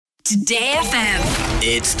Today FM.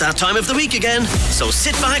 It's that time of the week again, so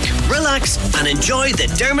sit back, relax and enjoy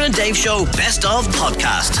the Dermot and Dave Show Best Of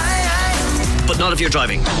podcast. But not if you're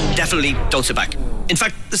driving. Definitely don't sit back. In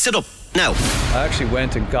fact, sit up now. I actually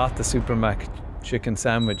went and got the Supermac chicken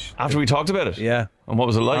sandwich. After we talked about it? Yeah. And what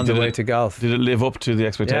was it like? On the way to golf. Did it live up to the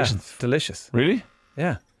expectations? Yeah, delicious. Really?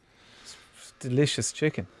 Yeah. It's delicious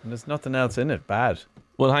chicken. And there's nothing else in it bad.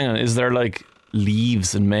 Well, hang on. Is there like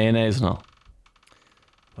leaves and mayonnaise and all?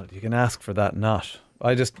 Well, you can ask for that not.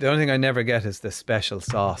 The only thing I never get is the special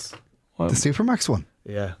sauce. Well, The Supermax one.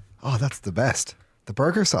 Yeah. Oh, that's the best. The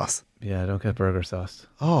burger sauce. Yeah, I don't get burger sauce.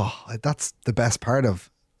 Oh, that's the best part of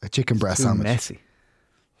a chicken breast Too sandwich. messy.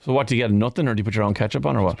 so what, do you get nothing or do you put your own ketchup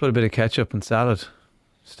on or what? Put a bit of ketchup and salad.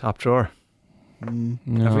 It's top drawer.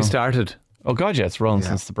 No. Have we started? Oh God, yeah, it's rolling Yeah.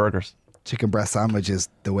 since the burgers. Chicken breast sandwich is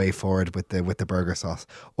the way forward with the burger sauce.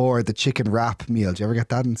 Or the chicken wrap meal. Do you ever get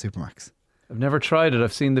that in Supermax? I've never tried it.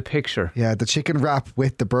 I've seen the picture. Yeah, the chicken wrap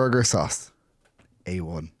with the burger sauce.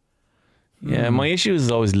 A1. Yeah, my issue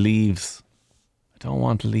is always leaves. I don't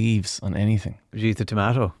want leaves on anything. Would you eat the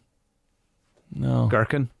tomato? No.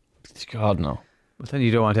 Gherkin? God, no. Well, then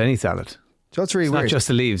you don't want any salad. So it's really It's weird. not just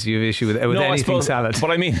the leaves. You have issue with No, I anything suppose- salad.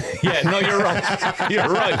 But I mean, yeah, no, you're right. You're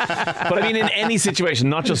right. But I mean, in any situation,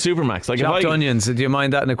 not just Supermax. Like Chopped if I, onions. Do you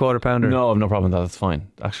mind that in a quarter pounder? No, I've no problem with that. That's fine.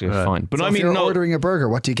 Actually, it's Right. fine. But So I if mean, you're no, ordering a burger,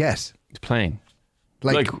 what do you get? it's plain.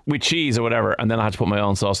 Like with cheese or whatever, and then I had to put my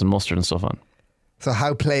own sauce and mustard and stuff on. So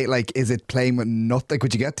how plain, like, is it plain with nothing? Like,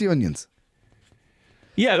 would you get the onions?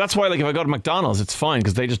 Yeah, that's why. Like, if I go to McDonald's, it's fine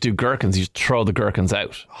because they just do gherkins. You just throw the gherkins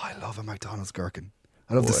out. Oh, I love a McDonald's gherkin.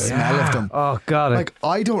 I love the smell of them. Oh, God. Like,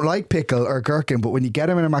 I don't like pickle or gherkin, but when you get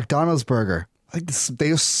them in a McDonald's burger, like they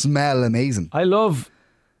just smell amazing. I love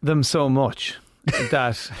them so much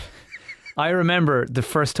that I remember the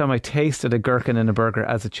first time I tasted a gherkin in a burger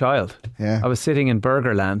as a child. Yeah. I was sitting in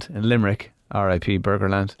Burgerland in Limerick, R.I.P.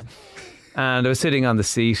 Burgerland, and I was sitting on the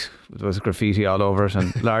seat. There was graffiti all over it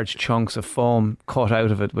and large chunks of foam cut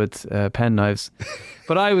out of it with pen knives.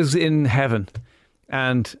 But I was in heaven,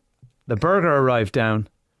 and the burger arrived down.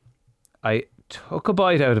 I took a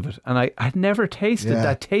bite out of it, and I had never tasted Yeah.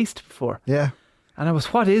 that taste before. Yeah. And I was,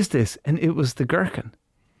 what is this? And it was the gherkin.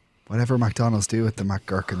 Whatever McDonald's do with the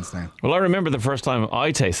McGherkins now. Well, I remember the first time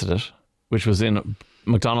I tasted it, which was in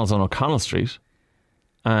McDonald's on O'Connell Street,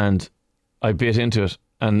 and I bit into it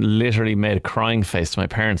and literally made a crying face to my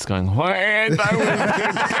parents, going, "Why is that?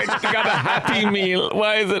 You got a Happy Meal?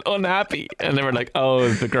 Why is it unhappy?" And they were like, "Oh,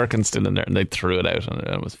 the gherkin's still in there," and they threw it out, and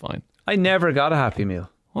it was fine. I never got a Happy Meal.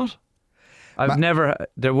 What?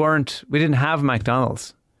 We didn't have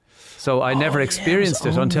McDonald's. So I never experienced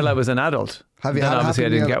it until I was an adult. Have you Then had a obviously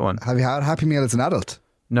Happy I didn't Meal? get one. Have you had a Happy Meal as an adult?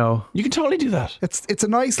 No. You can totally do that. It's a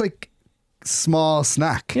nice, like, small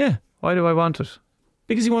snack. Yeah, Why do I want it?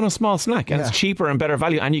 because you want a small snack, and Yeah. it's cheaper and better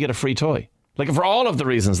value, and you get a free toy. Like, for all of the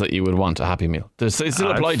reasons that you would want a Happy Meal, they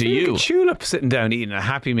still apply to you. Tulip sitting down eating a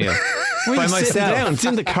Happy Meal Why by are you sitting myself. down? It's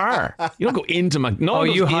in the car. You don't go into McDonald's.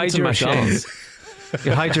 Oh, you hide your McDonald's. shame.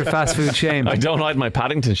 You hide your fast food shame. I don't hide my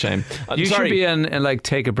Paddington shame. You Sorry. should be in like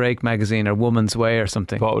Take a Break magazine or Woman's Way or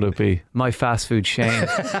something. What would it be? My fast food shame.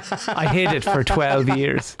 I hid it for 12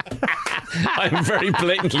 years. I'm very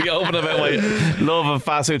blatantly open about my love of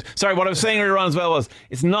fast food. Sorry, what I was saying earlier on as well was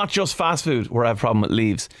it's not just fast food where I have a problem with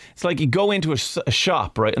leaves. It's like you go into a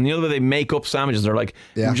shop, right, and the other way they make up sandwiches. They're like,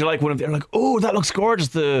 Yeah. would you like one of them? They're like, oh, that looks gorgeous.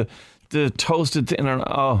 The toasted thing. And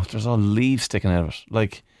oh, there's all leaves sticking out of it.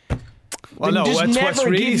 Like, Well, they no, just what's never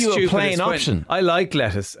really give you a stupid plain is when option. I like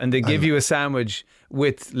lettuce, and they give you a sandwich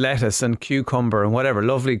with lettuce and cucumber and whatever,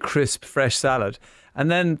 lovely, crisp, fresh salad, and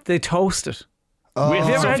then they toast it. with Have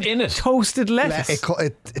you ever stuff had in it. toasted lettuce?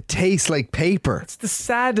 It tastes like paper. It's the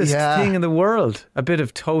saddest Yeah. thing in the world. A bit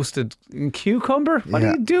of toasted cucumber. What Yeah.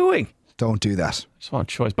 are you doing? Don't do that. Just want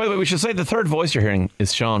choice. By the way, we should say the third voice you're hearing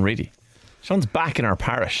is Sean Reedy. Sean's back in our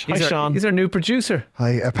parish. Hi, Sean. He's our new producer.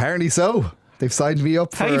 Apparently so. They've signed me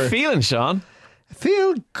up for... How you feeling, Sean? I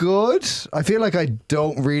feel good. I feel like I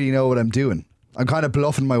don't really know what I'm doing. I'm kind of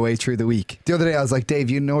bluffing my way through the week. The other day I was like, Dave,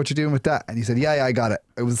 you know what you're doing with that? And he said, yeah, I got it.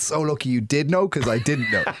 I was so lucky you did know because I didn't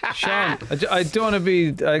know. Sean, I don't want to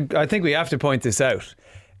be. I think we have to point this out.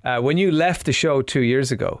 When you left the show 2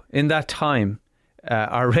 years ago, in that time,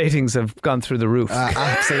 our ratings have gone through the roof.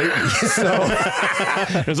 Absolutely.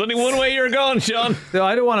 There's only one way you're going, Sean. So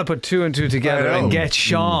I don't want to put two and two together I know. and get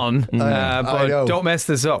Sean, I but know. don't mess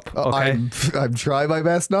this up, okay? I'm trying my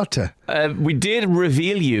best not to. We did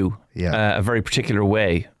reveal you Yeah. a very particular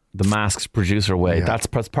way the Masked Producer way. Yeah. That's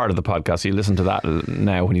part of the podcast. So you listen to that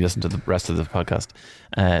now when you listen to the rest of the podcast.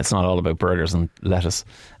 It's not all about burgers and lettuce.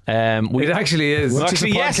 It actually is. Which is a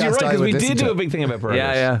Actually, yes, you're podcast right, I because would we listen did to. do a big thing about burgers.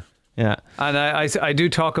 Yeah. Yeah. And I do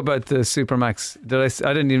talk about the Supermax.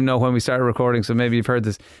 I didn't even know when we started recording, so maybe you've heard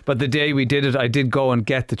this. But the day we did it, I did go and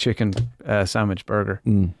get the chicken sandwich burger.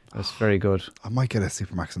 That's very good. I might get a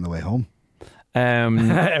Supermax on the way home.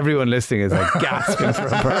 Everyone listening is like gasping for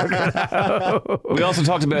a burger. We also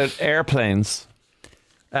talked about airplanes.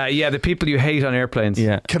 Yeah, the people you hate on airplanes.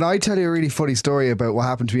 Yeah. Can I tell you a really funny story about what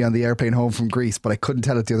happened to me on the airplane home from Greece? But I couldn't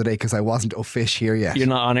tell it the other day because I wasn't official here yet. You're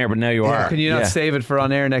not on air, but now you are. Can you not save it for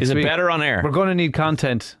on air next Is it week? better on air? We're going to need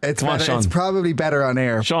content. It's Come on, better, Sean. it's probably better on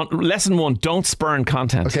air. Sean, lesson 1, don't spurn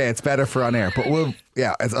content. Okay, it's better for on air, but we'll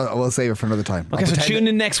save it for another time. Okay, so tune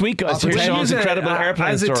in next week, guys, to hear pretend- Sean's incredible airplane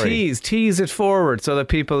as story. a tease it forward so that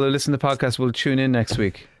people who listen to the podcast will tune in next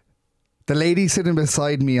week. The lady sitting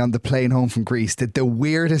beside me on the plane home from Greece did the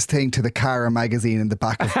weirdest thing to the Cara magazine in the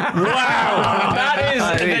back of Wow, that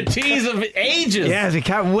is the tease of ages. Yes, we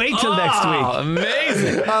can't wait till next week.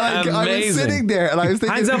 Amazing. I was Amazing. sitting there and I was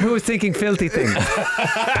thinking, Hands up who was thinking filthy things.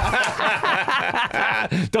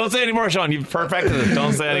 Don't say any more, Sean. You've perfected it.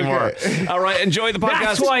 Don't say any more. All right, enjoy the podcast.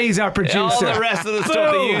 That's why he's our producer. All the rest of the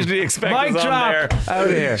stuff that you usually expect Mic is on drop. there. Out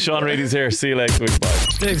of here. Sean Reedy's here. See you next week. Bye.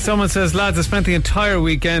 Dave, someone says, lads, I spent the entire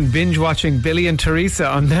weekend binge watching Billy and Teresa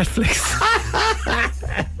on Netflix.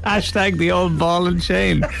 Hashtag the old ball and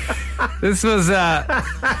chain. This was a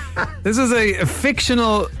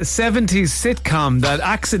fictional 70s sitcom that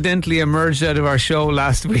accidentally emerged out of our show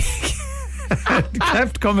last week. It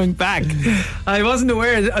kept coming back. I wasn't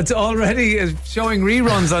aware it's already showing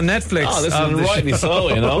reruns on Netflix. Oh, this of is the rightly show. so,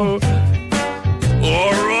 you know.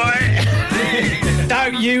 All right.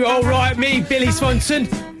 Don't you all right me, Billy Swanson?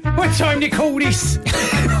 What time do you call this?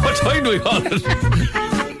 What time do we call it?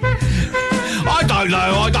 I don't know.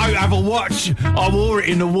 I don't have a watch. I wore it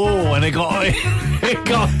in the wall and it got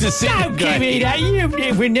to sit. Don't give me that. You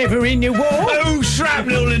were never in the wall. Oh,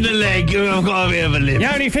 shrapnel in the leg. I've got a bit of a limp.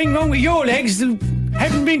 The only thing wrong with your legs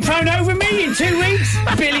haven't been thrown over me in 2 weeks.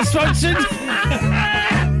 Billy Swanson.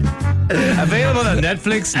 Available on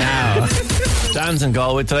Netflix now. Dan's in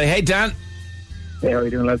Galway today. Hey, Dan. Hey, how are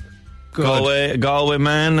you doing, lads? Galway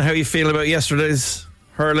man. How you feel about yesterday's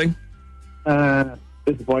hurling?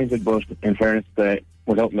 Disappointed, but in fairness,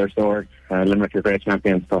 we're out in their store. Limerick are great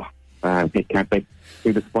champions, so it can't be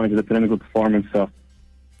too disappointed. It's been a good performance, so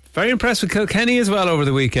Very impressed with Kilkenny as well over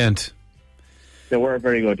the weekend. they were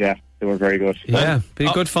very good, yeah. They were very good. Yeah, be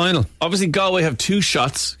a good final. Obviously, Galway have 2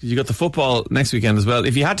 shots. You got the football next weekend as well.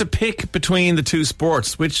 If you had to pick between the 2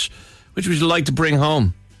 sports, which would you like to bring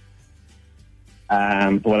home?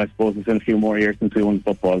 Well, I suppose it's been a few more years since we won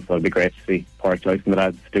football, so it'd be great to see Pádraig Joyce and the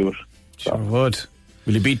lads do it. Sure would.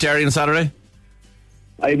 Will you beat Derry on Saturday?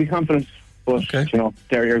 I'd be confident, but Okay. you know,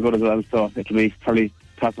 Derry are good as well, so it'll be probably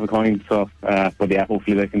toss of a coin. So, but yeah,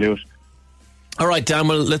 hopefully they can do it. All right, Dan,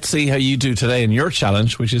 well, let's see how you do today in your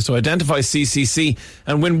challenge, which is to identify CCC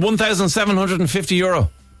and win €1,750.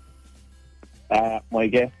 My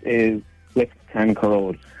guess is Cliff Can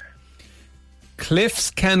Corrode. Cliffs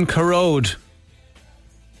can corrode.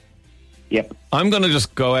 Yep. I'm going to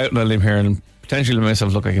just go out on a limb here and potentially make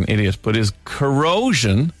myself look like an idiot, but is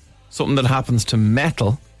corrosion something that happens to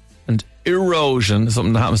metal and erosion is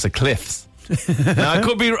something that happens to cliffs? Now, I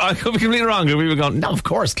could be completely wrong. People be going, no, of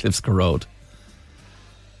course cliffs corrode.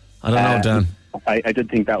 I don't know, Dan. I did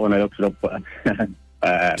think that when I looked it up, but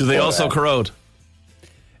Do they also corrode?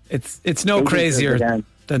 It's no crazier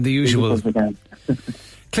than the usual.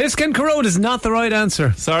 Cliffs can corrode is not the right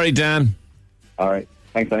answer. Sorry, Dan. All right.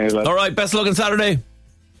 Thanks, anyway. All right, best of luck on Saturday.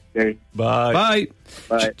 Cheers. Bye. Bye.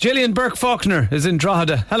 Bye. Gillian Burke-Faulkner is in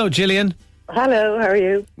Drogheda. Hello, Gillian. Hello, how are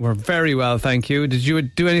you? We're very well, thank you. Did you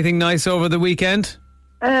do anything nice over the weekend?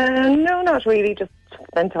 No, not really. Just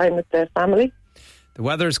spend time with the family. The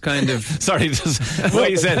weather's kind of... Sorry, just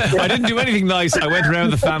what you said. I didn't do anything nice. I went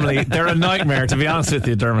around with the family. They're a nightmare, to be honest with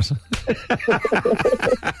you, Dermot.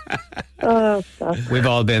 Oh, stop. We've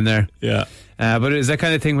all been there. Yeah. But it's that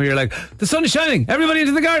kind of thing where you're like, the sun is shining, everybody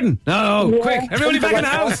into the garden. No, Yeah. quick, everybody back in the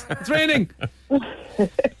house. It's raining.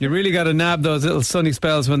 You really got to nab those little sunny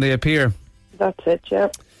spells when they appear. That's it, yeah.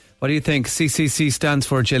 What do you think CCC stands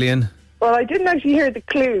for, Gillian? Well, I didn't actually hear the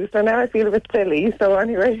clue, so now I feel a bit silly. So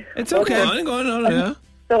anyway. It's okay. Go on, yeah.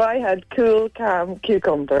 So I had cool, calm,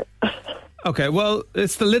 cucumber. Okay, well,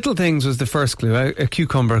 it's the little things was the first clue. A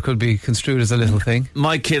cucumber could be construed as a little thing.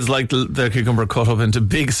 My kids like their cucumber cut up into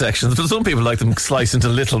big sections, but some people like them sliced into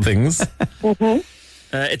little things.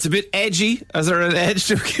 It's a bit edgy. Is there an edge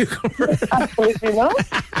to a cucumber? Absolutely not.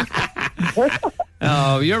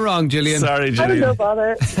 No, you're wrong, Gillian. Sorry, Oh, Gillian. no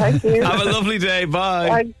bother. Thank you. Have a lovely day. Bye.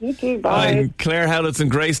 Bye. You too. Bye. I'm Claire Howlett's in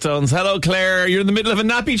Greystones. Hello, Claire. You're in the middle of a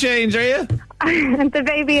nappy change, are you? The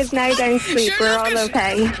baby is now down to sleep. We're all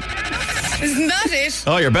okay. Isn't that it?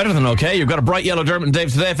 Oh, you're better than okay. You've got a bright yellow Dermot and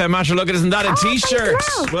Dave Today FM match. Look at, isn't that a T-shirt?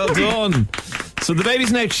 thanks, Well done. So the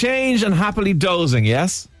baby's now changed and happily dozing,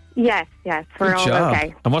 yes? Yes, we're Good all job.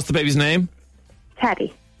 okay. And what's the baby's name?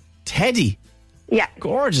 Teddy. Teddy. Yeah.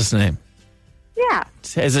 Gorgeous name. Yeah.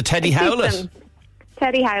 Is it Teddy Howlett? Ethan.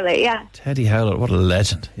 Teddy Howlett, yeah. Teddy Howlett, what a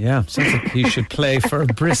legend. Yeah, sounds like he should play for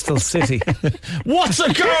Bristol City. What's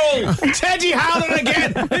a goal? Teddy Howlett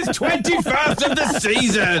again. His 21st of the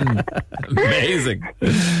season. Amazing.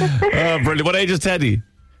 Oh, brilliant. What age is Teddy?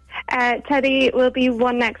 Teddy will be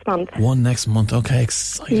 1 next month. 1 next month. Okay,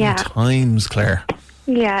 exciting Yeah. times, Claire.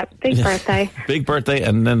 Yeah, big birthday. Big birthday,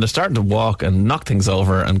 and then they're starting to walk and knock things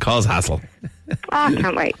over and cause hassle. Oh, I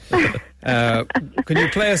can't wait. Can you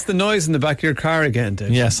play us the noise in the back of your car again,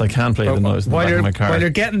 Dave? Yes, I can play the noise in the back of my car. While you're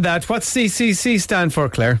getting that, what's CCC stand for,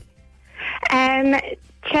 Claire?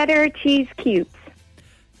 Cheddar cheese cubes.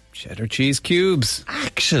 Cheddar cheese cubes.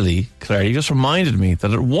 Actually, Claire, you just reminded me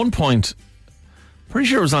that at one point, pretty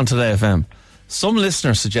sure it was on Today FM, some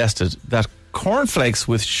listener suggested that cornflakes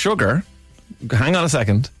with sugar, hang on a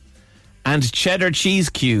second, and cheddar cheese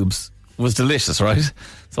cubes was delicious, right?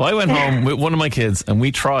 So I went home with one of my kids and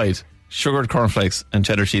we tried sugared cornflakes and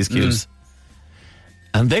cheddar cheese cubes.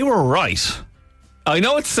 And they were right. I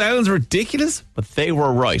know it sounds ridiculous, but they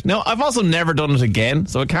were right. Now, I've also never done it again,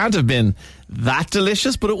 so it can't have been that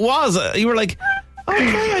delicious, but it was. You were like,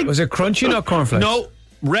 okay. Was it crunchy, not cornflakes? No,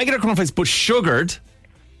 regular cornflakes, but sugared,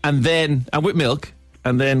 and with milk,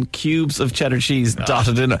 and then cubes of cheddar cheese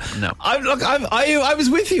dotted in it. No. I was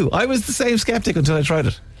with you. I was the same skeptic until I tried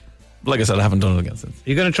it. Like I said, I haven't done it again since.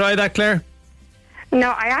 You going to try that, Claire? No,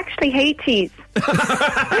 I actually hate cheese.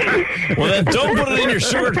 Well, then don't put it in your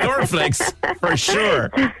sugared cornflakes, for sure.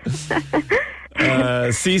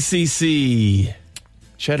 CCC.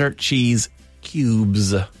 Cheddar cheese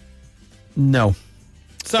cubes. No.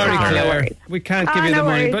 Sorry, Oh, no Claire. worries. We can't give you no the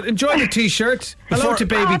money, worries. but enjoy the T-shirt. Hello Before- to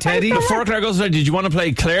baby Teddy. Before Claire goes, did you want to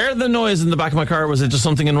play Claire the noise in the back of my car? Or was it just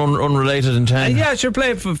something unrelated in town? Yeah, sure,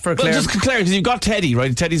 play it for Well, Claire. just Claire, because you've got Teddy,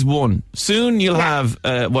 right? Teddy's 1. Soon you'll have,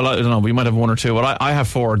 well, I don't know, we might have 1 or 2, but I have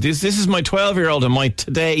 4. This is my 12-year-old and my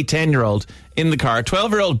today 10-year-old in the car.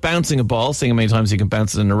 12-year-old bouncing a ball, seeing how many times you can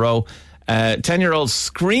bounce it in a row. 10-year-old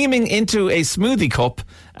screaming into a smoothie cup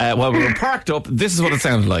while we were parked up. This is what it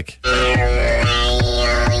sounded like.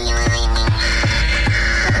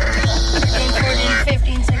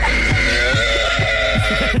 15, 16.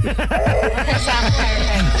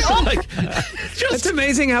 Like, It's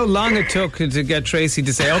amazing how long it took to get Tracy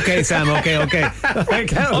to say, okay, Sam, okay.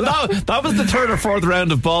 Like, how long? that was the 3rd or 4th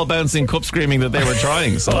round of ball bouncing cup screaming that they were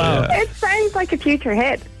trying. So, It sounds like a future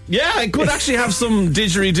hit. yeah, it could actually have some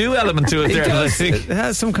didgeridoo element to it there. I It think.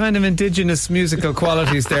 has some kind of indigenous musical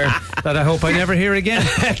qualities there that I hope I never hear again.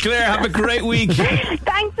 Claire, have a great week.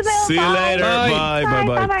 Thanks a million. See you later. Bye.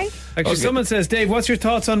 Bye. Actually, someone says, Dave, what's your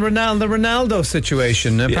thoughts on the Ronaldo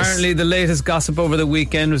situation? Apparently, the latest gossip over the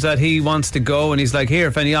weekend was that he wants to go, and he's like, here,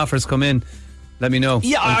 if any offers come in, let me know.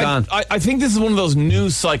 Yeah, I'm gone. I think this is one of those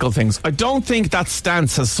news cycle things. I don't think that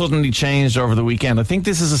stance has suddenly changed over the weekend. I think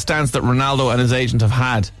this is a stance that Ronaldo and his agent have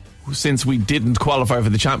had since we didn't qualify for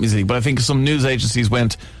the Champions League. But I think some news agencies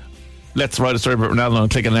went, let's write a story about Ronaldo and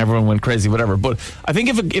click it, and everyone went crazy, whatever. But I think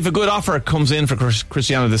if a good offer comes in for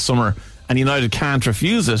Cristiano this summer and United can't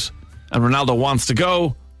refuse it and Ronaldo wants to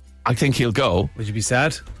go, I think he'll go. Would you be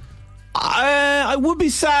sad? I would be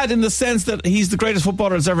sad in the sense that he's the greatest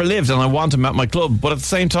footballer that's ever lived and I want him at my club, but at the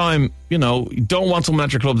same time, you know, you don't want someone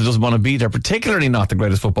at your club that doesn't want to be there, particularly not the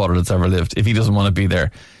greatest footballer that's ever lived, if he doesn't want to be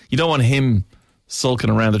there. You don't want him sulking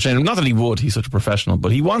around the training. Not that he would, he's such a professional,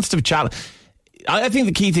 but he wants to challenge. I think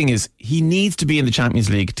the key thing is he needs to be in the Champions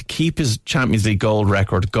League to keep his Champions League gold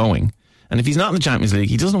record going. And if he's not in the Champions League,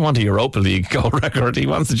 he doesn't want a Europa League gold record. He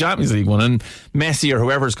wants the Champions League one. And Messi or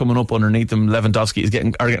whoever's coming up underneath him, Lewandowski,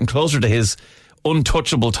 are getting closer to his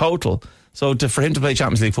untouchable total. So for him to play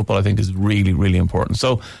Champions League football, I think is really, really important.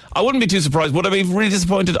 So I wouldn't be too surprised. Would I be really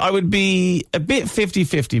disappointed? I would be a bit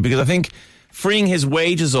 50-50 because I think freeing his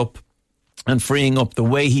wages up and freeing up the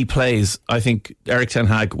way he plays, I think Erik ten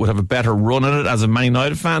Hag would have a better run at it as a Man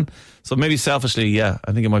United fan. So maybe selfishly, yeah,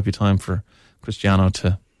 I think it might be time for Cristiano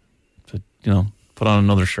to put on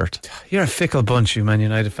another shirt. You're a fickle bunch, you Man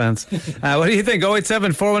United fans. What do you think?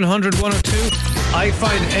 087 4100 102. I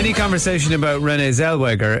find any conversation about Renee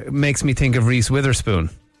Zellweger makes me think of Reese Witherspoon.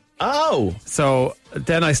 Oh, So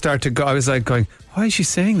then I start to go, I was like going, Why is she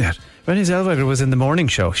saying that? Renée Zellweger was in the morning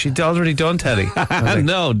show. She'd already done telly.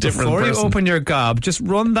 No, different Before person. you open your gob, just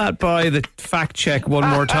run that by the fact check one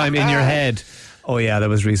more time in your head. Oh yeah, that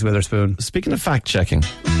was Reese Witherspoon. Speaking of fact checking,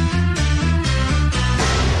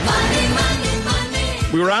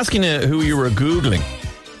 we were asking you who you were Googling.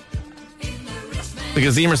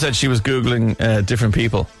 Because Emer said she was Googling different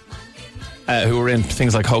people who were in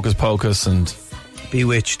things like Hocus Pocus and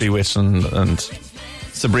Bewitched. and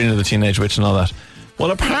Sabrina the Teenage Witch and all that.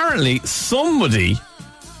 Well, apparently somebody,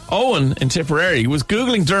 Owen in Tipperary, was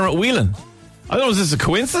Googling Dermot Whelan. I don't know, was this a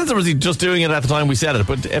coincidence or was he just doing it at the time we said it?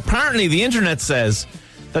 But apparently the internet says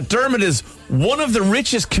that Dermot is one of the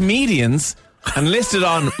richest comedians and listed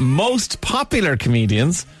on most popular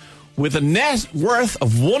comedians with a net worth of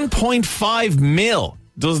 1.5 mil.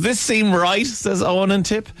 Does this seem right, says Owen and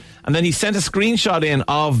Tip? And then he sent a screenshot in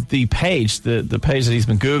of the page, the page that he's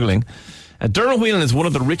been Googling. Dermot Whelan is one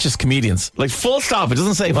of the richest comedians. Like, full stop. It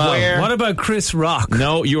doesn't say where. What about Chris Rock?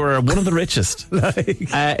 No, you are one of the richest.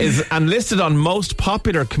 Is and listed on most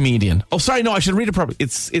popular comedian. Oh, sorry, no, I should read it properly.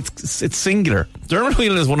 It's singular. Dermot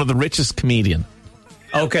Whelan is one of the comedian.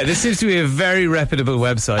 Okay, this seems to be a very reputable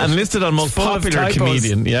website. And listed on most Full of popular typos.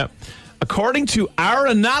 comedian. Yeah. According to our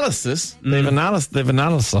analysis, they've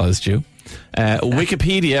analysed you.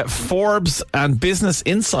 Wikipedia, Forbes, and Business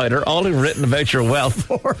Insider all have written about your wealth.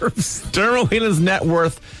 Forbes. Dermot Whelan's net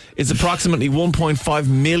worth is approximately $1.5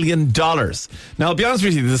 million. Now, I'll be honest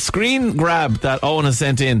with you, the screen grab that Owen has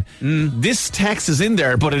sent in, this text is in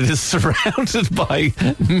there, but it is surrounded by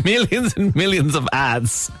millions and millions of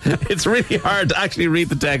ads. It's really hard to actually read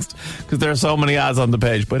the text because there are so many ads on the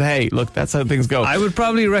page. But hey, look, that's how things go. I would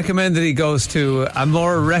probably recommend that he goes to a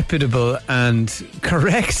more reputable and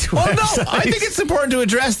correct Well, website. no, I think it's important to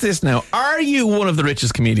address this now. Are you one of the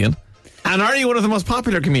richest comedian? And are you one of the most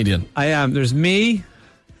popular comedian? I am. There's me,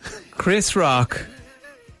 Chris Rock,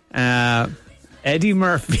 Eddie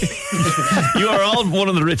Murphy. You are all one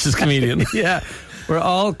of the richest comedian. Yeah, we're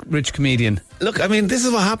all rich comedian. Look, I mean, this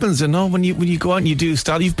is what happens, you know, when you go out and you do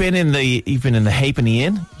stuff. You've been in the Halfpenny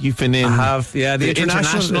Inn. You've been in. I have, yeah. The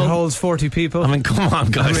international holds 40 people. I mean, come on,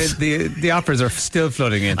 guys. I mean, the operas are still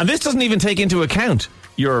flooding in. And this doesn't even take into account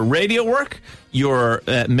your radio work, your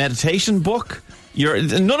meditation book,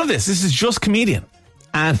 none of this. This is just comedian.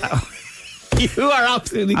 And you are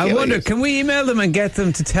absolutely I killing wonder, it. can we email them and get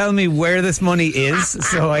them to tell me where this money is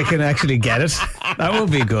so I can actually get it? That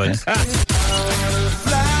would be good.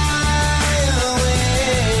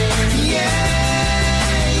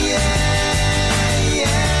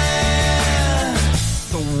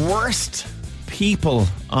 The worst people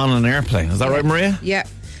on an airplane. Is that right, Maria? Yeah.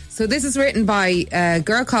 So this is written by a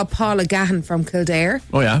girl called Paula Gahan from Kildare.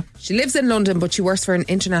 Oh, yeah. She lives in London, but she works for an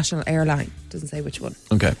international airline. Doesn't say which one.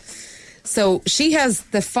 Okay. So she has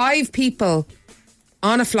the 5 people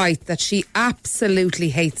on a flight that she absolutely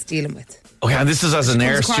hates dealing with. Okay, and this is as an She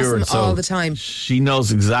air comes across them steward, so all the time. she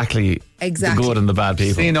knows exactly the good and the bad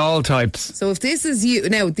people. Seen all types. So if this is you,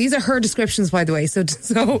 now these are her descriptions, by the way. So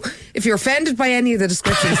if you're offended by any of the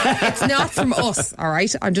descriptions, it's not from us. All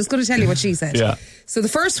right, I'm just going to tell you what she said. Yeah. So the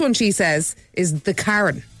first one she says is the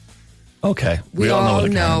Karen. Okay, We all know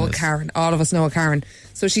what know a a Karen Karen. All of us know a Karen.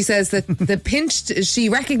 So she says that the pinched, she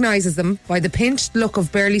recognises them by the pinched look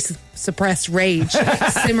of barely suppressed rage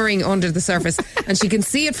simmering under the surface, and she can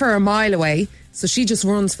see it for a mile away. So she just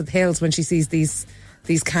runs for the hills when she sees these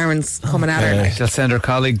Karens coming at her. She'll send her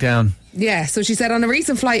colleague down. Yeah, so she said on a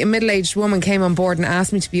recent flight, a middle-aged woman came on board and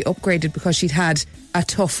asked me to be upgraded because she'd had a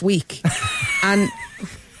tough week. And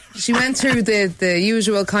she went through the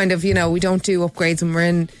usual kind of, you know, we don't do upgrades when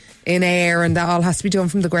we're in air and that all has to be done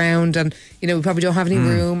from the ground and, you know, we probably don't have any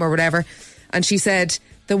room or whatever. And she said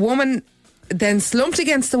the woman then slumped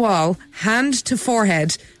against the wall, hand to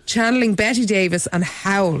forehead, channeling Betty Davis, and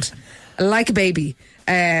howled like a baby.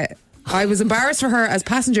 I was embarrassed for her as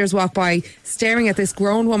passengers walked by, staring at this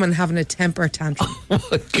grown woman having a temper tantrum. Oh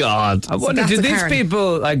my God. I wonder, that's do a these Karen.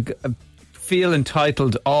 people like feel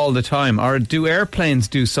entitled all the time, or do airplanes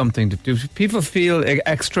do something? Do people feel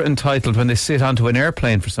extra entitled when they sit onto an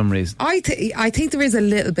airplane for some reason? I think there is a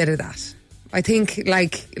little bit of that. I think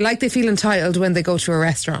like they feel entitled when they go to a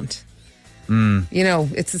restaurant. You know,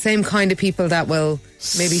 it's the same kind of people that will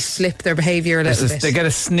maybe flip their behaviour a little bit. They get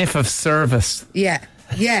a sniff of service. Yeah,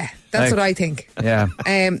 that's what I think. Yeah.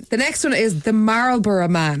 The next one is the Marlborough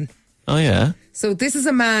Man. Oh, yeah. So this is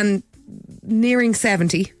a man nearing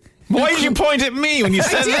 70. Why did you point at me when you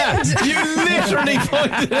said that? You literally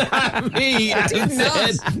pointed at me and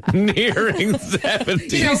said nearing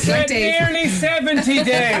 70. You know, said Dave. nearly 70,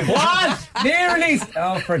 Dave. What? Nearly.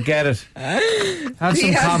 Oh, forget it. Have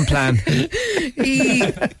some Yeah. Complan. He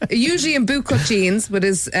usually in bootcut jeans with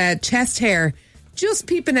his chest hair just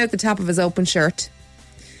peeping out the top of his open shirt.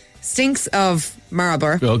 Stinks of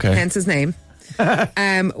Marlborough, Okay. hence his name.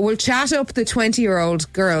 Will chat up the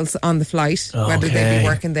 20-year-old girls on the flight, whether they Okay. be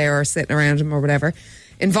working there or sitting around him or whatever.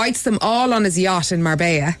 Invites them all on his yacht in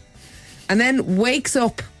Marbella, and then wakes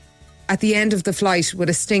up at the end of the flight with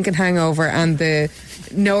a stinking hangover and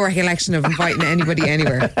no recollection of inviting anybody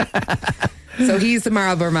anywhere. So he's the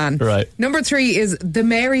Marlborough man. Right. Number 3 is the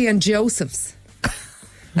Mary and Josephs.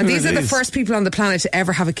 And these are the these? first people on the planet to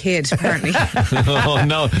ever have a kid, apparently. Oh,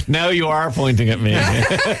 no. Now you are pointing at me.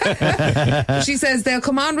 She says they'll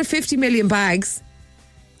come on with 50 million bags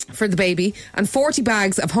for the baby and 40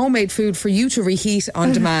 bags of homemade food for you to reheat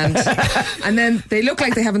on demand. And then they look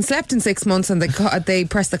like they haven't slept in 6 months, and they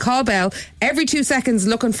press the call bell every 2 seconds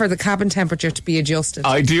looking for the cabin temperature to be adjusted.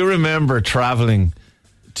 I do remember travelling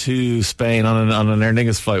to Spain on an Aer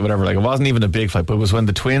Lingus flight, whatever. Like, it wasn't even a big flight, but it was when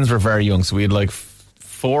the twins were very young. So we had like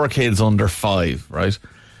 4 kids under 5, right?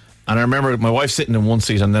 And I remember my wife sitting in one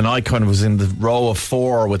seat, and then I kind of was in the row of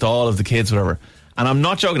 4 with all of the kids, whatever. And I'm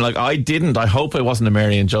not joking, like, I hope I wasn't a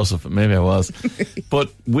Mary and Joseph, but maybe I was.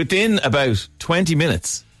 But within about 20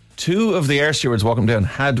 minutes, 2 of the air stewards walking down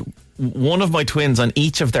had one of my twins on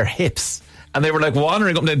each of their hips. And they were like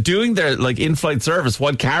wandering up and down, doing their like in-flight service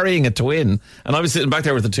while carrying a twin. And I was sitting back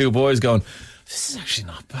there with the 2 boys going, this is actually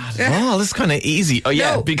not bad at all. This is kind of easy. Oh,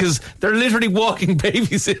 yeah, No. because they're literally walking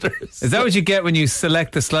babysitters. Is that what you get when you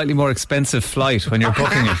select the slightly more expensive flight when you're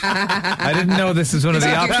booking it? I didn't know this was one of the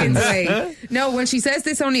Take your options. kids away. No, when she says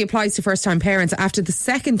this only applies to first-time parents, after the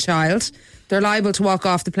second child, they're liable to walk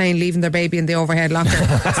off the plane leaving their baby in the overhead locker. So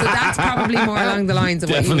that's probably more along the lines of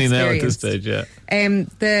Definitely what you now at this experienced. stage, yeah.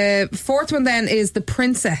 The fourth one then is the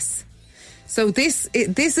princess. So this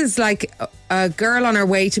is like a girl on her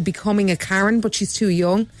way to becoming a Karen, but she's too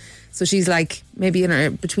young. So she's like maybe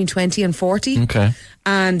between 20 and 40. Okay.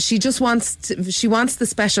 And she just wants the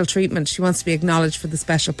special treatment. She wants to be acknowledged for the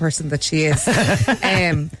special person that she is.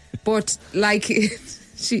 But like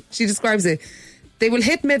she describes it, they will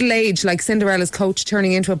hit middle age like Cinderella's coach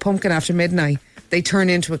turning into a pumpkin after midnight. They turn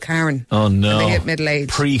into a Karen. Oh, no. When they hit middle age.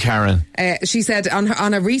 Pre-Karen. She said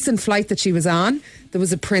on a recent flight that she was on, there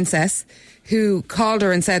was a princess who called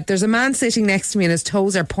her and said, there's a man sitting next to me and his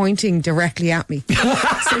toes are pointing directly at me. So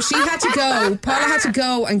Paula had to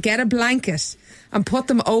go and get a blanket and put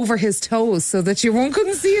them over his toes so that one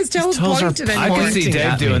couldn't see his toes toes are pointed I anymore. can see Pointing Dave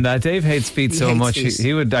at me. doing that. Dave hates feet so hates much. feet.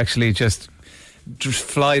 He would actually just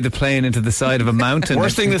fly the plane into the side of a mountain.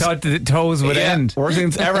 Worst thing He that's- thought the toes would end. Worst thing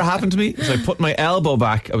that's ever happened to me is I put my elbow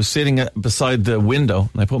back. I was sitting beside the window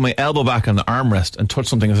and I put my elbow back on the armrest and touched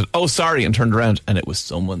something and said, oh, sorry, and turned around and it was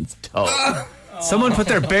someone's toe. Someone put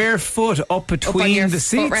their bare foot up between your the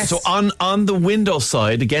seats. footrest. So on the window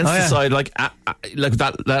side, against Oh, the yeah. side, like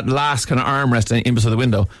that last kind of armrest in beside the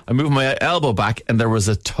window, I moved my elbow back and there was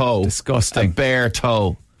a toe. Disgusting. A bare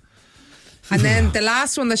toe. And then the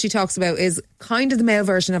last one that she talks about is kind of the male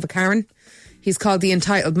version of a Karen. He's called the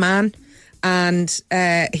entitled man, and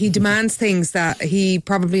he demands things that he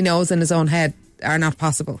probably knows in his own head are not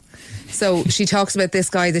possible. So she talks about this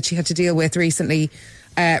guy that she had to deal with recently,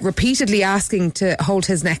 repeatedly asking to hold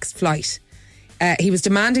his next flight. He was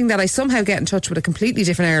demanding that I somehow get in touch with a completely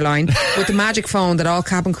different airline with the magic phone that all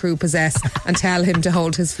cabin crew possess and tell him to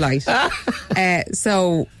hold his flight.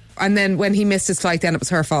 And then when he missed his flight, then it was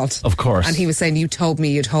her fault. Of course. And he was saying, you told me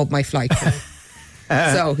you'd hold my flight.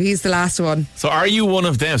 So he's the last one. So are you one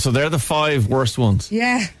of them? So they're the 5 worst ones.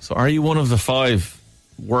 Yeah. So are you one of the 5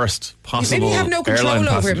 worst possible Maybe you have no control airline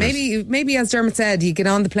over it. passengers? Maybe as Dermot said, you get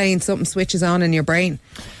on the plane, something switches on in your brain.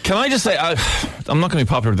 Can I just say, I'm not going to be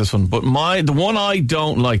popular with this one, but the one I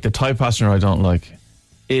don't like, the type of passenger I don't like,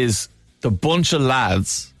 is the bunch of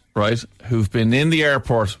lads, right, who've been in the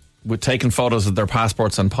airport with taking photos of their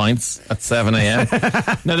passports and pints at 7 a.m.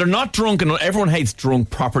 Now, they're not drunk, and everyone hates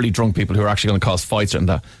properly drunk people who are actually going to cause fights and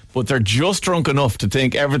that, but they're just drunk enough to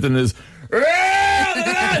think everything is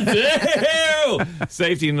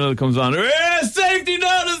safety notice comes on. Safety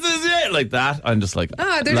notice is it, like that. I'm just like, They're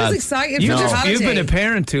lads, just excited You've for the holiday. been a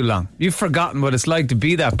parent too long. You've forgotten what it's like to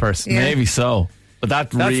be that person. Yeah. maybe so, but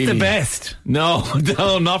that's really the best. No,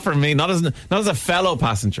 not for me. Not as a fellow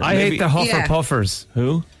passenger. I Maybe- hate the Huffer Yeah. Puffers.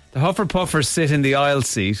 Who? The Huffer Puffers sit in the aisle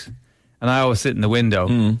seat, and I always sit in the window.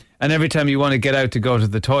 And every time you want to get out to go to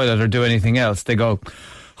the toilet or do anything else, they go,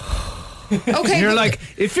 Okay. You're but- like,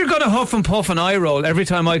 if you're going to huff and puff and eye roll every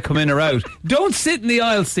time I come in or out, don't sit in the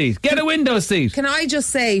aisle seat. Get a window seat. Can I just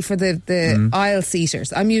say for the aisle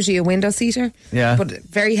seaters, I'm usually a window seater, Yeah. but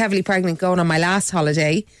very heavily pregnant going on my last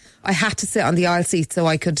holiday, I had to sit on the aisle seat so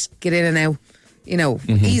I could get in and out,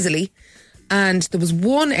 easily. And there was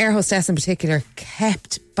one air hostess in particular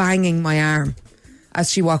kept banging my arm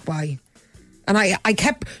as she walked by. And I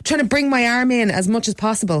kept trying to bring my arm in as much as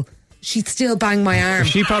possible. She'd still bang my arm.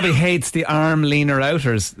 She probably hates the arm leaner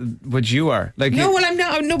outers, which you are. Like, No, well, I'm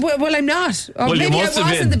not. No, well, I'm not. Or Well, you maybe I must was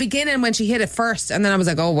have been. in the beginning when she hit it first, and then I was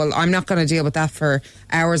like, "Oh, well, I'm not going to deal with that for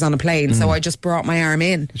hours on a plane." So I just brought my arm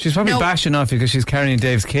in. she's probably No. bashing off you because she's carrying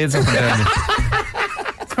Dave's kids up and down.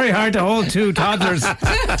 It's very hard to hold two toddlers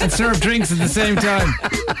and serve drinks at the same time.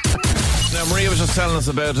 Now, Maria was just telling us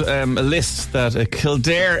about a list that a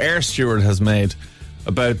Kildare air steward has made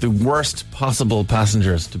about the worst possible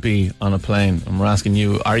passengers to be on a plane. And we're asking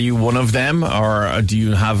you, are you one of them, or do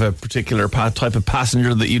you have a particular type of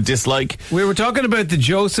passenger that you dislike? We were talking about the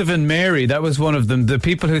Joseph and Mary. That was one of them. The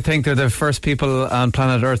people who think they're the first people on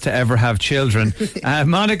planet Earth to ever have children.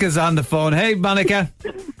 Monica's on the phone. Hey, Monica.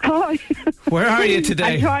 Hi. Where are you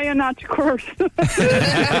today? I'm trying not to curse.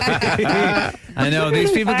 I know,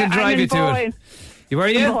 these people can drive you to it. Where are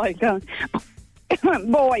you?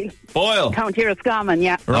 Boyle, Boyle. County Roscommon,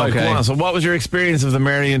 yeah. Right, Okay. go on. So what was your experience of the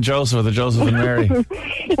Mary and Joseph, or the Joseph and Mary?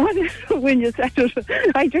 When you said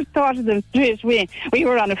it, I just thought of them straight away. We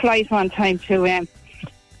were on a flight one time to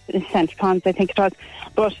St. Pons, I think it was,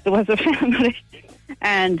 but there was a family,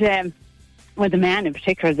 and with the man in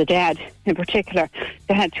particular, the dad in particular,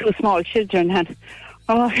 they had two small children, and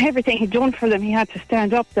everything he'd done for them, he had to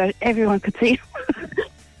stand up that everyone could see him.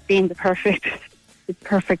 Being the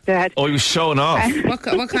perfect dad. Oh, he was showing off.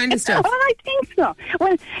 What kind of stuff? Well, I think so.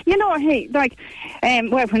 Well, hey, like,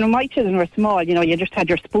 when my children were small, you just had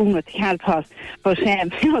your spoon with the calpos. But,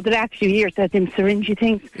 the last few years, they had them syringy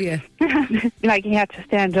things. Yeah. Like, he had to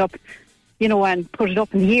stand up, and put it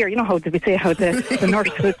up in the ear. How did we say how the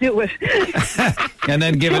nurse would do it? And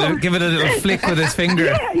then give it a little flick with his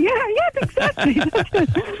finger. Yeah, exactly.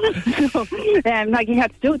 So, like, he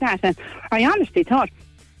had to do that. And I honestly thought,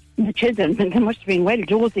 the children, they must have been well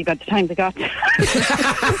dozy by the time they got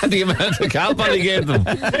The amount of calpol he gave them.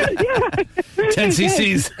 10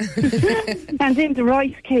 cc's. and then the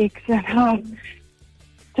rice cakes and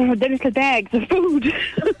the little bags of food.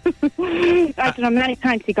 I don't know, many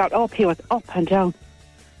times he got up, he was up and down.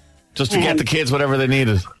 Just to get the kids whatever they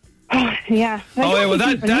needed. Yeah. Oh, yeah, well,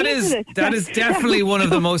 that is definitely one of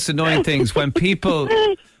the most annoying things when people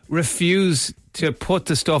refuse to put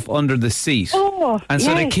the stuff under the seat. And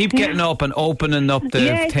so they keep getting up and opening up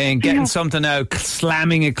the thing, getting something out,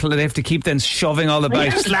 slamming it. They have to keep then shoving all the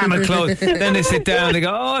bags, slam it closed. Then they sit down, they go,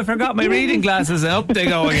 oh, I forgot my reading glasses, and up they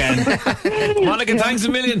go again. Monica, thanks a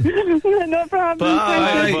million. No problem.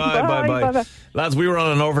 Bye. Lads, we were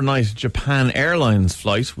on an overnight Japan Airlines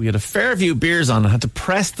flight. We had a fair few beers on and had to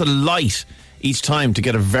press the light each time to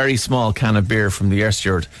get a very small can of beer from the air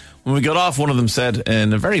steward. When we got off, one of them said,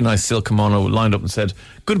 in a very nice silk kimono, lined up and said,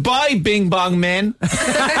 "Goodbye, bing bong men."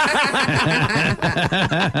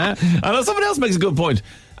 I know someone else makes a good point.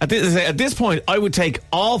 At this point, I would take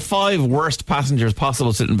all 5 worst passengers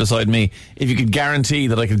possible sitting beside me if you could guarantee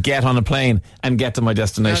that I could get on a plane and get to my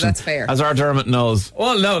destination. No, that's fair. As our Dermot knows.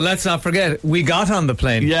 Well, no, let's not forget, we got on the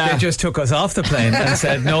plane. Yeah. They just took us off the plane and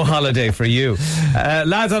said, no holiday for you.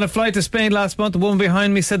 Lads, on a flight to Spain last month, the woman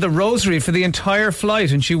behind me said the rosary for the entire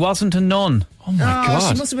flight, and she wasn't a nun. Oh my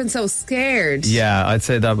God. She must have been so scared. Yeah, I'd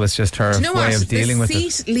say that was just her Do you know way what? of dealing the with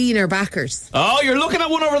it. seat leaner backers. Oh, you're looking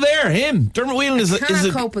at one over there. Him. Dermot Whelan is Cannot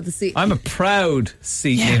a cope with the seat. I'm a proud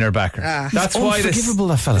seat leaner backer. That's why the unforgivable,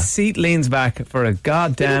 that fella. seat leans back for a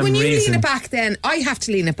goddamn when you reason. lean it back, then I have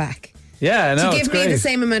to lean it back. Yeah, no, to it's give me great. the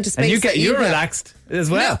same amount of space. And that you're got. relaxed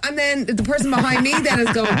as well. No, and then the person behind me then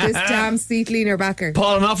is going, this damn seat leaner backer.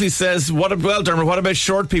 Paul Onofsky says, Dermot, what about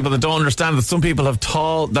short people that don't understand that some people have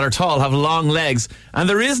long legs, and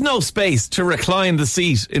there is no space to recline the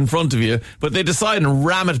seat in front of you, but they decide and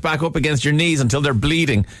ram it back up against your knees until they're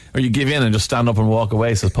bleeding, or you give in and just stand up and walk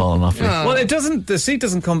away, says Paul Onofsky. Well, the seat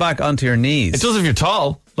doesn't come back onto your knees. It does if you're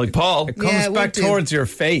tall, like Paul. It comes Yeah, it back would do. towards your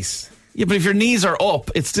face. Yeah, but if your knees are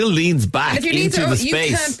up, it still leans back And if your knees into are the up, you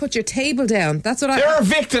space. can't put your table down. That's what There are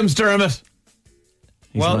victims, Dermot.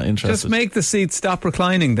 He's Well, not interested. just make the seat stop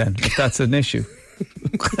reclining then, if that's an issue.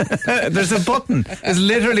 There's a button. There's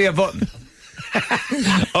literally a button.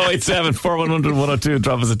 087 4100 102.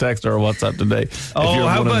 Drop us a text or a WhatsApp today. If you're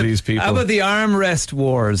one of these people. How about the armrest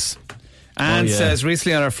wars? Anne says,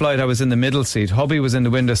 recently on our flight, I was in the middle seat. Hubby was in the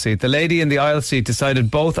window seat. The lady in the aisle seat decided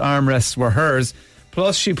both armrests were hers,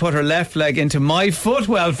 Plus, she put her left leg into my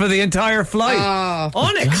footwell for the entire flight.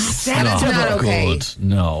 Unacceptable. not okay. Good.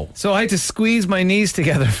 No. So I had to squeeze my knees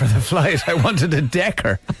together for the flight. I wanted to deck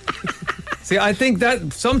her. See, I think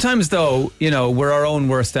that sometimes, though, we're our own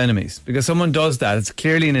worst enemies. Because someone does that, it's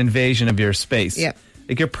clearly an invasion of your space. Yeah.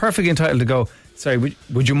 Like, you're perfectly entitled to go, sorry,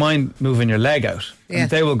 would you mind moving your leg out? Yeah. And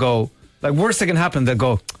they will go, like, worst that can happen, they'll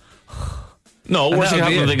go... No, And worst thing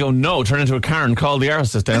that'll be happens, it. they go, no, turn into a car and call the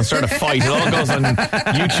artist down, start a fight. It all goes on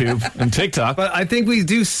YouTube and TikTok. But I think we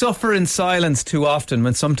do suffer in silence too often,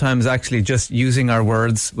 when sometimes actually just using our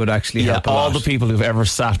words would actually help a all lot. the people who've ever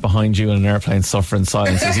sat behind you in an airplane suffer in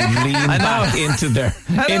silence as you lean back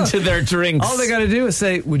into their drinks. All they got to do is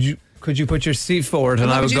say, could you put your seat forward? And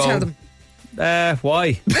What I would would you go, tell them?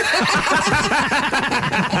 Why?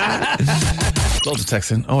 Loads of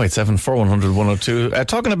texts in 087 4100 102. We were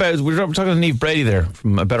talking to Niamh Brady there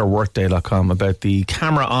from abetterworkday.com about the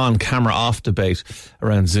camera on, camera off debate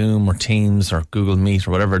around Zoom or Teams or Google Meet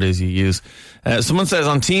or whatever it is you use. Someone says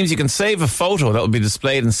on Teams you can save a photo that will be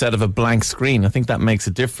displayed instead of a blank screen. I think that makes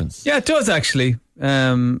a difference. Yeah, it does actually.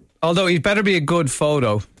 Although it better be a good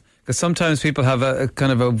photo. Because sometimes people have a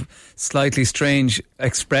kind of a slightly strange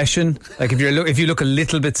expression. Like if you look a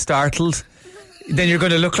little bit startled, then you're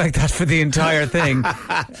going to look like that for the entire thing.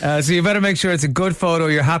 So you better make sure it's a good photo,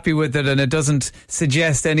 you're happy with it, and it doesn't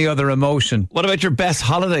suggest any other emotion. What about your best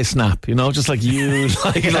holiday snap? Just like you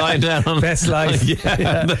lying down on Best life.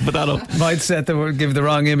 Yeah. Put that up. Might set give the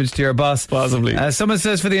wrong image to your boss. Possibly. Someone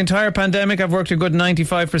says, for the entire pandemic, I've worked a good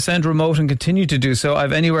 95% remote and continue to do so.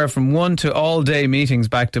 I've anywhere from 1 to all day meetings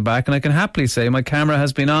back to back, and I can happily say my camera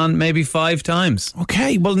has been on maybe 5 times.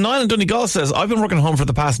 Okay, well, Niall in Donegal says, I've been working at home for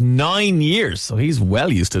the past 9 years, so he's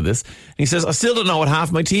well used to this. And he says, I still don't know what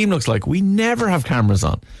half my team looks like. We never have cameras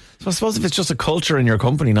on. So I suppose if it's just a culture in your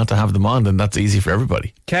company not to have them on, then that's easy for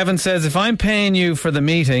everybody. Kevin says, if I'm paying you for the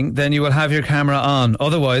meeting, then you will have your camera on.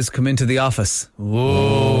 Otherwise, come into the office.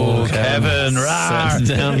 Whoa, Kevin.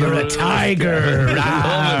 Rawr. You're a tiger.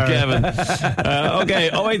 Rawr. Kevin. Okay,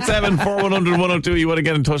 087 4100 102. You want to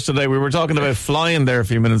get in touch today? We were talking about flying there a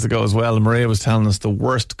few minutes ago as well. And Maria was telling us the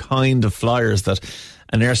worst kind of flyers that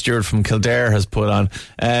an air steward from Kildare has put on.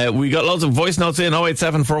 We got loads of voice notes in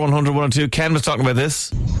 087 4100 102. Ken was talking about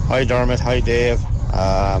this. Hi Dermot, hi Dave.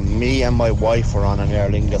 Me and my wife were on an Aer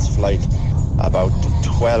Lingus flight about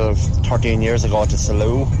 13 years ago to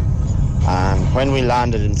Salou. And when we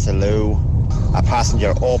landed in Salou, a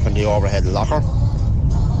passenger opened the overhead locker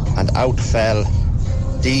and out fell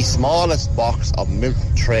the smallest box of milk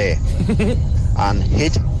tray and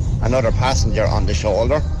hit another passenger on the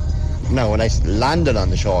shoulder. Now, when I landed on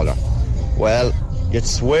the shoulder, well, you'd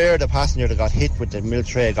swear the passenger that got hit with the milk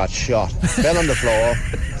tray got shot. Fell on the floor,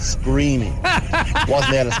 screaming.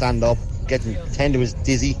 Wasn't able to stand up, tended was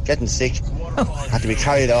dizzy, getting sick. Had to be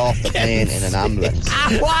carried off the plane in an ambulance.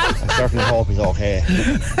 I certainly hope he's okay.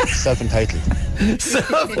 Self-entitled.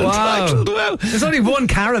 Self-entitled, well. There's only one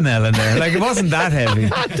caramel in there. Like, it wasn't that heavy.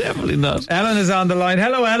 Definitely not. Ellen is on the line.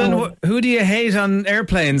 Hello, Ellen. Who do you hate on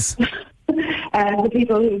airplanes? The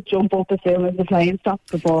people who jump up as soon as the plane stops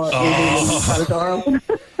before you the door open.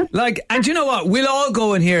 And you know what? We'll all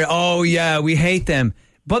go in here, oh yeah, we hate them.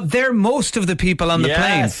 But they're most of the people on the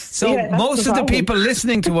plane. So Yeah, that's most the of the problem. people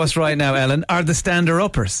listening to us right now, Ellen, are the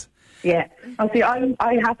stander-uppers. Yeah. See, I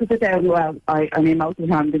have to sit down, I mean, most of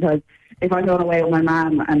the time, because if I'm going away with my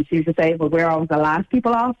mum and she's disabled, we're always the last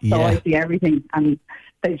people off. So Yeah. I see everything. And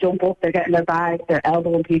they jump up, they're getting their bags, they're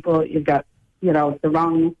elbowing people. You've got, the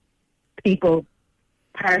wrong people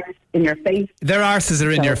parts in your face. Their arses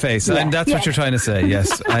are in your face. Yeah. And that's what you're trying to say,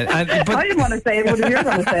 yes. I didn't want to say it, but you're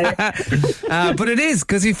going to say it. But it is,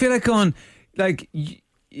 because you feel like going,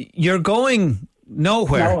 you're going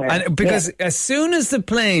nowhere. And because as soon as the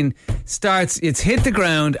plane starts, it's hit the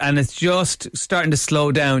ground and it's just starting to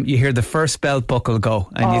slow down, you hear the first belt buckle go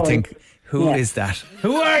and you think, who is that?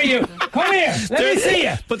 Who are you? Come here. Let me see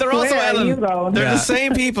you. But they're also, Where are you Ellen, going? they're the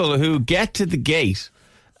same people who get to the gate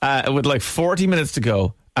with 40 minutes to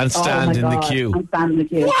go and stand in the queue. I'm standing in the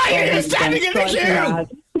queue. Why are you standing in the It's so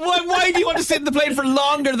queue? Why do you want to sit in the plane for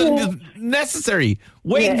longer than is necessary?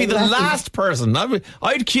 Wait to be the last person.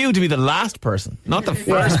 I'd queue to be the last person, not the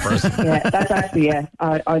first person. Yeah, that's actually,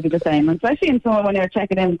 I'd do the same. And especially in summer when you're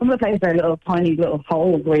checking in, some of the places are little tiny little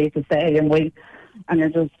holes where you can stay and wait. And you're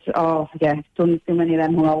just, done too many of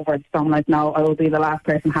them hungover. So I'm like, no, I will be the last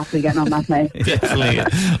person happily getting on that plane. Definitely.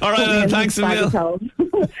 All right, thanks a million.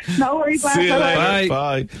 No worries, See you bye. later.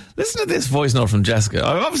 Bye. Listen to this voice note from Jessica.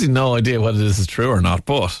 I have obviously no idea whether this is true or not,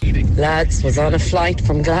 but Lads, was on a flight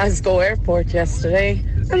from Glasgow Airport yesterday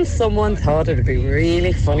and someone thought it'd be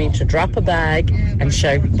really funny to drop a bag and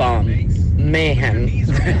shout bomb. mayhem.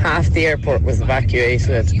 Half the airport was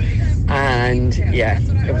evacuated, and yeah,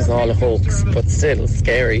 it was all a hoax, but still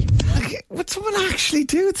scary. Would someone actually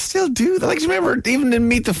still do that? Like, do you remember even in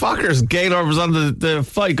Meet the Fockers, Gaylord was on the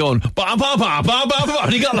flight going bah, bah, bah, bah, bah, bah,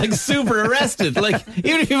 and he got like super arrested. Like,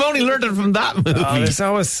 even if you've only learned it from that movie. There's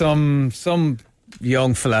always some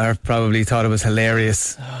young fella probably thought it was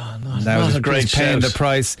hilarious. Not a great paying shout. the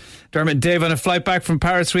price. Dermot and Dave, on a flight back from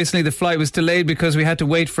Paris recently, the flight was delayed because we had to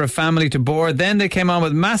wait for a family to board. Then they came on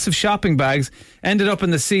with massive shopping bags, ended up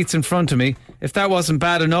in the seats in front of me. If that wasn't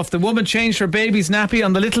bad enough, the woman changed her baby's nappy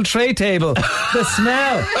on the little tray table. The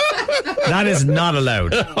smell. That is not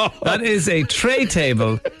allowed. That is a tray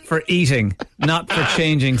table for eating, not for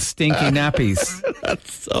changing stinky nappies.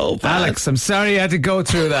 That's so bad. Alex, I'm sorry you had to go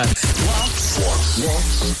through that.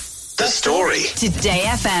 The story. Today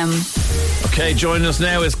FM. Okay, joining us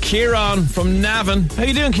now is Kieran from Navan. How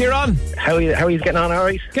you doing, Kieran? How are you getting on, all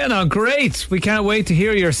right? Getting on great. We can't wait to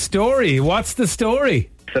hear your story. What's the story?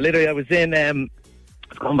 So literally I was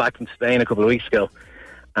coming back from Spain a couple of weeks ago,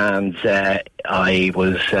 and I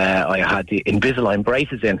had the Invisalign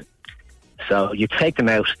braces in. So you take them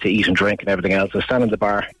out to eat and drink and everything else. I was standing at the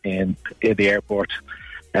bar in the airport.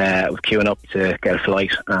 I was queuing up to get a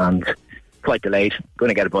flight, and flight delayed, going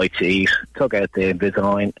to get a bite to eat, took out the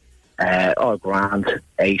Invisalign, all grand,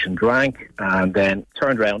 ate and drank, and then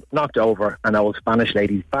turned around, knocked over an old Spanish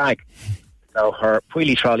lady's bag. So her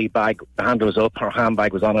wheelie trolley bag, the handle was up, her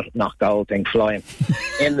handbag was on it, knocked the whole thing flying.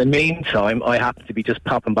 In the meantime, I happened to be just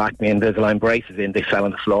popping back my Invisalign braces in, they fell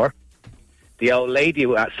on the floor. The old lady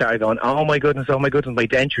started going, oh my goodness, my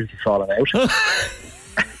dentures have fallen out.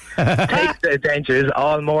 Takes the dentures,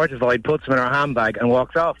 all mortified, puts them in her handbag and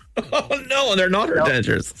walks off. Oh no, they're not her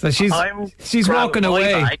dentures. So she's walking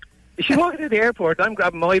away. Bag. She's walking to the airport. I'm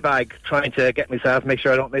grabbing my bag, trying to get myself, make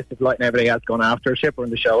sure I don't miss the flight and everything else, going after her, ship her in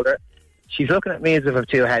the shoulder. She's looking at me as if I have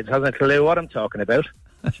two heads, hasn't a clue what I'm talking about.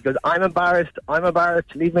 She goes, I'm embarrassed,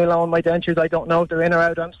 leave me alone, my dentures, I don't know if they're in or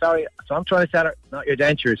out, I'm sorry. So I'm trying to tell her, not your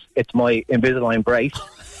dentures, it's my Invisalign brace.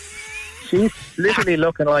 She's literally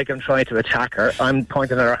looking like I'm trying to attack her. I'm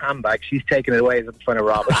pointing at her handbag. She's taking it away as I'm trying to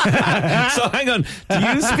rob it. So hang on. Do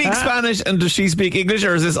you speak Spanish and does she speak English,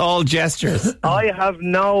 or is this all gestures? I have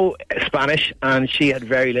no Spanish and she had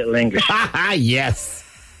very little English. Yes.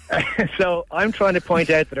 So I'm trying to point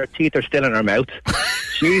out that her teeth are still in her mouth.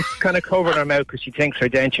 She's kind of covering her mouth because she thinks her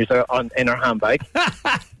dentures are in her handbag.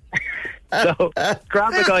 So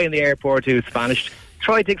grab a guy in the airport who's Spanish,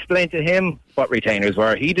 tried to explain to him what retainers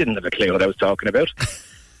were. He didn't have a clue what I was talking about.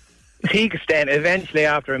 Eventually,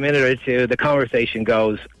 after a minute or two, the conversation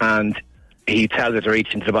goes, and he tells her to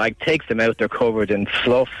reach into the bag, takes them out, they're covered in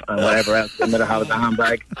fluff and whatever else they might have in the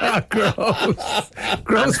handbag.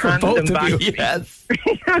 Gross for both of you. Yes.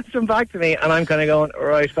 He hands them back to me, and I'm kind of going,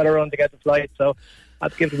 right, better run to get the flight. So I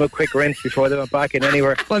had to give them a quick rinse before they went back in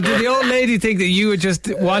anywhere. Well, did the old lady think that you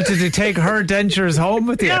just wanted to take her dentures home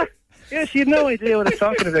with you? Yeah, she had no idea what I was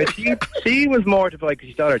talking about. She was mortified because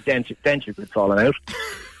she thought her dentures had fallen out.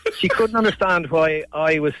 She couldn't understand why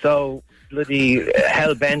I was so bloody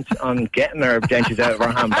hell-bent on getting her dentures out of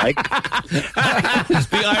her handbag.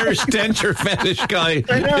 The Irish denture fetish guy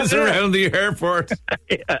is around the airport.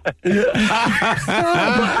 But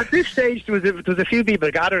at this stage, there was a few people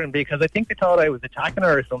gathering because I think they thought I was attacking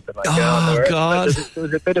her or something like that. Oh, God. There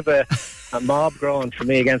was a bit of a mob growing for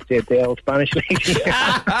me against the old Spanish lady.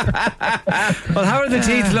 Well, how are the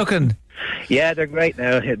teeth looking? Yeah, they're great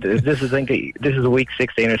now. This is week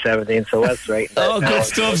 16 or 17, so well straightened. Good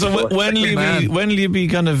stuff. So when will you be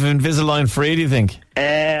kind of Invisalign free, do you think?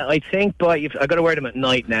 I think I got to wear them at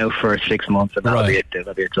night now for 6 months, and that'll be it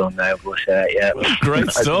done now. But yeah,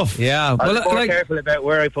 great stuff. Yeah, I'm more careful about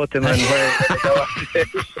where I put them and where they go.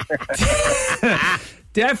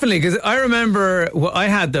 Definitely, because I remember I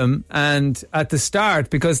had them, and at the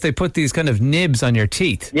start, because they put these kind of nibs on your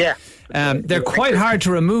teeth. Yeah. They're quite hard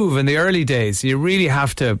to remove in the early days. You really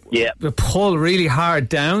have to pull really hard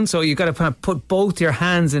down. So you got to put both your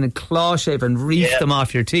hands in a claw shape and reef them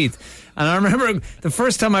off your teeth. And I remember the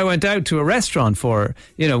first time I went out to a restaurant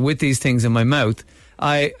with these things in my mouth,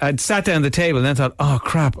 I'd sat down at the table and then thought, oh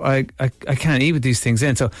crap, I can't eat with these things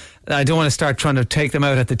in. So I don't want to start trying to take them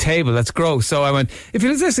out at the table. That's gross. So I went, if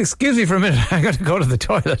you'll just excuse me for a minute, I got to go to the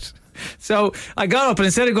toilet. So I got up, and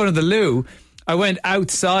instead of going to the loo, I went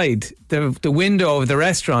outside the window of the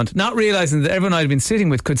restaurant, not realising that everyone I'd been sitting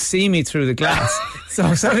with could see me through the glass.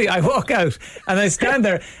 So suddenly I walk out and I stand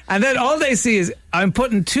there, and then all they see is I'm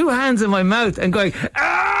putting two hands in my mouth and going,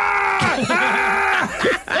 ah!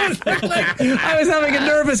 I was having a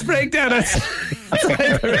nervous breakdown outside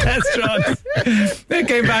the restaurant. They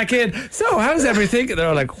came back in. So, how's everything? And they're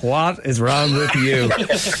all like, what is wrong with you?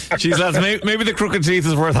 Jeez, lads, maybe the crooked teeth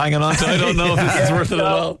is worth hanging on to. I don't know if this is worth it at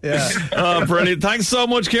all. Yeah. Oh, brilliant. Thanks so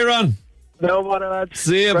much, Kieran. No bother, lads.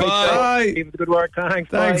 See you, Great bye. day. Keep up the good work. Thanks.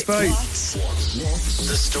 Thanks, bye. bye.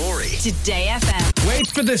 The story. Today FM. Wait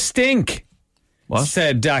for the stink, What?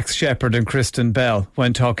 said Dax Shepard and Kristen Bell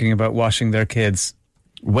when talking about washing their kids.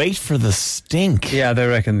 Wait for the stink. Yeah, they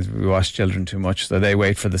reckon we wash children too much, so they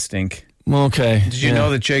wait for the stink. Okay. Did you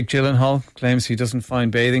know that Jake Gyllenhaal claims he doesn't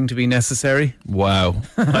find bathing to be necessary? Wow.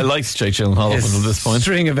 I liked Jake Gyllenhaal up His until this point.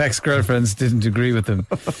 string of ex-girlfriends didn't agree with him.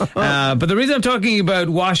 But the reason I'm talking about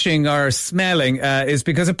washing or smelling is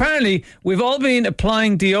because apparently we've all been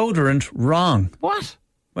applying deodorant wrong. What?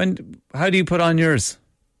 How do you put on yours?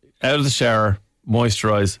 Out of the shower,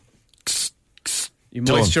 moisturise. You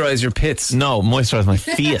Done. moisturise your pits. No, moisturise my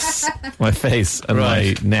face and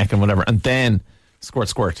Right. my neck and whatever. And then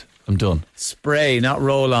squirt. I'm done. Spray, not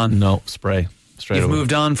roll on. No, spray. Straight You've away.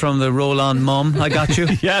 moved on from the roll on mum. I got you.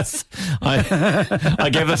 Yes. I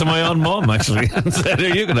gave that to my own mum, actually. And said,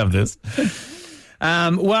 here, you can have this.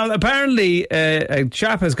 Well, apparently a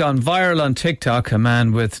chap has gone viral on TikTok, a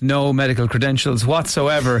man with no medical credentials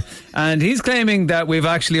whatsoever, and he's claiming that we've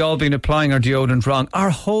actually all been applying our deodorant wrong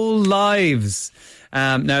our whole lives.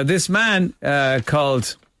 Now, this man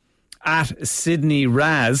called at Sydney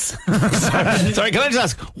Raz. Sorry, can I just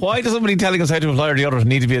ask, why does somebody telling us how to apply our deodorant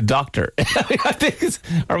need to be a doctor? I think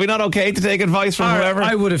are we not okay to take advice from whoever?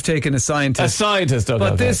 I would have taken a scientist. A scientist, okay.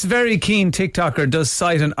 But okay. this very keen TikToker does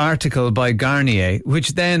cite an article by Garnier,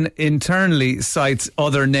 which then internally cites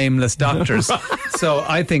other nameless doctors. So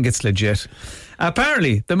I think it's legit.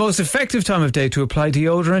 Apparently, the most effective time of day to apply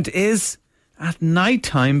deodorant is at night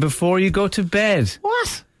time before you go to bed.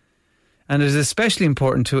 What? And it is especially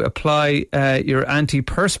important to apply your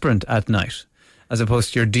antiperspirant at night as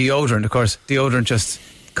opposed to your deodorant. Of course, deodorant just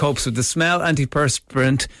copes with the smell.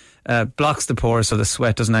 Antiperspirant blocks the pores so the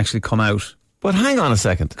sweat doesn't actually come out. But hang on a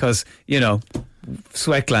second. Because,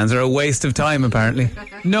 sweat glands are a waste of time, apparently.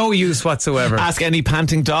 No use whatsoever. Ask any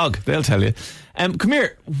panting dog. They'll tell you. Come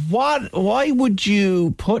here. Why would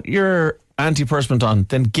you put your antiperspirant on,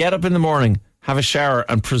 then get up in the morning, have a shower,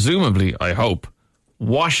 and presumably, I hope,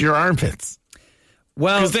 wash your armpits?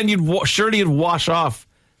 Well, because then surely you'd wash off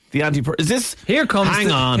the antiperspirant. Is this? Here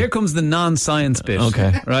comes the non-science bit.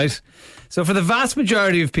 Okay. Right? So for the vast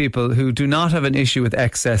majority of people who do not have an issue with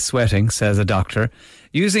excess sweating, says a doctor,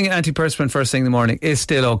 using antiperspirant first thing in the morning is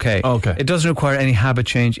still okay. Okay. It doesn't require any habit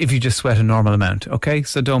change if you just sweat a normal amount. Okay?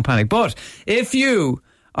 So don't panic. But if you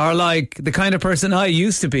are like the kind of person I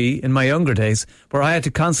used to be in my younger days, where I had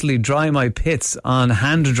to constantly dry my pits on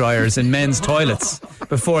hand dryers in men's toilets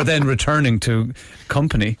before then returning to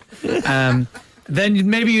company, then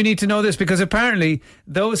maybe you need to know this, because apparently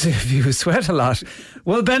those of you who sweat a lot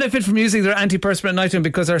will benefit from using their antiperspirant at night time,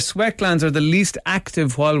 because our sweat glands are the least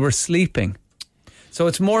active while we're sleeping. So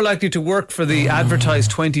it's more likely to work for the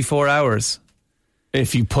advertised 24 hours.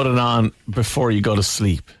 If you put it on before you go to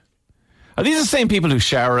sleep. Are these the same people who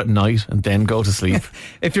shower at night and then go to sleep?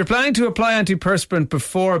 If you're planning to apply antiperspirant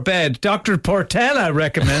before bed, Dr. Portela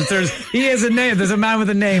recommends he has a name. There's a man with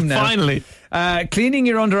a name now. Finally. Cleaning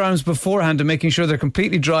your underarms beforehand and making sure they're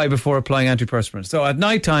completely dry before applying antiperspirant. So at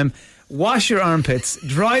night time, wash your armpits,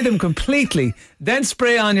 dry them completely, then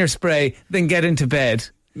spray on your spray, then get into bed.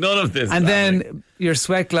 None of this. And then your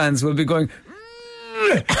sweat glands will be going...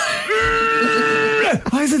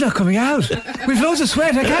 Why is it not coming out? We've loads of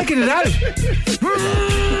sweat. I can't get it out.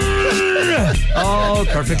 All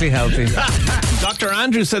perfectly healthy. Dr.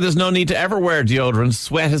 Andrew said there's no need to ever wear deodorant.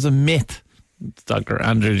 Sweat is a myth. It's Dr.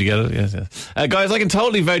 Andrew, did you get it? Yes. Guys, I can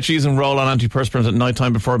totally vouch using roll-on antiperspirant at night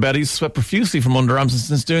time before bed. I used to sweat profusely from underarms, and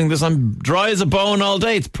since doing this, I'm dry as a bone all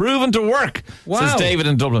day. It's proven to work, says David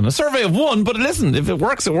in Dublin. A survey of one, but listen, if it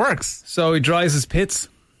works, it works. So he dries his pits,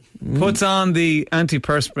 puts on the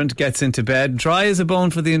antiperspirant, gets into bed, dry as a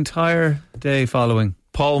bone for the entire day following.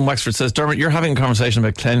 Paul in Wexford says, Dermot, you're having a conversation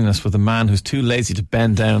about cleanliness with a man who's too lazy to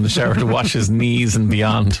bend down in the shower to wash his knees and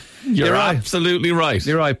beyond. You're right. Absolutely right.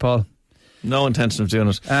 You're right, Paul. No intention of doing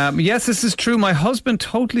it. Yes, this is true. My husband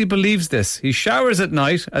totally believes this. He showers at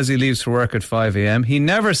night as he leaves for work at 5 a.m. He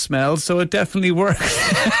never smells, so it definitely works.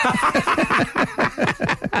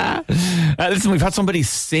 Listen, we've had somebody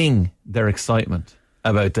sing their excitement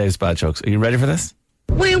about Dave's bad jokes. Are you ready for this?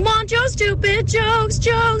 We want your stupid jokes,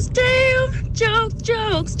 Dave.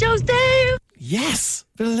 Jokes, Dave. Yes,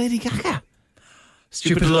 bit of Lady Gaga.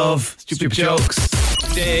 Stupid love, stupid jokes.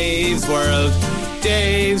 Dave's World.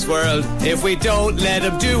 Dave's World. If we don't let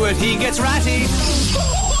him do it, he gets ratty.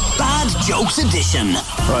 Bad Jokes Edition.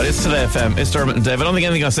 Right, it's Today FM. It's Dermot and Dave. I don't think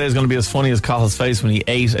anything I say is going to be as funny as Cahill's face when he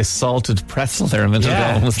ate a salted pretzel there a minute ago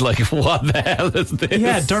and was like, what the hell is this?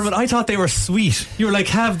 Yeah, Dermot, I thought they were sweet. You were like,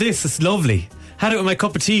 have this, it's lovely. Had it with my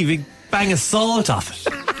cup of tea, big bang of salt off it.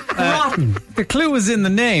 Rotten. The clue was in the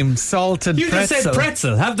name, salted You pretzel. just said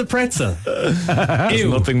pretzel. Have the pretzel. There's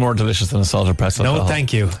nothing more delicious than a salted pretzel. No, Cahill.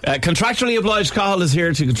 thank you. Contractually obliged, Cahill is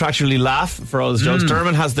here to contractually laugh for all his jokes.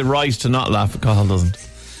 Dermot has the right to not laugh, but Cahill doesn't.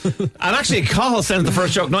 And actually, Cahill sent the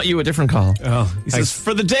first joke, not you, a different Cahill. He says,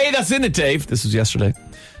 for the day that's in it, Dave, this was yesterday,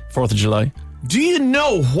 4th of July, do you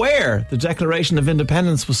know where the Declaration of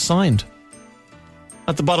Independence was signed?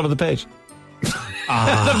 At the bottom of the page.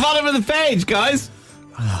 At the bottom of the page, guys.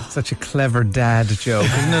 Such a clever dad joke,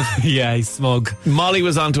 isn't it? Yeah, he's smug. Molly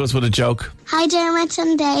was on to us with a joke. Hi, Dermot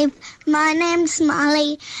and Dave. My name's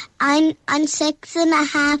Molly. I'm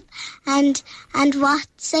 6.5, and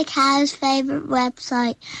what's a cow's favourite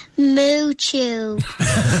website? MooTube.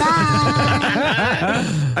 Bye.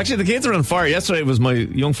 Actually, the kids are on fire. Yesterday was my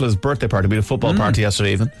young fella's birthday party. We had a football party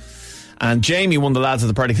yesterday evening. And Jamie, one of the lads at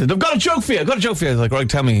the party, said, I've got a joke for you. I was like, right,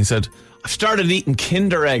 tell me. He said, I've started eating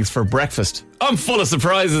Kinder eggs for breakfast. I'm full of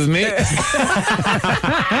surprises, mate.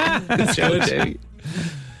 Good joke, Davey.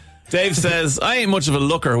 Dave says, I ain't much of a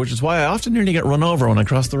looker, which is why I often nearly get run over when I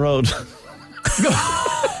cross the road.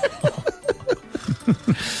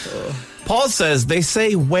 Paul says, they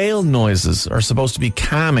say whale noises are supposed to be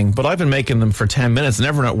calming, but I've been making them for 10 minutes and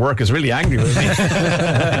everyone at work is really angry with me.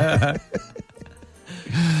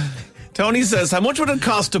 Tony says, how much would it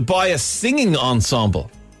cost to buy a singing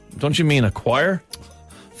ensemble? Don't you mean a choir?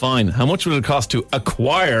 Fine. How much would it cost to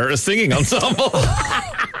acquire a singing ensemble?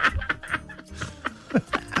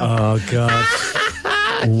 Oh, God.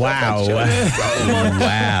 Wow.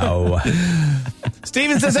 Wow.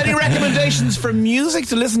 Stephen says, any recommendations for music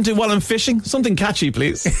to listen to while I'm fishing? Something catchy,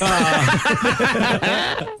 please.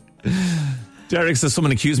 Derek says,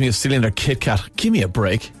 someone accused me of stealing their Kit Kat. Give me a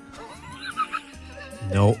break.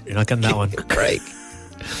 No, you're not getting that one. Break.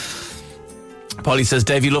 Polly says,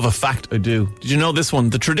 Dave, you love a fact. I do. Did you know this one?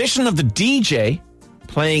 The tradition of the DJ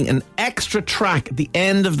playing an extra track at the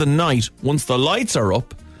end of the night once the lights are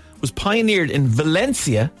up was pioneered in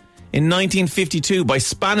Valencia in 1952 by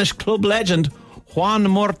Spanish club legend Juan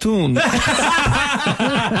Mortun.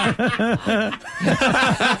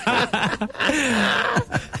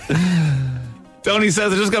 Tony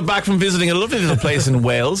says, I just got back from visiting a lovely little place in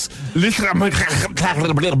Wales.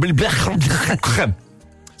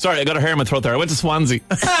 Sorry, I got a hair in my throat there. I went to Swansea.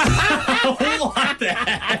 What the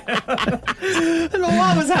hell? I don't know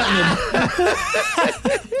what was happening.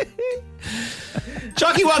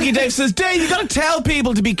 Jockey Walkie Dave says, Dave, you got to tell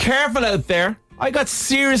people to be careful out there. I got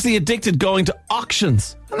seriously addicted going to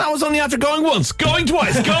auctions. And that was only after going once, going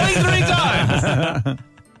twice, going 3 times.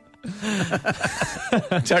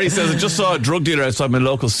 Terry says, I just saw a drug dealer outside my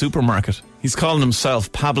local supermarket. He's calling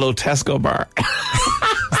himself Pablo Tescobar.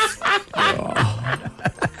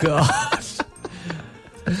 God.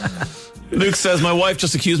 Luke says, my wife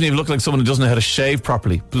just accused me of looking like someone who doesn't know how to shave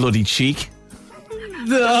properly. Bloody cheek.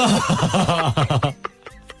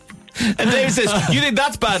 And Dave says, you think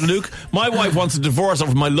that's bad, Luke? My wife wants a divorce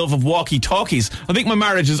over my love of walkie-talkies. I think my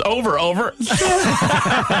marriage is over.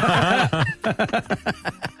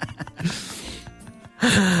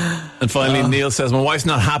 And finally, Neil says, my wife's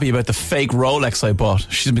not happy about the fake Rolex I bought.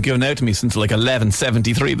 She's been given out to me since like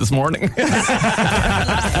 11:73 this morning.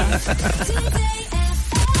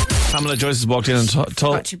 Pamela Joyce has walked in and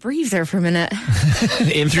told... Got you breathe there for a minute.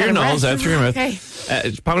 in through your nose, out through your mouth. Okay.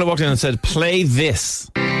 Pamela walked in and said, play this.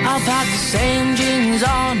 I've had the same jeans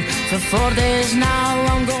on for 4 days now.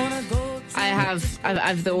 I'm gonna go.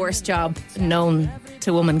 I've the worst job known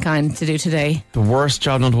to womankind to do today. The worst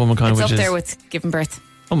job known to womankind, It's which up is... there with giving birth.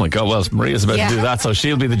 Oh my God, well, Maria's about Yeah. to do that, so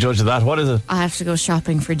she'll be the judge of that. What is it? I have to go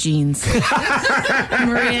shopping for jeans.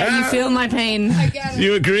 Maria, you feel my pain.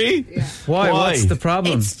 You agree? Yeah. Why? What's the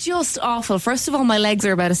problem? It's just awful. First of all, my legs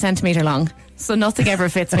are about 1 centimetre long, so nothing ever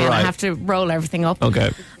fits me and I Right. have to roll everything up.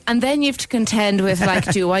 Okay. And then you have to contend with, like,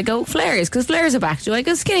 do I go flares? Because flares are back. Do I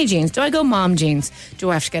go skinny jeans? Do I go mom jeans? Do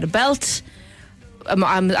I have to get a belt?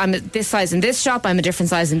 I'm this size in this shop. I'm a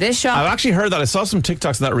different size in this shop. I've actually heard that. I saw some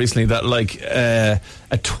TikToks of that recently, that like a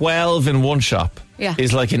 12 in one shop Yeah.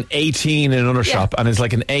 is like an 18 in another shop and is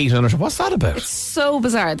like an 8 in another shop. What's that about? It's so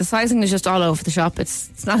bizarre. The sizing is just all over the shop.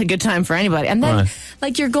 It's not a good time for anybody. And then, Right.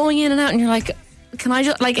 like, you're going in and out and you're like, can I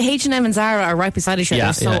just, like, H&M and Zara are right beside each other,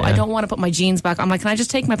 I don't want to put my jeans back. I'm like, can I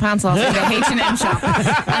just take my pants off in the H&M shop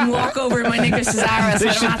and walk over in my knickers to Zara so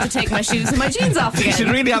I don't have to take my shoes and my jeans off again? You should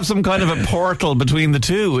really have some kind of a portal between the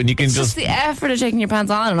two, and you can it's just the effort of taking your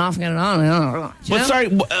pants on and off and getting on. But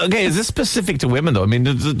sorry, okay, is this specific to women though? I mean,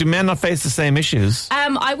 do men not face the same issues?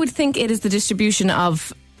 I would think it is the distribution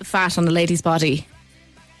of fat on the lady's body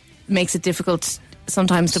makes it difficult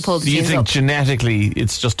sometimes to pull the Do you jeans think up. genetically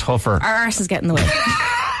it's just tougher? Our arse is getting in the way.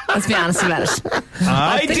 Let's be honest about it.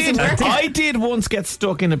 I did once get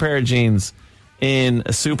stuck in a pair of jeans in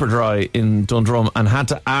a Superdry in Dundrum and had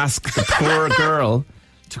to ask the poor girl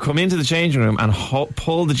to come into the changing room and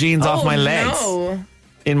pull the jeans off my legs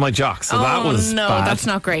in my jocks. So that was bad. That's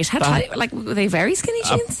not great. Were they very skinny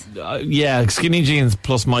jeans? Yeah, skinny jeans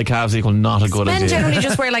plus my calves equal not a good Men idea. generally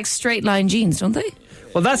just wear like straight line jeans, don't they?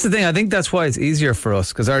 Well, that's the thing. I think that's why it's easier for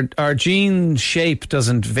us, because our jean shape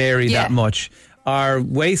doesn't vary that much. Our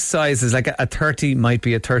waist size is like a 30 might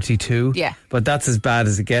be a 32. Yeah. But that's as bad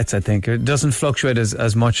as it gets, I think. It doesn't fluctuate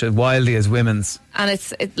as much wildly as women's. And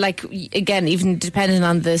it's like, again, even depending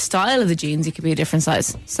on the style of the jeans, it could be a different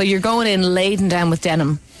size. So you're going in laden down with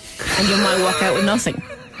denim and you might walk out with nothing.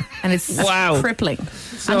 And it's crippling.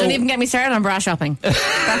 And don't even get me started on bra shopping.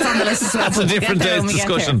 That's on the list as well. That's a different day's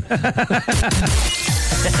discussion.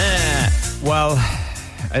 Well,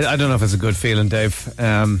 I don't know if it's a good feeling, Dave.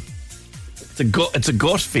 It's a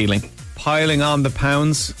gut feeling. Piling on the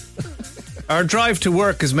pounds. Our drive to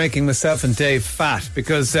work is making myself and Dave fat,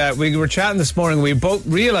 because we were chatting this morning. We both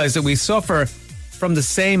realised that we suffer from the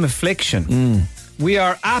same affliction. We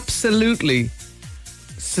are absolutely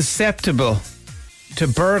susceptible to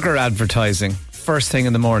burger advertising first thing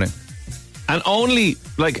in the morning. And only,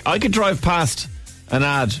 like, I could drive past an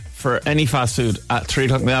ad for any fast food at 3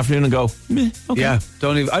 o'clock in the afternoon and go, meh, okay. Yeah,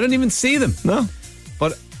 I don't even see them. No.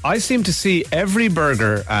 But I seem to see every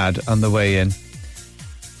burger ad on the way in.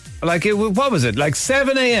 Like, what was it? Like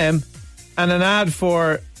 7 a.m. and an ad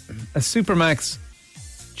for a Supermax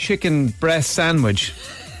chicken breast sandwich.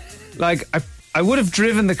 Like, I would have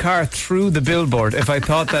driven the car through the billboard if I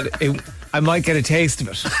thought that I might get a taste of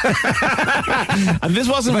it. And this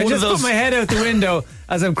wasn't if one I of just those... put my head out the window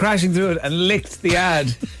as I'm crashing through it and licked the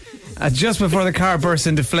ad just before the car bursts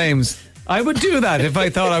into flames. I would do that if I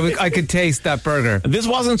thought I could taste that burger. This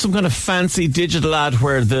wasn't some kind of fancy digital ad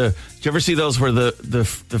where do you ever see those where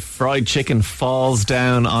the fried chicken falls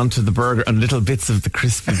down onto the burger and little bits of the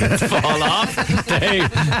crispy bits fall off?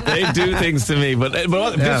 They do things to me, but this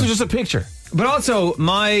was just a picture. But also,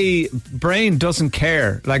 my brain doesn't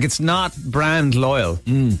care. Like, it's not brand loyal.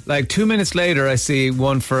 Like, 2 minutes later, I see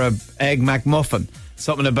one for a Egg McMuffin.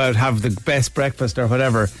 Something about have the best breakfast or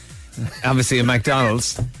whatever. Obviously, a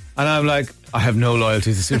McDonald's. And I'm like, I have no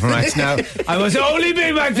loyalty to Supermax now. I must only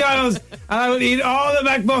be McDonald's, and I will eat all the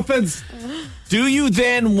McMuffins. Do you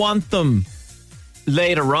then want them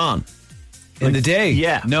later on? In the day?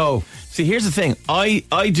 Yeah. No. See, here's the thing.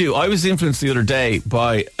 I do. I was influenced the other day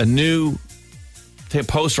by a new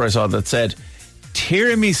poster I saw that said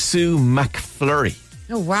Tiramisu McFlurry.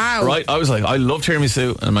 Oh, wow. Right? I was like, I love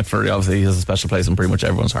tiramisu, and McFlurry obviously has a special place in pretty much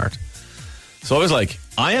everyone's heart. So I was like,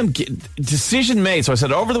 decision made. So I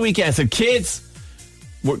said over the weekend, I said, kids,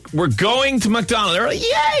 we're going to McDonald's. They're like,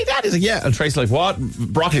 yay, Daddy's like, yeah. And Tracy's like, what?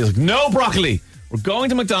 Broccoli. I was like, no broccoli. We're going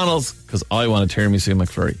to McDonald's because I want a tiramisu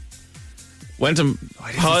McFlurry. Went to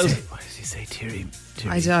Why does he say tiramisu?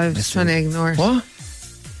 I was just trying to ignore it. What?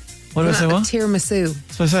 What did I say? What? Tiramisu.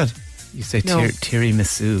 That's what I said. You say No.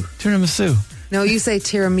 tiramisu. Tiramisu. No, you say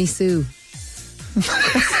tiramisu.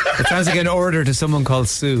 It sounds like an order to someone called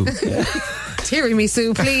Sue.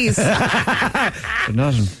 Tiramisu, please. But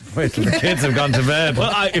not wait till the kids have gone to bed.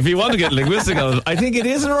 Well, if you want to get linguistic on it, I think it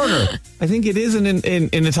is an order. I think it is in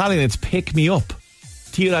Italian. It's pick me up,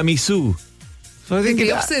 tiramisu. So I think Pick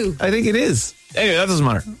me up, Sue. I think it is. Anyway, that doesn't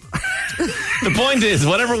matter. The point is,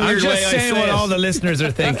 whatever weird I'm just way I saying say what it, all the listeners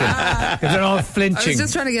are thinking, because they're all I flinching. was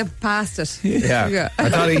just trying to get past it. Yeah. I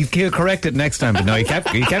thought he'd correct it next time, but no, he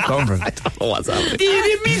kept going for it. I don't know what's happening.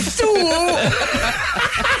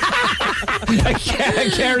 I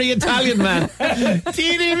carry Italian man.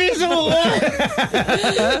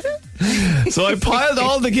 So I piled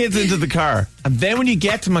all the kids into the car, and then when you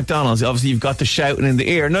get to McDonald's, obviously you've got the shouting in the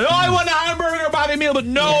ear. No, I want a hamburger patty meal, but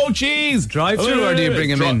no cheese. Drive-through, or do you bring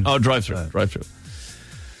him in? Oh, drive-through.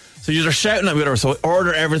 So you're shouting at me, whatever. So I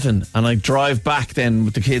order everything, and I drive back then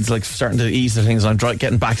with the kids, like starting to eat the things. And I'm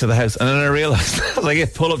getting back to the house, and then I realised as I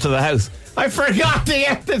pull up to the house, I forgot to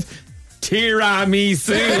get this.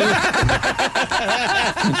 tiramisu.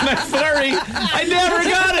 McFlurry. I never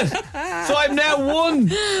got it. So I'm now one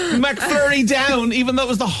McFlurry down, even though it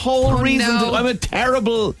was the whole reason. no. I'm a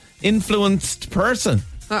terrible influenced person.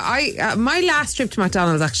 My last trip to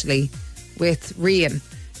McDonald's actually with Rian,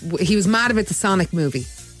 he was mad about the Sonic movie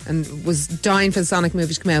and was dying for the Sonic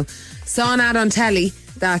movie to come out. Saw an ad on telly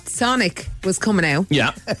that Sonic was coming out.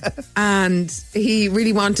 Yeah. And he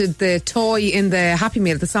really wanted the toy in the Happy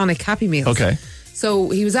Meal, the Sonic Happy Meals. Okay. So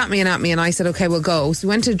he was at me, and I said, okay, we'll go. So we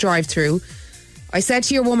went to drive-through. I said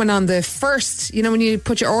to your woman on the first, you know, when you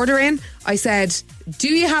put your order in, I said, do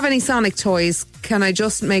you have any Sonic toys? Can I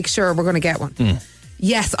just make sure we're going to get one?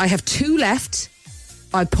 Yes, I have 2 left.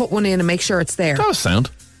 I'll put one in and make sure it's there. That was sound.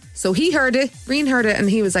 So he heard it, Reen heard it, and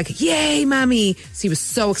he was like, yay, mammy. So he was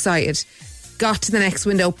so excited. Got to the next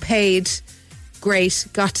window, paid. Great.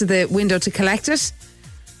 Got to the window to collect it.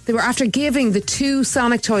 They were after giving the 2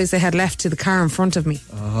 Sonic toys they had left to the car in front of me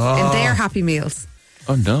in their Happy Meals.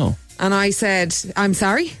 Oh, no. And I said, I'm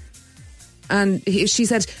sorry. And she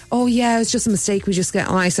said, oh, yeah, it's just a mistake we just got.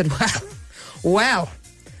 And I said, well,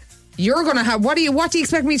 you're going to have, what do you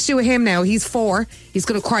expect me to do with him now? He's 4. He's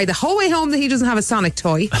going to cry the whole way home that he doesn't have a Sonic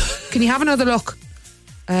toy. Can you have another look?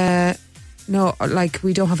 No, like,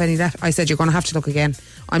 we don't have any left. I said, you're going to have to look again.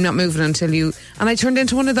 I'm not moving until you... And I turned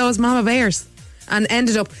into one of those mama bears. And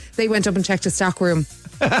ended up, they went up and checked the stock room.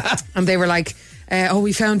 And they were like,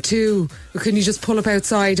 we found 2. Can you just pull up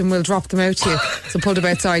outside and we'll drop them out to you? So pulled up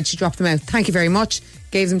outside, she dropped them out. Thank you very much.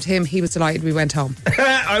 Gave them to him. He was delighted. We went home.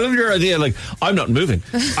 I love your idea. Like, I'm not moving.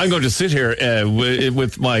 I'm going to sit here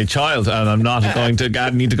with my child, and I'm not going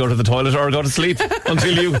to need to go to the toilet or go to sleep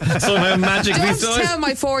until you somehow magically Don't tell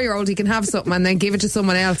my 4-year-old he can have something and then give it to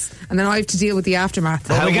someone else, and then I have to deal with the aftermath.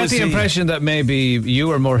 Well, we get the impression that maybe you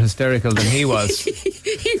were more hysterical than he was.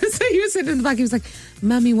 he was sitting in the back. He was like,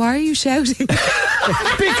 Mammy, why are you shouting?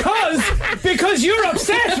 because you're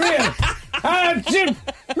upset, Rhea.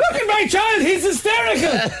 Look at my child, he's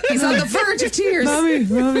hysterical. He's on the verge of tears.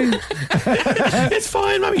 Mommy. It's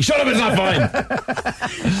fine, Mommy. Shut up, it's not fine.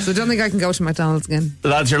 So I don't think I can go to McDonald's again.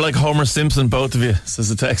 Lads, you're like Homer Simpson, both of you, says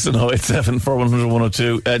a text on 087 400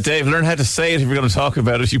 102. Dave, learn how to say it if you're going to talk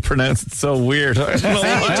about it. You pronounce it so weird. I don't know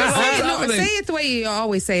why. Say it the way you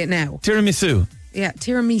always say it now. Tiramisu. Yeah,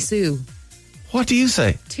 tiramisu. What do you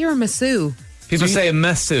say? Tiramisu. People say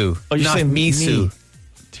mesu, oh, you not say misu.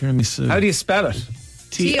 Tiramisu. How do you spell it?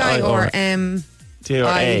 Tiramisu.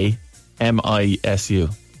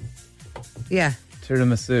 Yeah.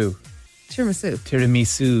 Tiramisu.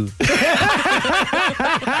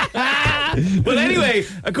 Well, anyway,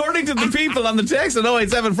 according to the people on the text on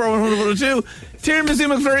 087 400 102, Tiramisu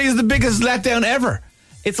McFlurry is the biggest letdown ever.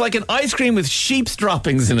 It's like an ice cream with sheep's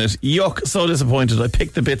droppings in it. Yuck, so disappointed. I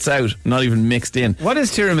picked the bits out, not even mixed in. What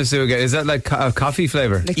is tiramisu again? Is that like a coffee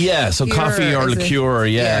flavour? Yeah, so coffee or liqueur,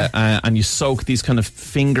 and you soak these kind of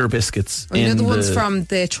finger biscuits in. You know the ones from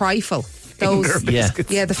the trifle? Those,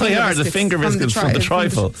 biscuits. Yeah, the finger biscuits. The finger biscuits from the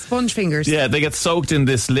trifle. Sponge fingers. Yeah, they get soaked in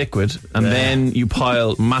this liquid, and then you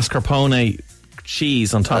pile mascarpone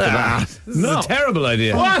cheese on top of that. This is a terrible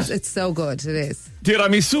idea. What? It's so good, it is.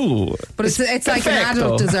 Tiramisu. But it's like an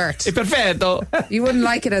adult dessert. It's perfetto. You wouldn't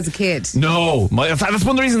like it as a kid. No. That's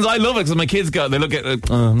one of the reasons I love it, because my kids they look at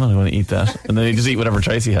it, I'm not going to eat that. And then they just eat whatever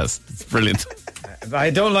Tracy has. It's brilliant. I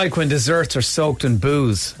don't like when desserts are soaked in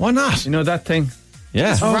booze. Why not? You know that thing?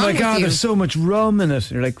 Yeah. Oh my God, there's so much rum in it.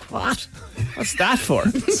 You're like, what? What's that for? Why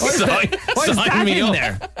is that in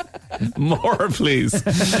there? More, please.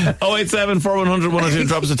 087 400 102.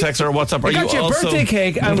 Drop us a text or a WhatsApp. I got you a birthday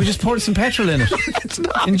cake and we just poured some petrol in it. It's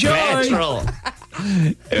not Enjoy. petrol.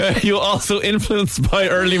 You're also influenced by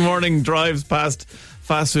early morning drives past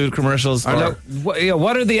fast food commercials.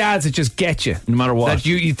 What are the ads that just get you? No matter what. That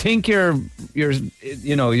you think you're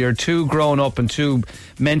too grown up and too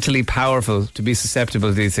mentally powerful to be susceptible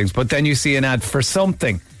to these things, but then you see an ad for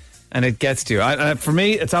something and it gets to you. For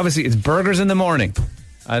me, it's burgers in the morning.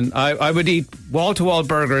 And I would eat wall-to-wall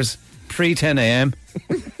burgers pre-10 a.m.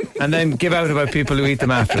 and then give out about people who eat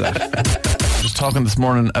them after that. Just talking this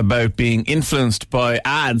morning about being influenced by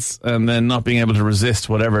ads and then not being able to resist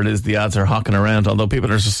whatever it is the ads are hawking around, although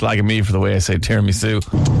people are just slagging me for the way I say tiramisu.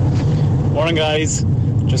 Morning, guys.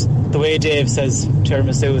 Just the way Dave says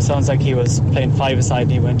tiramisu, it sounds like he was playing five-a-side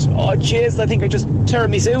and he went, oh jeez, I think I just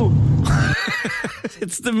tiramisu.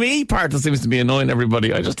 It's the me part that seems to be annoying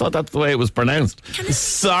everybody. I just thought that's the way it was pronounced.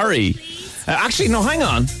 Sorry. Actually, no, hang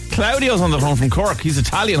on. Claudio's on the phone from Cork. He's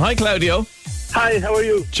Italian. Hi, Claudio. Hi, how are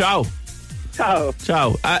you? Ciao. Ciao.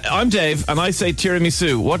 Ciao. I'm Dave, and I say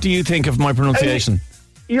tiramisu. What do you think of my pronunciation?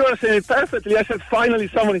 You are saying it perfectly. I said finally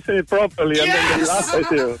somebody said it properly, and then the last I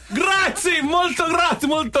do. grazie,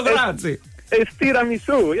 molto grazie. It's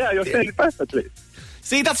tiramisu. Yeah, you're saying it perfectly.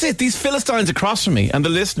 See, that's it. These Philistines across from me and the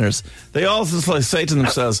listeners, they all just like say to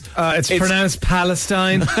themselves, it's pronounced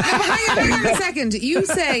Palestine. No, hang on a second. You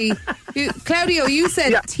say, Claudio, you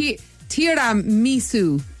said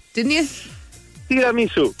tiramisu, didn't you?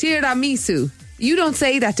 Tiramisu. You don't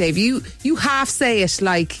say that, Dave. You half say it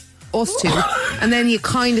like us two, and then you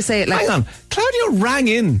kind of say it like. Hang on, Claudio rang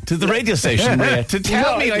in to the radio station to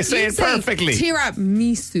tell me I say it perfectly.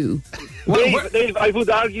 Tiramisu. Dave, I would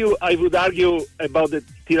argue about the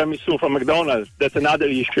tiramisu from McDonald's. That's another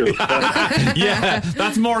issue. Yeah,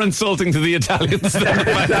 that's more insulting to the Italians than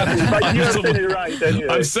exactly, but you're saying it right anyway.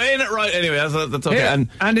 I'm saying it right anyway. That's okay. Yeah.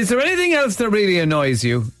 And is there anything else that really annoys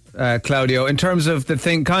you, Claudio, in terms of the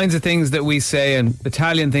kinds of things that we say and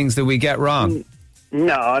Italian things that we get wrong?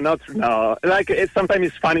 No. Like, sometimes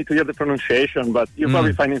it's funny to hear the pronunciation, but you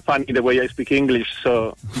probably find it funny the way I speak English,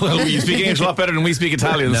 so... Well, you speak English a lot better than we speak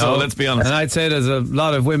Italian, so let's be honest. And I'd say there's a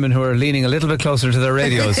lot of women who are leaning a little bit closer to their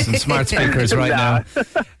radios and smart speakers right now.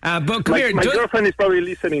 But come here. My girlfriend is probably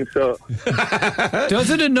listening, so...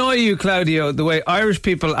 Does it annoy you, Claudio, the way Irish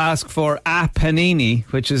people ask for a panini,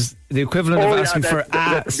 which is the equivalent of asking for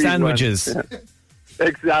sandwiches? Yeah.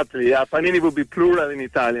 Exactly, yeah. Panini would be plural in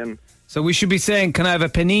Italian. So we should be saying, can I have a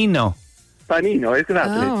panino? Panino,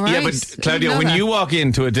 exactly. Oh, right. Yeah, but Claudio, when you walk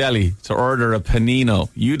into a deli to order a panino,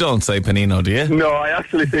 you don't say panino, do you? No, I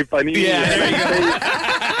actually say panino. Yeah, there you go.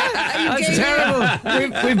 That's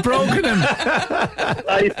terrible. We've broken him.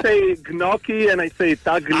 I say gnocchi and I say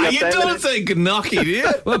tagliatelle. You don't say gnocchi, do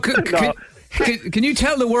you? Well, can you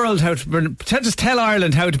tell the world how to... Just tell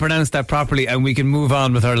Ireland how to pronounce that properly and we can move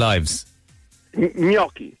on with our lives.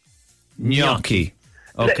 Gnocchi. Gnocchi.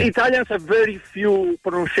 Okay. The Italians have very few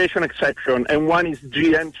pronunciation exceptions, and one is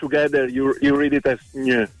G and together you read it as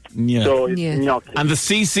gne. Yeah. So it's gnocchi. And the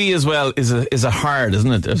CC as well is a hard,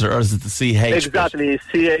 isn't it? Or is it the CH? Exactly.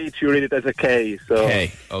 CH, you read it as a K. So.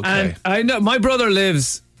 K, okay. And I know my brother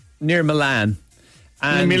lives near Milan.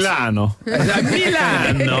 And Milano.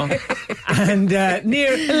 Milano. And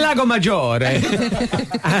near Lago Maggiore.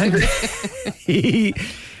 And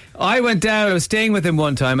I went down, I was staying with him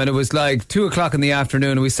one time, and it was like 2:00 in the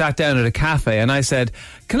afternoon, and we sat down at a cafe, and I said,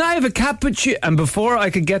 can I have a cappuccino? And before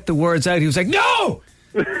I could get the words out, he was like, no!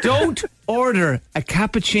 Don't order a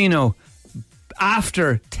cappuccino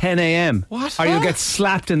after 10 a.m. What? Or you'll get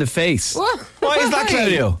slapped in the face. What? Why is that,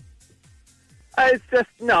 Claudio? It's just,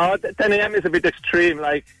 10 a.m. is a bit extreme.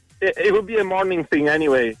 Like, it would be a morning thing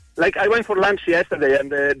anyway. Like, I went for lunch yesterday,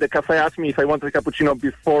 and the cafe asked me if I wanted a cappuccino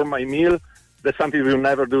before my meal. That's something we'll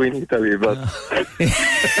never do in Italy, but...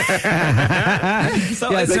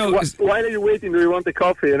 While are you waiting, do you want the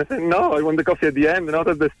coffee? And I said, no, I want the coffee at the end, not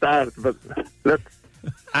at the start. But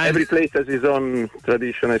every place has its own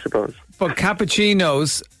tradition, I suppose. But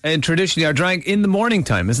cappuccinos traditionally are drank in the morning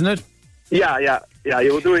time, isn't it? Yeah,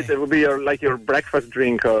 you would do it. It would be your breakfast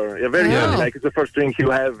drink, or very early, like it's the first drink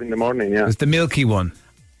you have in the morning, yeah. It's the milky one.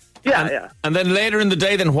 Yeah. And then later in the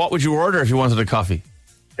day, then what would you order if you wanted a coffee?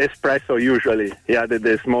 Espresso, usually. Yeah,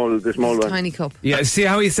 the small one. Tiny cup. Yeah, see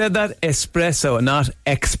how he said that? Espresso, not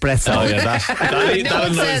espresso. Oh, yeah, that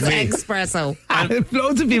it says me. espresso. And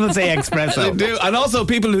loads of people say espresso. They do. And also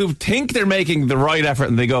people who think they're making the right effort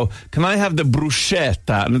and they go, can I have the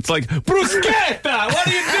bruschetta? And it's like, bruschetta! What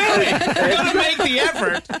are you doing? You got to make the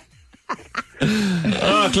effort.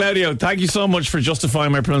 Oh, Claudio, thank you so much for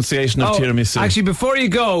justifying my pronunciation of tiramisu. Actually, before you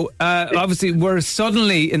go, obviously we're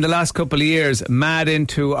suddenly in the last couple of years mad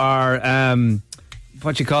into our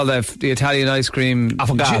what you call the Italian ice cream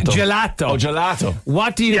affogato. Gelato. Oh, gelato.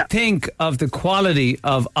 What do you think of the quality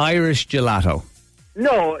of Irish gelato?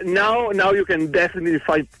 No, now you can definitely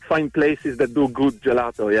find places that do good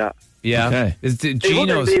gelato. Yeah. Okay. Is the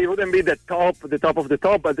it wouldn't be the top of the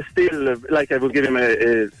top, but still, like I would give him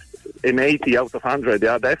an 80 out of 100.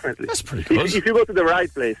 Yeah, definitely. That's pretty good. If you go to the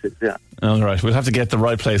right places, yeah. All right, we'll have to get the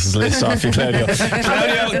right places list off you, Claudio.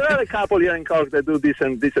 There are a couple here in Cork that do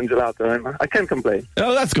decent gelato, and I can't complain.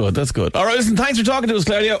 Oh, that's good. All right, listen, thanks for talking to us,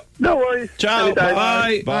 Claudio. No worries. Ciao.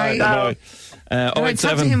 Anytime. Bye. I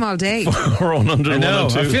talked to him all day. 400 I know.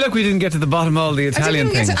 I feel like we didn't get to the bottom of all the Italian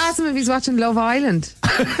things. I didn't get to ask him if he's watching Love Island.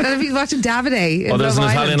 And if he's watching Davide in there's Love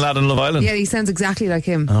an Island. Italian lad in Love Island? Yeah, he sounds exactly like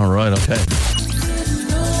him. All right, okay.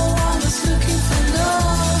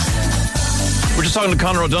 We're just talking to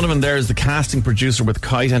Conor O'Donovan there, is the casting producer with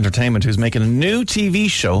Kite Entertainment, who's making a new TV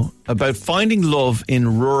show about finding love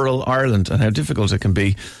in rural Ireland and how difficult it can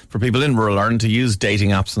be for people in rural Ireland to use dating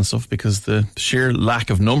apps and stuff, because the sheer lack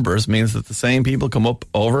of numbers means that the same people come up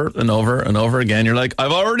over and over and over again. You're like,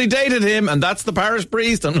 I've already dated him and that's the parish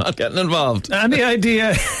priest, I'm not getting involved. And the idea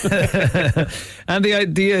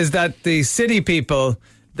is that the city people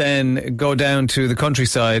then go down to the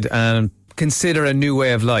countryside and consider a new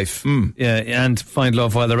way of life and find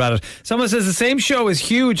love while they're at it. Someone says the same show is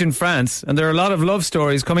huge in France and there are a lot of love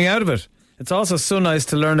stories coming out of it. It's also so nice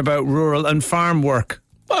to learn about rural and farm work.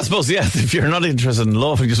 Well, I suppose, yeah, if you're not interested in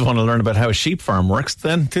love and you just want to learn about how a sheep farm works,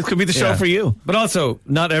 then this could be the show for you. But also,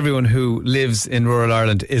 not everyone who lives in rural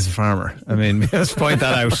Ireland is a farmer. I mean, let's point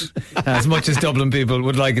that out, as much as Dublin people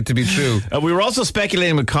would like it to be true. We were also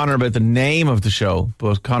speculating with Conor about the name of the show,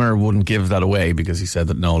 but Conor wouldn't give that away because he said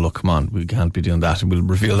that, no, look, come on, we can't be doing that, and we'll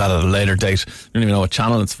reveal that at a later date. We don't even know what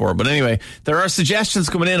channel it's for. But anyway, there are suggestions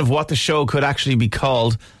coming in of what the show could actually be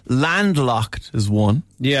called. Landlocked is one.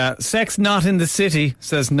 Yeah, Sex Not in the City,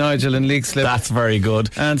 says Nigel in Leixlip. That's very good.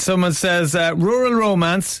 And someone says rural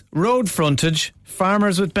romance, road frontage,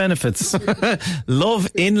 farmers with benefits. Love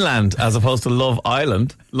Inland as opposed to Love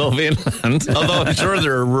Island. Love Inland. Although I'm sure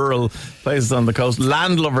there are rural places on the coast.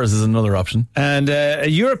 Landlovers is another option. And a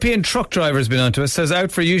European truck driver has been onto us. Says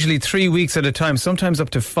out for usually 3 weeks at a time, sometimes up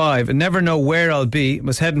to 5. I never know where I'll be.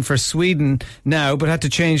 Was heading for Sweden now, but had to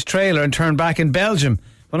change trailer and turn back in Belgium.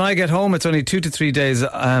 When I get home, it's only 2 to 3 days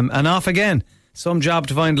and off again. Some job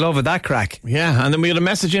to find love with that crack. Yeah, and then we had a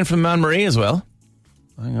message in from Anne-Marie as well.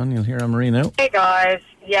 Hang on, you'll hear Anne-Marie now. Hey guys,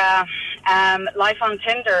 yeah, life on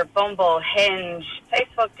Tinder, Bumble, Hinge,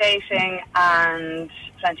 Facebook dating and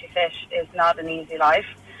Plenty Fish is not an easy life.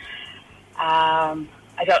 I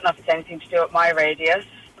don't know if it's anything to do with my radius,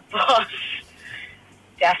 but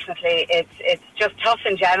definitely it's just tough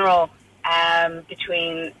in general.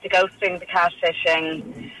 Between the ghosting, the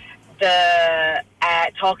catfishing, the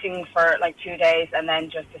talking for like 2 days and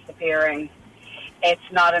then just disappearing.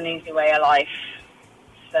 It's not an easy way of life.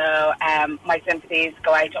 So my sympathies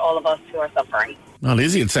go out to all of us who are suffering. Not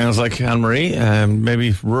easy, it sounds like, Anne-Marie.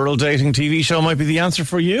 Maybe rural dating TV show might be the answer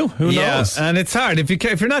for you. Who knows? And it's hard. If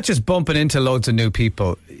you're not just bumping into loads of new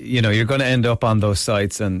people, you know, you're going to end up on those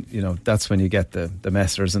sites, and, you know, that's when you get the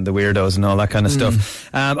messers and the weirdos and all that kind of stuff.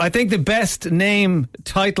 I think the best name,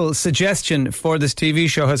 title, suggestion for this TV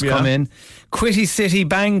show has come in. Quitty City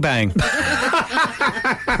Bang Bang.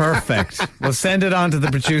 Perfect. We'll send it on to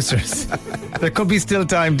the producers. There could be still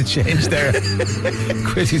time to change there.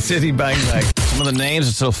 Quitty City Bang Bang. Some of the names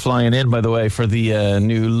are still flying in, by the way, for the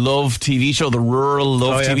new Love TV show, the rural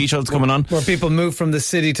Love TV show that's coming on. Where people move from the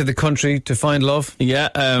city to the country to find love. Yeah,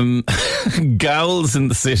 Gowls in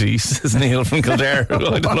the city, says Neil from Kildare. I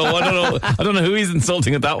don't know who he's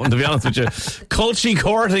insulting at that one, to be honest with you. Culchy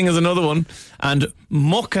Courting is another one. And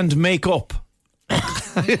Muck and Make Up.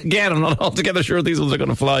 Again, I'm not altogether sure these ones are going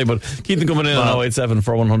to fly, but keep them coming in on 087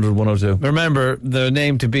 4100 102. Remember, the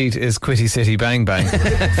name to beat is Quitty City Bang Bang. Sure,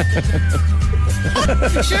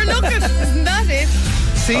 look it. Isn't that it?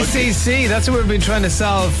 CCC, that's what we've been trying to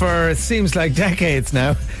solve for, it seems like decades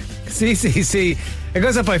now. CCC, it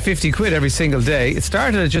goes up by 50 quid every single day. It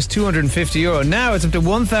started at just €250. Now it's up to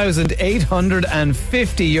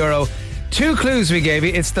 €1,850. 2 clues we gave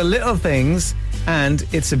you. It's the little things, and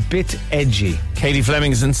it's a bit edgy. Katie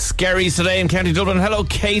Fleming is in Skerries today in County Dublin. Hello,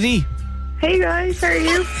 Katie. Hey guys, how are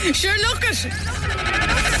you? Sure, look it.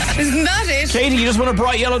 Isn't that it? Katie, you just won a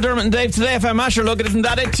bright yellow Dermot and Dave today FM Asher. Look at Isn't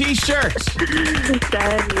That It t-shirt.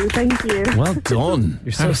 Thank you. Well done.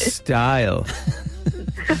 You're so style.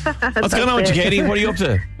 What's going on with you, Katie? What are you up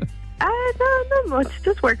to? No, not much.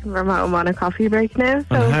 Just working from home on a coffee break now.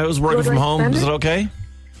 So and how's working from home? Is it okay?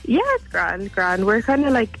 Yeah, it's grand. We're kind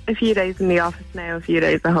of like a few days in the office now, a few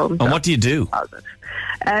days at home. And what do you do?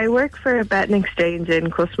 I work for a betting exchange in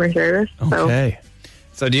customer service. Okay.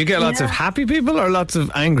 So do you get lots of happy people or lots of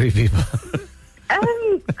angry people?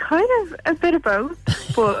 Kind of a bit of both,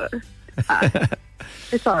 but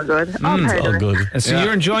it's all good. All good. So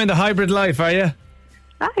you're enjoying the hybrid life, are you?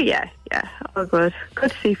 Yeah, all good.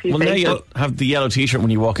 Good to see you. Well, now you'll have the yellow t-shirt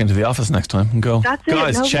when you walk into the office next time and go,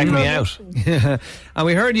 guys, check me out. And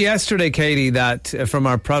we heard yesterday, Katie, that from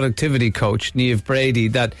our productivity coach, Niamh Brady,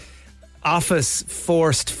 that office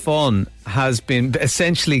forced fun has been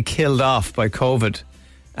essentially killed off by COVID.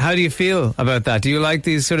 How do you feel about that? Do you like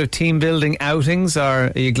these sort of team building outings,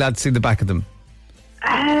 or are you glad to see the back of them?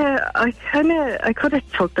 I could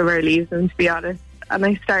have took them or leave them, to be honest. and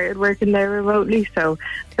I started working there remotely. So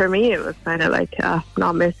for me, it was kind of like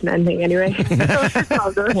not missing anything anyway. So it's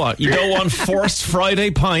all good. What, you don't want forced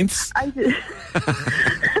Friday pints?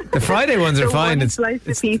 The Friday ones are fine. It's slice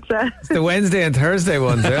of pizza. It's the Wednesday and Thursday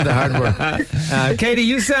ones. They're the hard work. Katie,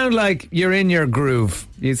 you sound like you're in your groove.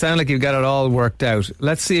 You sound like you've got it all worked out.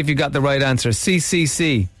 Let's see if you got the right answer.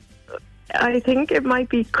 CCC. I think it might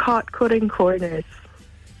be cutting corners.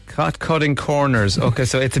 Cutting corners. Okay,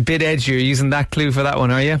 so it's a bit edgy. You're using that clue for that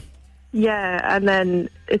one, are you? Yeah, and then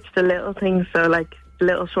it's the little things, so like the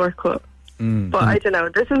little shortcut. But I don't know,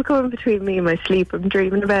 this is going between me and my sleep. I'm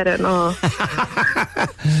dreaming about it and all.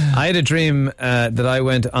 I had a dream that I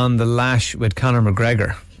went on the lash with Conor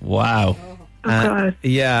McGregor. Wow. Oh, God.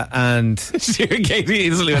 Yeah, and Katie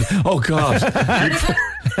easily went, oh God, you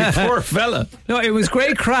poor fella. No, it was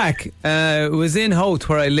great crack. It was in Howth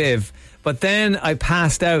where I live. But then I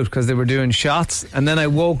passed out because they were doing shots, and then I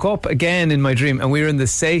woke up again in my dream, and we were in the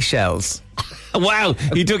Seychelles. Wow,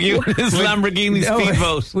 he took you in his Lamborghini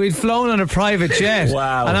speedboat. We'd flown on a private jet.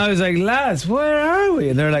 Wow. And I was like, lads, where are we?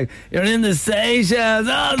 And they're like, you're in the Seychelles.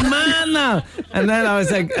 Oh, man, now. And then I was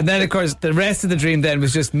like, and then, of course, the rest of the dream then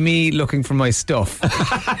was just me looking for my stuff.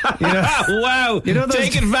 You know? Wow. You know those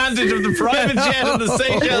take advantage of the private jet on the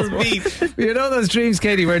Seychelles beach. You know those dreams,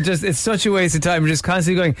 Katie, where just it's such a waste of time. We're just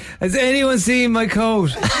constantly going, has anyone seen my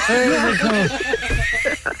coat? Where's my coat?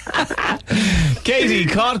 Katie,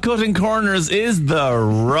 cutting corners is the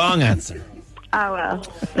wrong answer. Oh, well.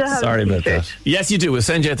 Sorry about that. Yes, you do. We'll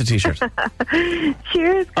send you out the t-shirt.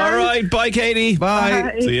 Cheers, guys. All right. Bye, Katie.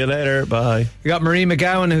 Bye. See you later. Bye. We got Marie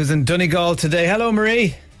McGowan, who's in Donegal today. Hello,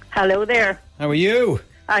 Marie. Hello there. How are you?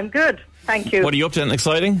 I'm good. Thank you. What are you up to? Anything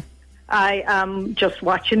exciting? I am just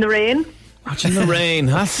watching the rain. Watching the rain.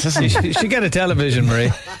 You should get a television, Marie.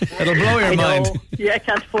 It'll blow your mind. Yeah, I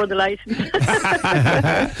can't afford the license.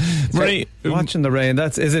 Marie, watching the rain.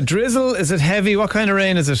 Is it drizzle? Is it heavy? What kind of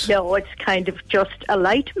rain is it? No, it's kind of just a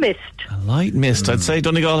light mist. A light mist. I'd say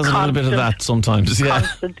Donegal has a little bit of that sometimes. Yeah.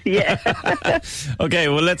 Constant, yeah. Okay,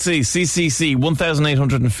 well, let's see. CCC,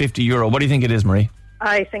 €1,850. What do you think it is, Marie?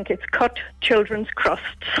 I think it's cut children's crusts.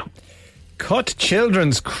 Cut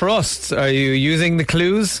children's crusts. Are you using the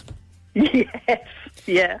clues? Yes,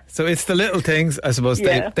 yeah. So it's the little things, I suppose.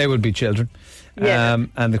 Yeah. They would be children. Yeah.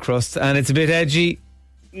 And the crusts. And it's a bit edgy.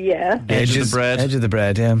 Yeah. Edge of the bread. Edge of the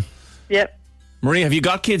bread, yeah. Yep. Marie, have you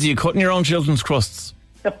got kids? Are you cutting your own children's crusts?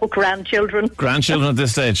 Oh, grandchildren. Grandchildren at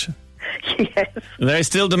this stage? Yes. They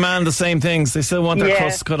still demand the same things. They still want their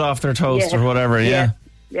crusts cut off their toast or whatever, yeah?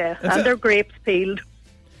 Yeah, and their grapes peeled.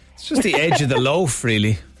 It's just the edge of the loaf,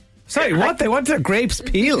 really. Sorry, what? They want their grapes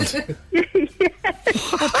peeled?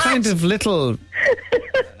 What kind of little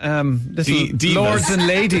lords and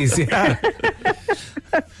ladies? Yeah.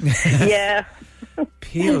 Yeah.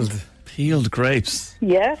 Peeled grapes.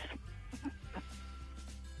 Yes.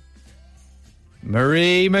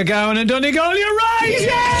 Marie McGowan and Donegal, you're right!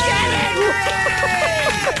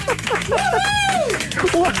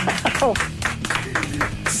 Wow.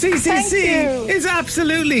 CCC is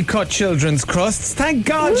absolutely cut children's crusts. Thank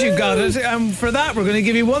God you got it. And for that, we're going to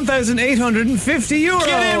give you €1,850.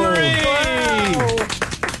 Get in, Marie! Wow.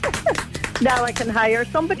 Now I can hire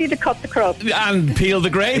somebody to cut the crust. And peel the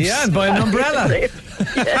grapes. Yeah, and buy an umbrella.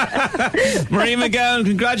 Marie McGowan,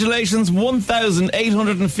 congratulations.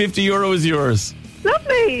 €1,850 is yours.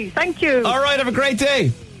 Lovely. Thank you. All right, have a great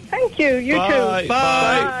day. Thank you. You Bye. too.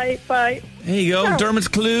 Bye. Bye. There you go. Dermot's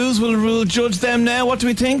clues. We'll judge them now. What do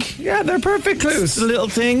we think? Yeah, they're perfect clues. The little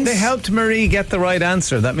things. They helped Marie get the right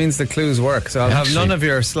answer. That means the clues work. So I'll have none of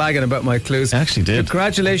your slagging about my clues. Actually did.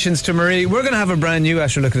 Congratulations to Marie. We're going to have a brand new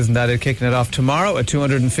Asher Look Isn't That It kicking it off tomorrow at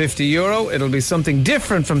 €250. It'll be something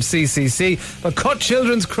different from CCC. But cut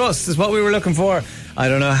children's crust is what we were looking for. I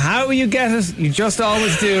don't know how you get it. You just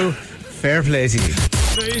always do. Fair play to you.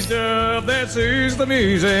 Say stuff that suits the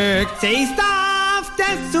music. Say stuff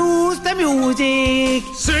that suits the music.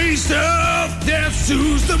 Say stuff that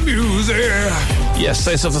suits the music. Yes,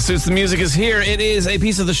 Say Stuff That Suits the Music is here. It is a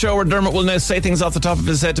piece of the show where Dermot will now say things off the top of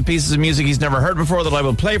his head to pieces of music he's never heard before that I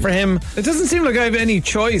will play for him. It doesn't seem like I have any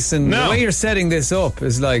choice, and the way you're setting this up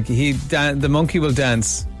is like the monkey will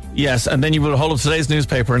dance. Yes, and then you will hold up today's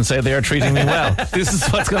newspaper and say they are treating me well. This is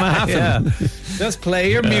what's going to happen. Yeah. Just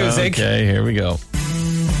play your music. Okay, here we go.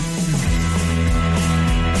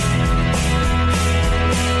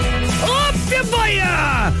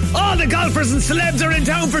 All the golfers and celebs are in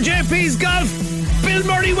town for JP's golf. Bill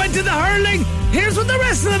Murray went to the hurling. Here's what the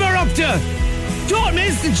rest of them are up to. Don't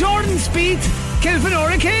miss the Jordan Spieth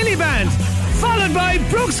Kilfenora Cayley Band, followed by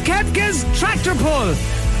Brooks Koepka's Tractor Pull.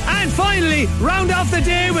 And finally, round off the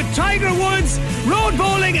day with Tiger Woods, road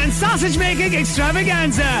bowling and sausage making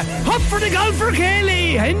extravaganza. Up for the golfer,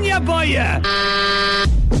 Kaylee. Hinya boya.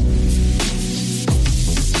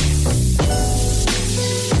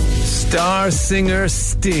 Star singer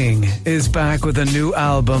Sting is back with a new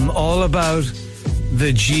album all about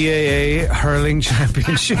the GAA Hurling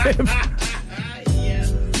Championship.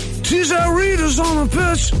 T.J. Reid is on the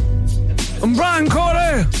pitch, and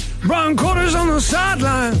Brian Corder's on the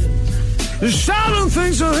sideline. They're shouting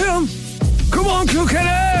things to him. Come on,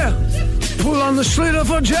 Kilkenny, pull on the sliotar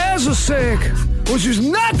for Jazz's sake, which is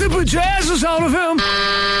not to put Jazz's out of him.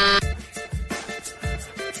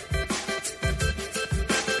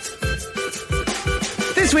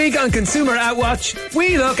 This week on Consumer Outwatch,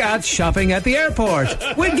 we look at shopping at the airport.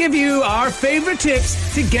 We give you our favourite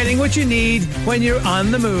tips to getting what you need when you're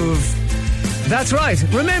on the move. That's right.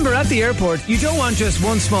 Remember, at the airport, you don't want just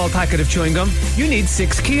one small packet of chewing gum. You need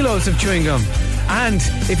 6 kilos of chewing gum. And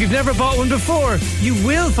if you've never bought one before, you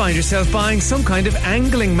will find yourself buying some kind of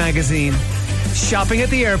angling magazine. Shopping at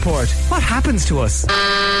the airport. What happens to us?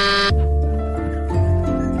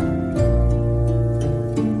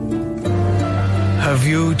 Have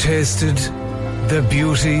you tasted the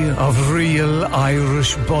beauty of real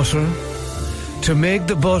Irish butter? To make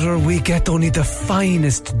the butter, we get only the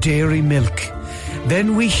finest dairy milk.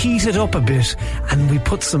 Then we heat it up a bit and we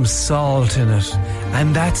put some salt in it.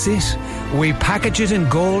 And that's it. We package it in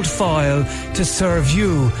gold foil to serve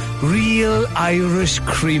you real Irish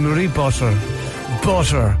creamery butter.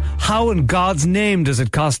 Butter. How in God's name does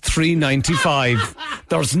it cost $3.95?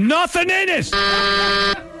 There's nothing in it!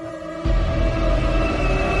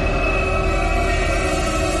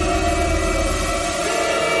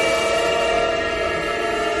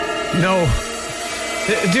 No.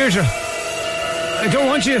 Deirdre, I don't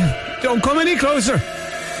want you. Don't come any closer.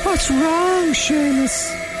 What's wrong, Seamus?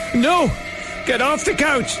 No. Get off the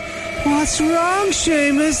couch. What's wrong,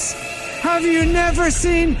 Seamus? Have you never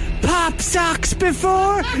seen pop socks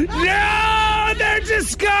before? No, they're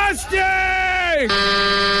disgusting!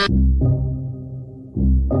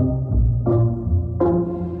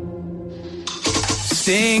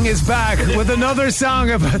 Sting is back with another song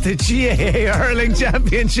about the GAA Hurling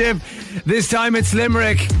Championship. This time it's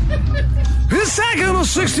Limerick. His second of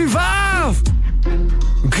 65.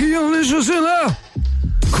 Keane is just in there.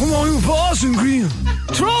 Come on, you boss and Green.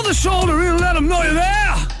 Throw the shoulder in and let him know you're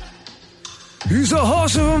there. He's a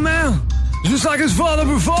horse of a man, just like his father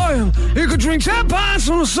before him. He could drink 10 pints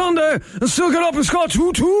on a Sunday and still get up and score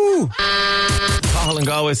 2-2. Paul in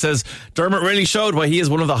Galway says Dermot really showed why he is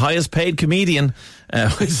one of the highest paid comedian.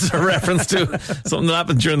 Which is a reference to something that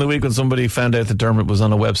happened during the week when somebody found out that Dermot was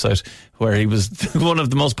on a website where he was one of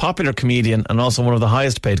the most popular comedian and also one of the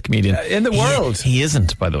highest paid comedian in the world. He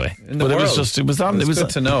isn't, by the way. In the world. It was good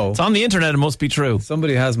to know. It's on the internet. It must be true.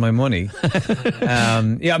 Somebody has my money.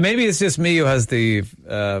 Yeah, maybe it's just me who has the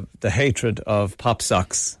hatred of pop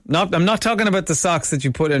socks. I'm not talking about the socks that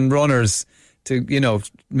you put in runners to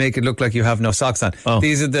make it look like you have no socks on. Oh.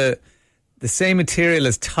 These are the same material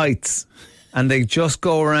as tights. And they just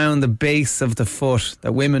go around the base of the foot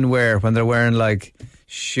that women wear when they're wearing like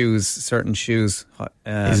shoes, certain shoes.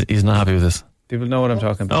 He's not happy with this. People know what I'm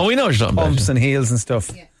talking about. Oh, we know what you're talking about. Pumps and heels and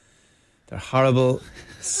stuff. Yeah. They're horrible,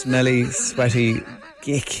 smelly, sweaty,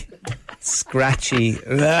 gick, scratchy,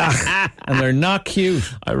 ugh, and they're not cute.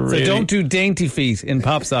 So don't do dainty feet in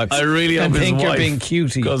pop socks. I really and hope think his you're wife being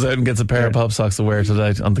cutie. goes out and gets a pair of pop socks to wear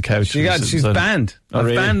tonight on the couch. She's banned. I've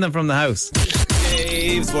really? banned them from the house.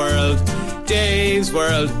 Dave's World.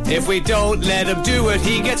 If we don't let him do it,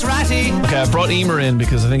 he gets ratty. Okay, I brought Emer in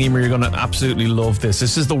because I think, Emer, you're going to absolutely love this.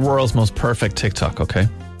 This is the world's most perfect TikTok, okay?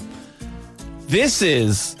 This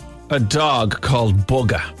is a dog called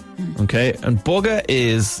Bugga, okay? And Bugga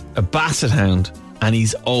is a basset hound and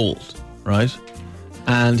he's old, right?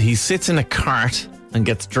 And he sits in a cart and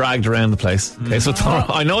gets dragged around the place. Okay, so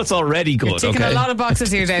I know it's already good, You're ticking a lot of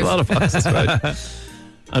boxes here, Dave. A lot of boxes, right?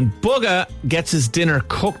 And Bugga gets his dinner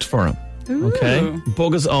cooked for him. Okay,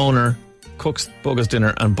 Bugga's owner cooks Bugga's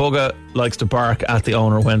dinner, and Bugga likes to bark at the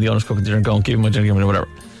owner when the owner's cooking dinner and go and give him my dinner, give him whatever.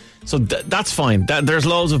 So that's fine. There's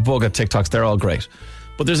loads of Bugga TikToks, they're all great.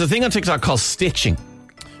 But there's a thing on TikTok called stitching,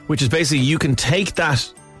 which is basically you can take a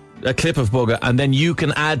clip of Bugga and then you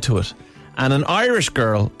can add to it. And an Irish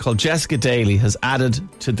girl called Jessica Daly has added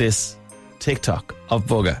to this TikTok of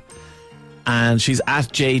Bugga. And she's at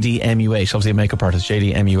JDMUA. She's obviously a makeup artist,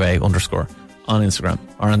 JDMUA_ on Instagram,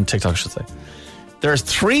 or on TikTok, I should say. There's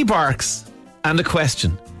 3 barks and a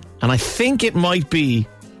question. And I think it might be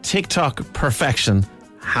TikTok perfection.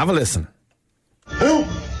 Have a listen. Help!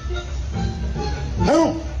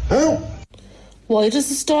 Help! Help! Why does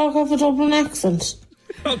this dog have a Dublin accent?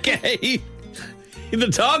 Okay. The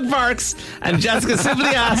dog barks, and Jessica simply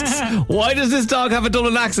asks, why does this dog have a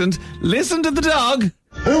Dublin accent? Listen to the dog.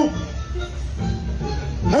 Who?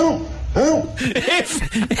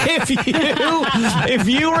 If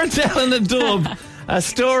you were telling a dub a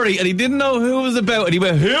story and he didn't know who it was about, and he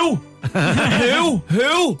went, who?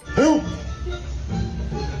 Who?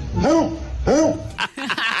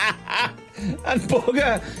 And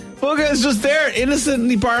Bugga is just there,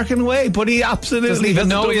 innocently barking away, but he absolutely doesn't even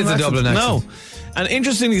know he has a Dublin accent. No. And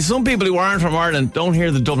interestingly, some people who aren't from Ireland don't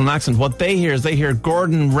hear the Dublin accent. What they hear is they hear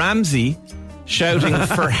Gordon Ramsay shouting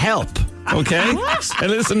for help. Okay?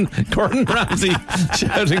 And listen, Gordon Ramsay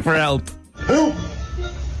shouting for help. Who?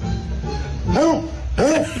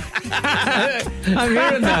 I'm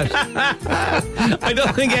hearing that. I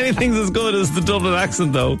don't think anything's as good as the Dublin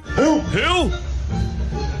accent, though. Who?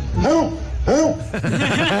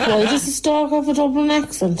 Why does this dog have a Dublin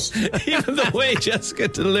accent? Even the way Jessica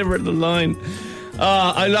delivered the line.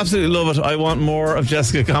 I absolutely love it. I want more of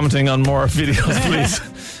Jessica commenting on more videos, please.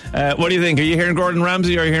 What do you think? Are you hearing Gordon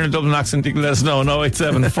Ramsay or are you hearing a Dublin accent? You can let us know.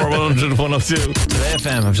 087 400 102. Today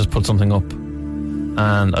FM have just put something up.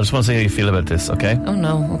 And I just want to see how you feel about this, okay? Oh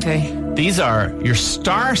no, okay. These are your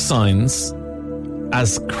star signs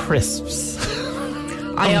as crisps.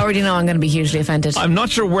 I already know I'm going to be hugely offended. I'm not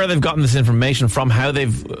sure where they've gotten this information from, how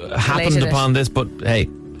they've happened upon this, but hey.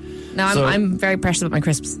 No, I'm very precious about my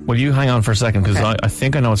crisps. Will you hang on for a second, because I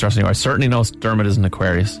think I know what's happening. I certainly know Dermot is an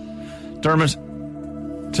Aquarius. Dermot,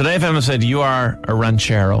 today FM have said you are a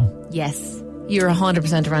ranchero. Yes, you're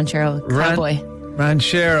 100% a ranchero. Cowboy.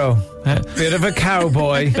 Ranchero. Bit of a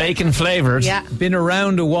cowboy. Bacon flavoured. Yeah. Been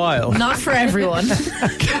around a while. Not for everyone.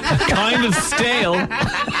 Kind of stale.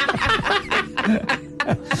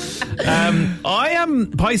 I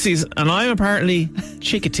am Pisces, and I'm apparently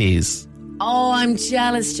chickadees. Oh, I'm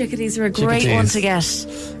jealous. Chickadees are a great one to get.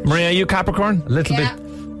 Maria, are you Capricorn? A little bit.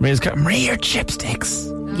 Maria, your chipsticks.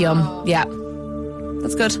 Yum. Yeah.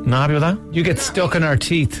 That's good. Not happy with that? You get stuck in our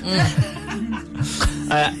teeth.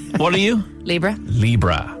 What are you? Libra.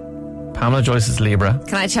 Pamela Joyce is Libra.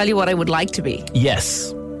 Can I tell you what I would like to be?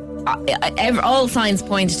 Yes. All signs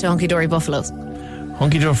point to hunky-dory buffaloes.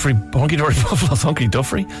 Hunky-dory buffaloes.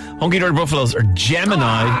 Hunky-dory buffaloes are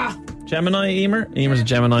Gemini. Gemini, Emer? Emer's a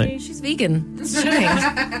Gemini. She's vegan. It's shooting.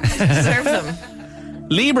 Serve them.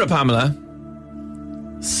 Libra, Pamela.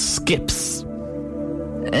 Skips.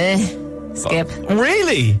 Skip.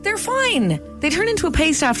 Really? They're fine. They turn into a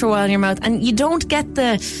paste after a while in your mouth, and you don't get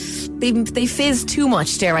the... They fizz too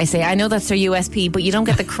much, dare I say. I know that's their USP, but you don't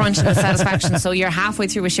get the crunch and the satisfaction, so you're halfway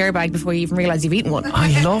through a share bag before you even realise you've eaten one.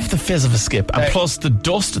 I love the fizz of a skip. And plus the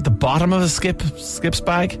dust at the bottom of a skip's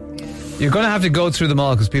bag. You're going to have to go through them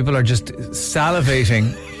all because people are just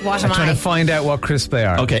salivating. What am I? Trying to find out what crisp they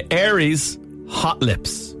are. Okay, Aries, hot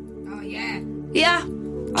lips. Yeah.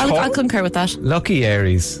 I'll concur with that. Lucky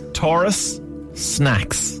Aries. Taurus,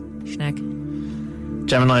 snacks. Snack.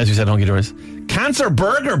 Gemini, as we said, hunky-dories. Cancer,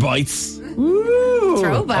 burger bites. Ooh,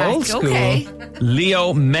 throwback. Old school. Okay.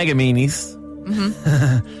 Leo, mega meanies.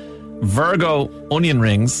 Mm-hmm. Virgo, onion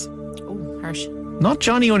rings. Oh, harsh. Not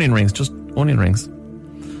Johnny onion rings, just onion rings.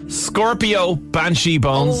 Scorpio, banshee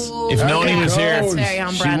bones. If Noni was here, That's very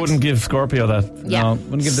on she brand. wouldn't give Scorpio that. Yeah. No,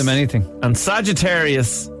 wouldn't give them anything. And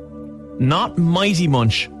Sagittarius, not Mighty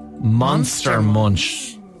Munch, Monster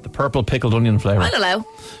Munch. The purple pickled onion flavour. I'll allow. I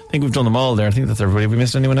think we've done them all there. I think that's everybody. Have we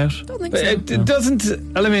missed anyone out? Don't think But so. it doesn't.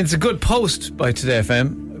 I mean, it's a good post by Today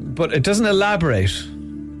FM, but it doesn't elaborate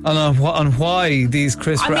on why these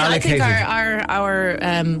crisps were allocated. I think our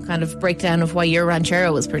kind of breakdown of why your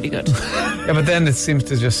ranchero was pretty good. Yeah, but then it seems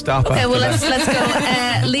to just stop. Okay, after well that. let's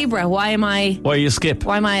go. Libra, why am I you skip?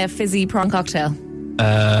 Why am I a fizzy prawn cocktail?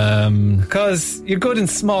 Because you're good in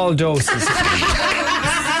small doses.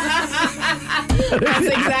 That's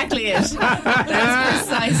exactly it. That's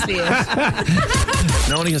precisely it.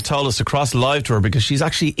 Noni has told us to cross live to her because she's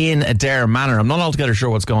actually in Adair Manor. I'm not altogether sure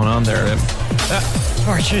what's going on there.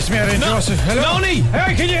 Oh, jeez, Mary Joseph. Hello? Noni!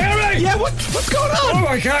 Hey, can you hear me? Yeah, what's going on? Oh,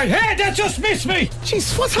 my God. Hey, that just missed me.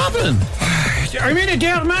 Jeez, what's happening? I'm in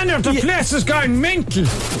Adair Manor. The place is going mental.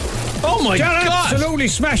 Oh, my They're God. absolutely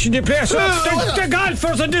smashing the place up. The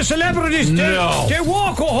golfers and the celebrities, they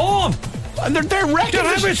won't go home. And they're wrecking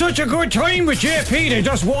They're having such a good time with JP. They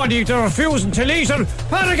just want to. They're refusing to leave. And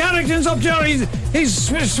Patrick Harrington's up there.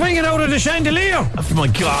 He's swinging out of the chandelier. Oh, my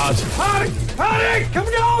God. Patrick, come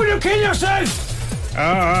down. You kill yourself.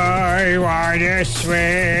 I want to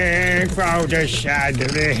swing from the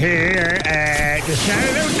chandelier. The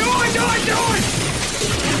chandelier. Do it.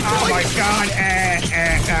 Oh, my God.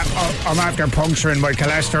 I'm after puncturing my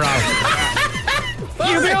cholesterol.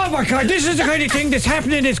 Oh my God, this is the kind of thing that's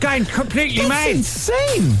happening. It's going completely mad.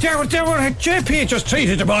 Insane. JP just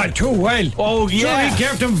treated them all too well. Oh, yeah. So he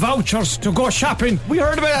gave them vouchers to go shopping. We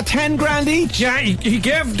heard about that, 10 grand each. Yeah, he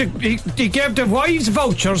gave the wives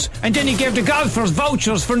vouchers, and then he gave the golfers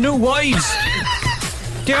vouchers for new wives.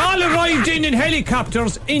 They all arrived in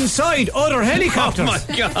helicopters inside other helicopters. Oh my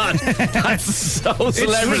God, that's so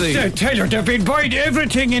celebrity. Taylor, they've been buying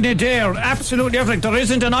everything in it there. Absolutely everything. There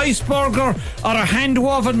isn't an iceberger or a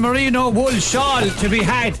hand-woven merino wool shawl to be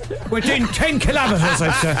had within 10 kilometres,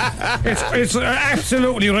 I'd say. It's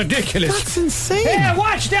absolutely ridiculous. That's insane. Hey,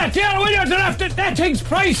 watch that there. That thing's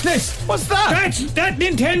priceless. What's that? That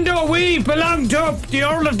Nintendo Wii belonged to the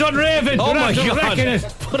Earl of Dunraven. Oh my God. It.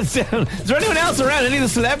 Put it down. Is there anyone else around? Any of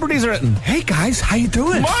the celebrities are written? Hey guys, how you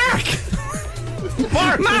doing? Mark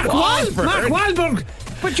Wahlberg.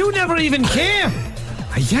 But you never even came.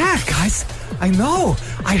 Yeah, guys, I know.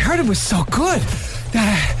 I heard it was so good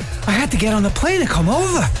that I had to get on the plane and come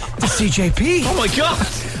over to see JP. Oh my God.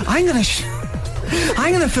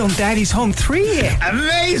 I'm gonna film Daddy's Home 3 here.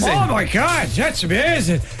 Amazing. Oh my God, that's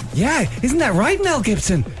amazing. Yeah, isn't that right, Mel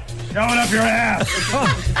Gibson? Shove it up your ass.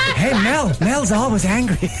 Hey, Mel's always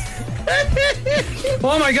angry.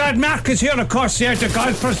 Oh my God, Mark is here, of course, here, the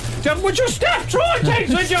golfers. Would you stop throwing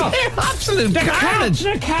things, would you? Absolute carnage.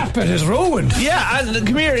 The carpet is ruined. Yeah, and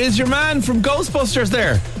come here, is your man from Ghostbusters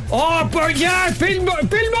there? Oh, but yeah, Bill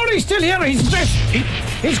Murray's still here. He's in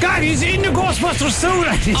the Ghostbusters suit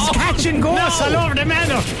and he's catching ghosts all over the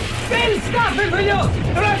manor. Bill, stop it, will you?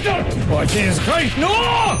 Oh, Jesus Christ,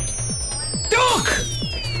 no! Duck!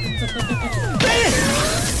 Bill!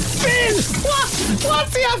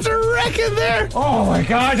 What's he after wrecking there? Oh my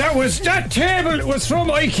God, that table was from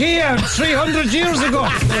IKEA 300 years ago.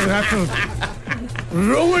 They have to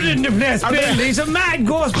ruin the place. Bill, he's a mad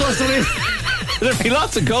Ghostbuster. There'd be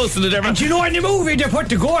lots of ghosts in the different. And you know, in the movie they put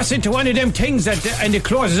the ghost into one of them things and it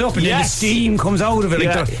closes up and then the steam comes out of it.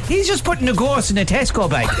 Yeah. He's just putting the ghost in a Tesco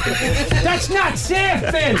bag. That's not safe,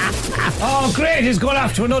 Bill. Oh great, he's going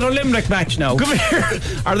off to another Limerick match now. Come here.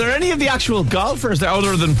 Are there any of the actual golfers there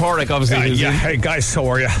other than Porrick, obviously? Yeah. Hey guys, how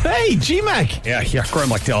are you? Hey, G-Mac. Yeah, Graham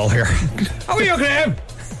McDowell here. How are you, Graham?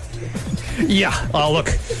 Yeah. Oh, look.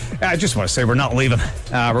 I just want to say we're not leaving.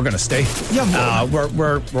 We're going to stay. Yeah.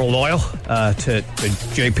 We're loyal to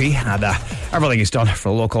JP and everything he's done for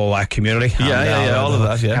the local community. Yeah, all of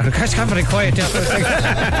that. Yeah. Guys, can't be quiet.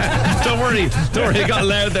 Don't worry. It got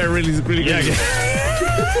loud there. Really good.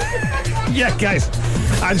 Yeah, guys.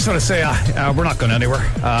 I just want to say we're not going anywhere.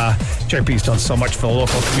 JP's done so much for the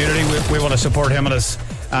local community. We want to support him and his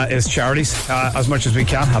charities as much as we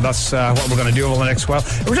can, and that's what we're going to do over the next while.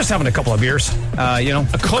 We're just having a couple of beers, a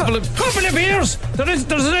couple of beers. There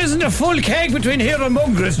isn't a full keg between here and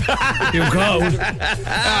Mungra's. You go.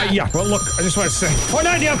 Yeah. Well, look, I just want to say, hold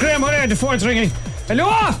on, dear Graham. Hold on, the phone's ringing.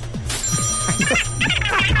 Hello.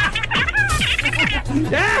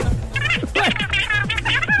 Yeah.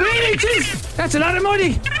 Really, jeez, that's a lot of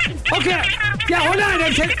money. Okay. Yeah, hold on.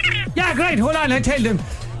 Yeah, great. Hold on. I tell them.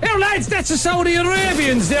 Here, lads, that's the Saudi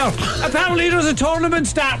Arabians there. Apparently there's a tournament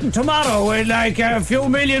starting tomorrow with like a few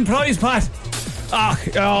million prize pot.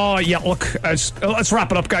 Oh, yeah, look, let's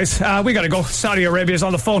wrap it up, guys. We gotta go. Saudi Arabia's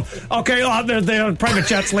on the phone. Okay, their private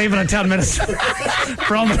jet's leaving in 10 minutes.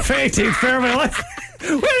 From the 18th Fairville.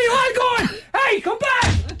 Where are you all going? Hey, come back!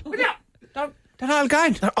 They're all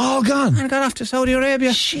gone. They're all gone. And got off to Saudi Arabia.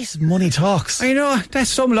 Jeez, money talks. I know, that's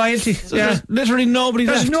some loyalty. So there's literally nobody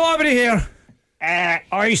left. There's nobody here.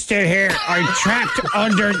 I still here. I'm trapped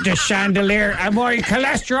under the chandelier and my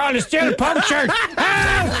cholesterol is still punctured.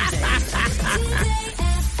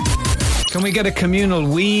 Can we get a communal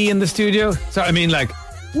wee in the studio? So I mean, like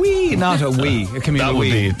wee, not a wee, a communal that would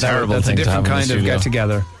wee. Be a terrible That's thing a different to have kind of get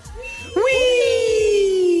together.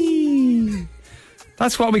 Wee.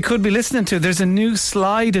 That's what we could be listening to. There's a new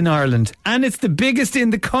slide in Ireland, and it's the biggest in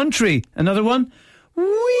the country. Another one.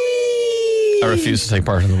 Wee. I refuse to take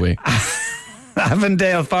part in the wee.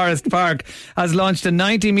 Avondale Forest Park has launched a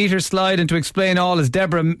 90-metre slide, and to explain all is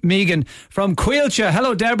Deborah Megan from Quilcha.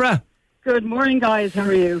 Hello, Deborah. Good morning, guys. How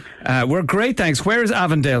are you? We're great, thanks. Where is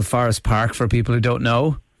Avondale Forest Park, for people who don't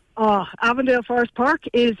know? Avondale Forest Park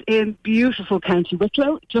is in beautiful County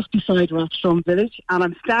Wicklow, just beside Rathstone Village, and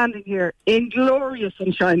I'm standing here in glorious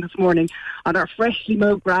sunshine this morning on our freshly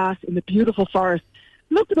mowed grass in the beautiful forest,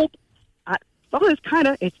 looking up.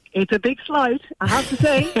 It's a big slide, I have to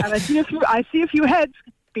say, and I see a few heads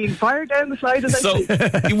being fired down the slide as I speak.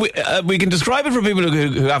 We can describe it for people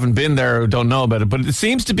who haven't been there or don't know about it, but it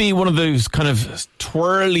seems to be one of those kind of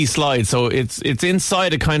twirly slides. So it's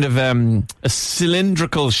inside a kind of a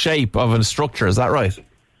cylindrical shape of a structure. Is that right?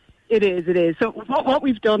 It is. So what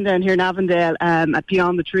we've done down here in Avondale at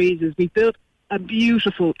Beyond the Trees is we've built a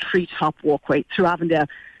beautiful treetop walkway through Avondale.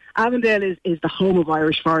 Avondale is the home of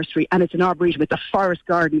Irish forestry, and it's an arboretum. It's a forest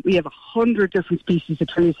garden. We have 100 different species of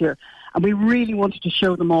trees here, and we really wanted to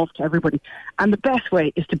show them off to everybody. And the best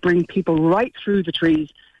way is to bring people right through the trees,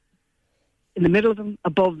 in the middle of them,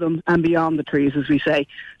 above them, and beyond the trees, as we say.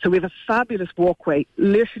 So we have a fabulous walkway,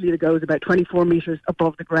 literally that goes about 24 metres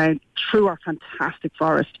above the ground through our fantastic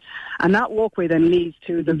forest. And that walkway then leads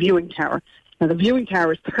to the viewing tower. Now, the viewing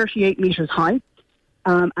tower is 38 metres high.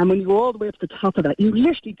 And when you go all the way up to the top of that, you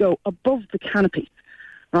literally go above the canopy,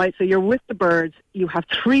 right? So you're with the birds. You have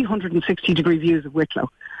 360-degree views of Wicklow.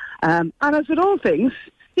 And as with all things,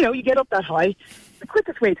 you get up that high, the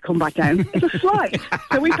quickest way to come back down is a slide.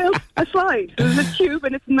 So we built a slide. There's a tube,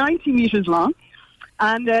 and it's 90 metres long.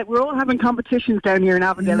 And we're all having competitions down here in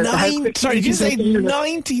Avondale. Sorry, did you say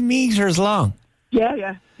 90 metres long?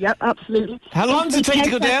 Yeah, absolutely. How long does it take to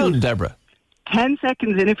go down, Deborah? 10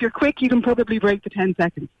 seconds, and if you're quick, you can probably break the 10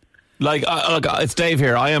 seconds. Look, it's Dave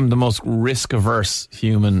here. I am the most risk-averse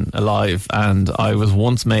human alive, and I was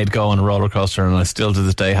once made go on a roller coaster, and I still to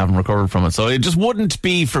this day haven't recovered from it. So it just wouldn't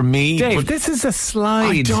be for me. Dave, this is a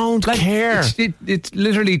slide. I don't care. It's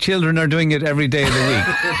literally children are doing it every day of the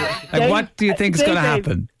week. Dave, what do you think is going to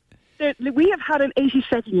happen? We have had an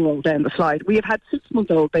 87-year-old down the slide. We have had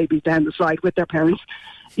 6-month-old babies down the slide with their parents.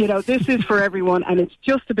 This is for everyone, and it's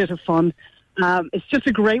just a bit of fun. It's just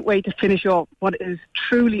a great way to finish off what is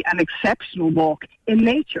truly an exceptional walk in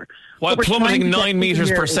nature. While plummeting 9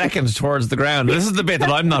 metres per second towards the ground. This is the bit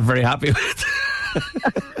that I'm not very happy with.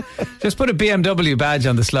 Just put a BMW badge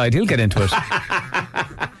on the slide. He'll get into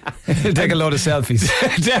it. He'll take a load of selfies.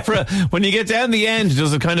 Deborah, when you get down the end,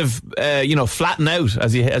 does it kind of, flatten out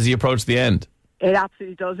as you approach the end? It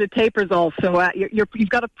absolutely does. It tapers off, so you've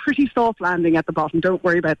got a pretty soft landing at the bottom. Don't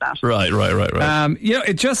worry about that. Right.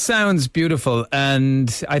 It just sounds beautiful,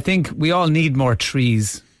 and I think we all need more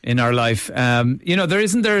trees in our life.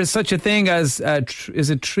 There such a thing as is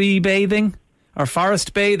it tree bathing or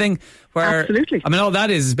forest bathing? Where, absolutely. I mean, all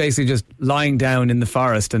that is basically just lying down in the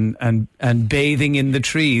forest and bathing in the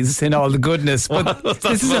trees in all the goodness. But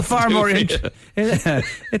this is a far more...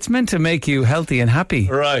 it's meant to make you healthy and happy.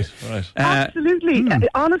 Right. Absolutely.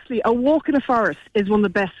 Honestly, a walk in a forest is one of the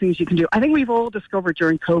best things you can do. I think we've all discovered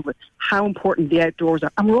during COVID how important the outdoors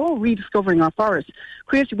are. And we're all rediscovering our forests.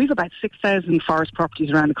 Crazy, we've about 6,000 forest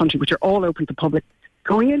properties around the country, which are all open to the public.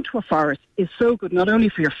 Going into a forest is so good, not only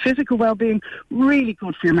for your physical well-being, really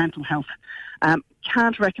good for your mental health.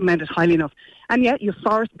 Can't recommend it highly enough. And yet, your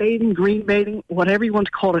forest bathing, green bathing, whatever you want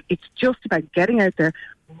to call it, it's just about getting out there,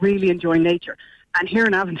 really enjoying nature. And here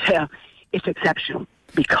in Avondale, it's exceptional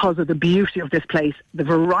because of the beauty of this place, the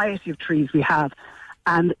variety of trees we have,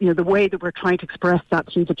 and the way that we're trying to express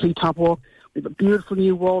that through the treetop walk. We have a beautiful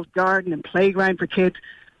new walled garden and playground for kids,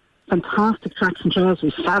 fantastic tracks and trails. We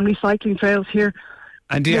have family cycling trails here.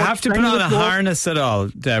 And do you have to put on a harness at all,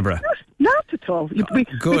 Deborah? Not at all. We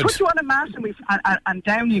good. Put you on a mat and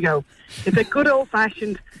down you go. It's a good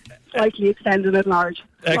old-fashioned, slightly extended and large.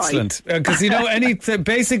 Excellent. Because,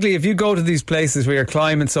 basically, if you go to these places where you're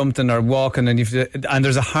climbing something or walking and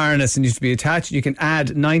there's a harness and you have to be attached, you can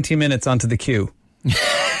add 90 minutes onto the queue.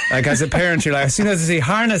 Like, as a parent, you're like, as soon as they say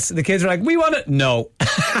harness, the kids are like, we want it. No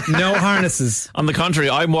harnesses. On the contrary,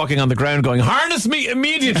 I'm walking on the ground going, harness me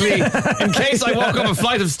immediately in case I walk up a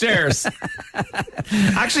flight of stairs.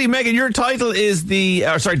 Actually, Megan, your title is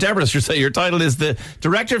Deborah, should say, your title is the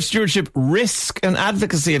Director of Stewardship, Risk and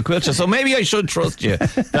Advocacy at Quilcha. So maybe I should trust you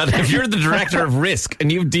that if you're the Director of Risk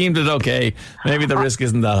and you've deemed it okay, maybe the risk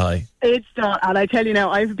isn't that high. It's not, and I tell you now,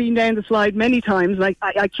 I've been down the slide many times. Like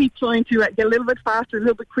I keep trying to get a little bit faster, a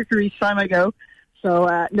little bit quicker each time I go. So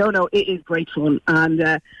it is great fun, and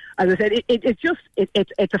as I said,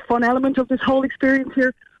 it's a fun element of this whole experience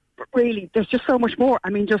here. But really, there's just so much more.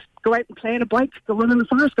 I mean, just go out and play on a bike, go run in the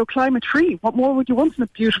forest, go climb a tree. What more would you want on a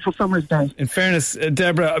beautiful summer's day? In fairness,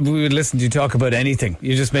 Deborah, we would listen to you talk about anything.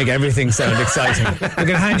 You just make everything sound exciting. We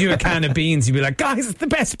can hand you a can of beans. You'd be like, guys, it's the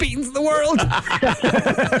best beans in the world.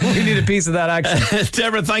 We need a piece of that action.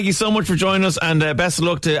 Deborah, thank you so much for joining us, and best of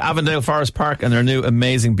luck to Avondale Forest Park and their new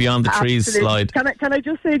amazing Beyond the Trees slide. Can I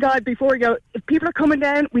just say, guys, before we go, if people are coming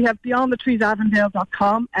down, we have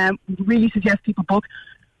beyondthetreesavondale.com, and we really suggest people book.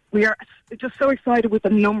 We are just so excited with the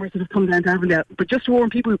numbers that have come down to Avondale. But just to warn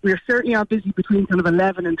people, we certainly are busy between kind of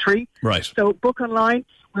 11 and 3. Right. So book online.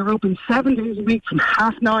 We're open 7 days a week from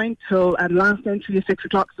 9:30 till last entry is 6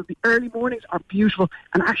 o'clock. So the early mornings are beautiful.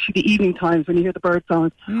 And actually the evening times when you hear the bird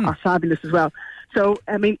songs are fabulous as well. So,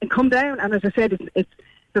 I mean, come down. And as I said,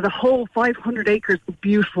 there's a whole 500 acres of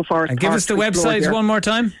beautiful forest. And give us the website one more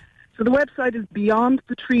time. So the website is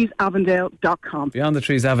beyondthetreesavondale.com.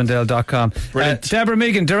 Beyondthetreesavondale.com. Brilliant. Deborah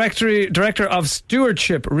Megan, Director of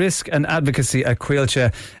Stewardship, Risk and Advocacy at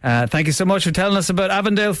Quilcha. Thank you so much for telling us about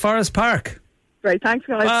Avondale Forest Park. Great, thanks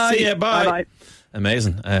guys. Bye. Bye.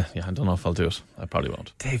 Amazing. I don't know if I'll do it. I probably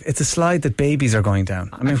won't. Dave, it's a slide that babies are going down.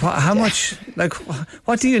 I mean, how much,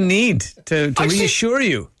 what do you need to reassure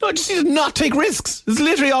you? No, I just need to not take risks. It's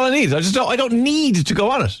literally all I need. I don't need to go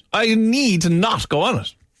on it. I need to not go on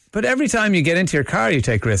it. But every time you get into your car, you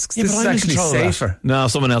take risks. Yeah, this is actually safer. No,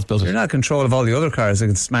 someone else built it. You're not in control of all the other cars that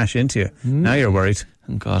can smash into you. Now you're worried.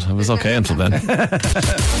 Oh God, I was okay until then.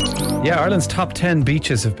 Yeah, Ireland's top 10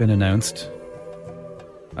 beaches have been announced.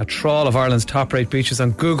 A trawl of Ireland's top-rate beaches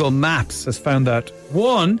on Google Maps has found that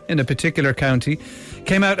one in a particular county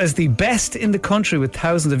came out as the best in the country, with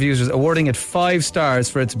thousands of users awarding it 5 stars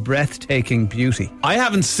for its breathtaking beauty. I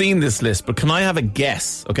haven't seen this list, but can I have a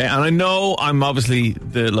guess? Okay, and I know I'm obviously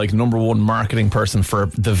the number one marketing person for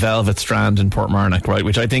the Velvet Strand in Portmarnock, right?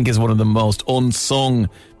 Which I think is one of the most unsung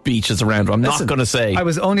beaches around. I'm not going to say. I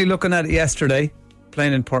was only looking at it yesterday,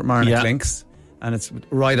 playing in Portmarnock Links, and it's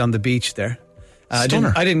right on the beach there. I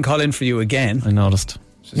didn't call in for you again. I noticed.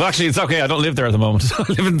 Well, actually, it's okay. I don't live there at the moment. I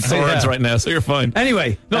live in Swords right now, so you're fine.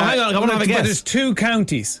 Anyway. No, hang on. I want to have a guess. There's 2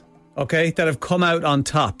 counties, okay, that have come out on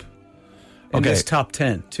top in this top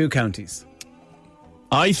 10. 2 counties.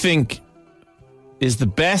 I think is the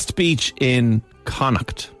best beach in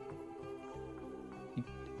Connacht.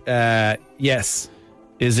 Yes.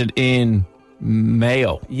 Is it in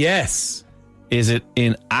Mayo? Yes. Is it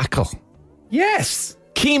in Achill? Yes.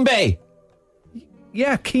 Keene Bay?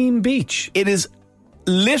 Yeah, Keene Beach. It is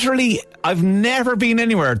literally, I've never been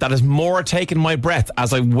anywhere that has more taken my breath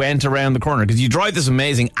as I went around the corner, because you drive this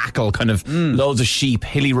amazing Achill, kind of loads of sheep,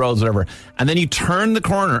 hilly roads, whatever, and then you turn the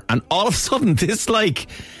corner and all of a sudden this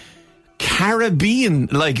Caribbean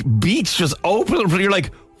beach just opens, and you're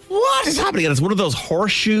like, what is happening? And it's one of those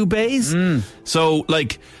horseshoe bays. So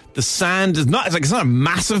the sand is not, it's not a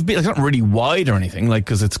massive beach, it's not really wide or anything,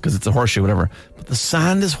 because it's a horseshoe, whatever, but the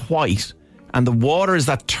sand is white and the water is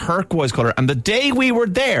that turquoise colour. And the day we were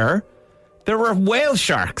there were whale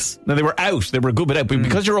sharks. Now, they were out. They were a good bit out. But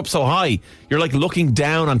because you're up so high, you're looking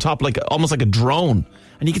down on top, almost like a drone.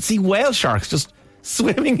 And you can see whale sharks just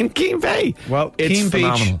swimming in Keene Bay. Well, it's Keene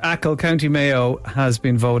phenomenal. Beach, Achill, County Mayo, has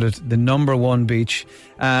been voted the number 1 beach.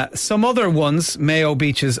 Some other ones, Mayo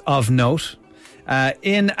beaches of note.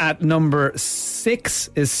 In at number 6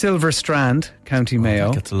 is Silver Strand, County Mayo.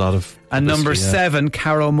 That gets a lot of and number 7,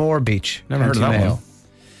 Carrowmore Beach, Never County heard of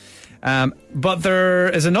that Mayo. But there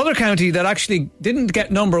is another county that actually didn't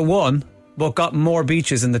get number 1, but got more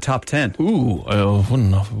beaches in the top 10. Ooh,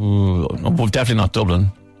 definitely not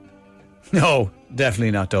Dublin. No,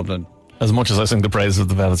 definitely not Dublin. As much as I sing the praises of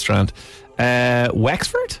the Velvet Strand.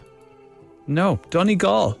 Wexford? No,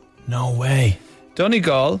 Donegal. No way.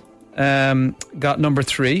 Donegal got number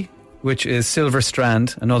 3, which is Silver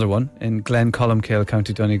Strand, another one in Glen Columcille,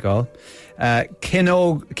 County Donegal.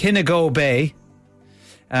 Kinnago Bay,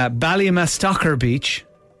 Ballymastocker Beach,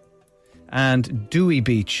 and Dewey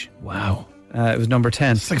Beach. Wow. It was number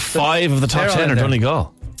 10. It's 5 of the top 10 are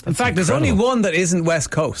Donegal. In fact, there's only one that isn't West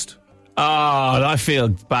Coast. Oh, I feel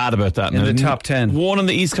bad about that. In the top 10. One on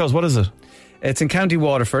the East Coast, what is it? It's in County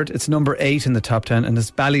Waterford. It's number 8 in the top 10, and it's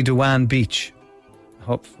Ballydowan Beach.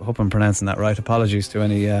 Hope I'm pronouncing that right. Apologies to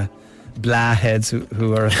any blah heads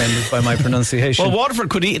who are offended by my pronunciation. Well, Waterford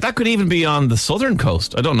could even be on the southern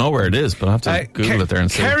coast. I don't know where it is, but I have to Google it there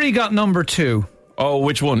and see. Kerry got number 2. Oh,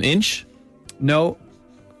 which one? Inch? No.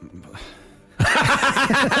 Is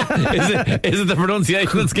it the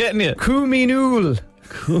pronunciation that's getting you? Coominooll.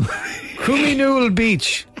 Coominooll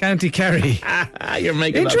Beach, County Kerry. You're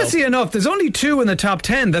making Interesting enough, there's only 2 in the top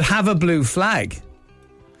 10 that have a blue flag.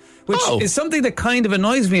 Which is something that kind of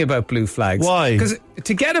annoys me about blue flags. Why? Because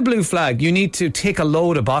to get a blue flag, you need to tick a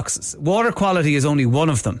load of boxes. Water quality is only one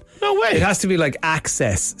of them. No way. It has to be like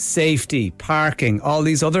access, safety, parking, all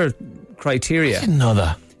these other criteria. I didn't know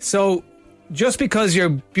that. So just because your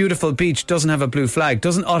beautiful beach doesn't have a blue flag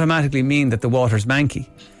doesn't automatically mean that the water's manky.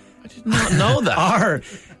 I did not know that. Or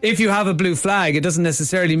if you have a blue flag, it doesn't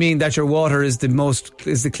necessarily mean that your water is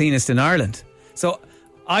the cleanest in Ireland. So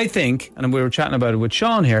I think, and we were chatting about it with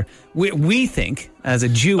Sean here, we think as a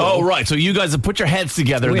duo. Oh, right. So you guys have put your heads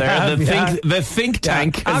together there. The think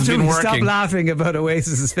tank has been working. Stop laughing about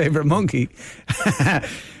Oasis's favourite monkey.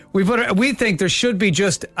 We think there should be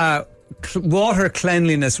just a water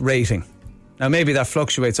cleanliness rating. Now, maybe that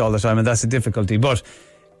fluctuates all the time, and that's a difficulty, but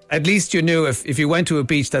at least you knew if you went to a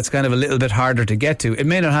beach that's kind of a little bit harder to get to, it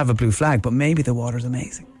may not have a blue flag, but maybe the water's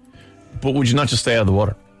amazing. But would you not just stay out of the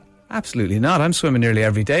water? Absolutely not. I'm swimming nearly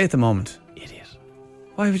every day at the moment. Idiot.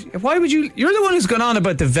 Why would you? You're the one who's gone on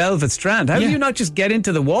about the Velvet Strand. How do you not just get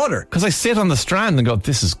into the water? Because I sit on the strand and go,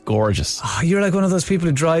 this is gorgeous. Oh, you're like one of those people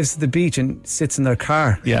who drives to the beach and sits in their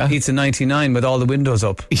car. Yeah. Eats a 99 with all the windows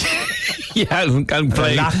up. Yeah, and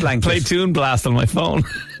play Toon Blast on my phone.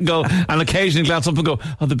 Go and occasionally glance up and go,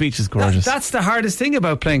 oh, the beach is gorgeous. That's the hardest thing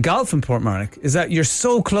about playing golf in Portmarnock, is that you're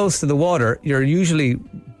so close to the water, you're usually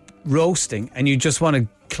roasting and you just want to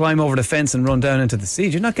climb over the fence and run down into the sea.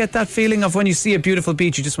 Do you not get that feeling of when you see a beautiful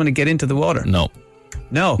beach, you just want to get into the water? No.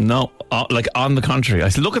 No. Like, on the contrary, I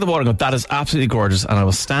look at the water and go, that is absolutely gorgeous, and I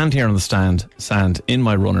will stand here on the sand in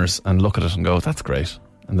my runners and look at it and go, that's great,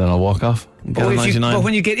 and then I'll walk off and get a 99. But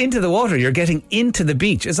when you get into the water, you're getting into the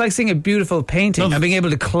beach. It's like seeing a beautiful painting and being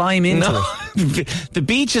able to climb into it. The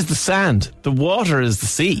beach is the sand, the water is the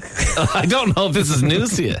sea. I don't know if this is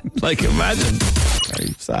news to you. Like, imagine.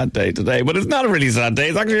 Very sad day today, but it's not a really sad day.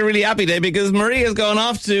 It's actually a really happy day because Maria's going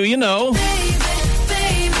off to, you know.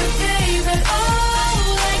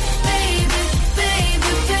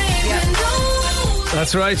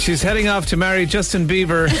 That's right. She's heading off to marry Justin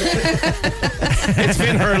Bieber. It's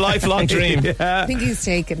been her lifelong dream. I think he's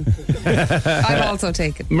taken. I'm also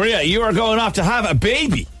taken. Maria, you are going off to have a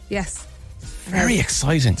baby. Yes. Very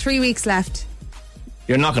exciting. 3 weeks left.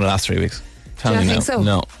 You're not going to last 3 weeks. Tell me think so?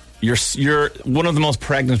 No. You're one of the most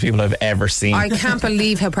pregnant people I've ever seen. I can't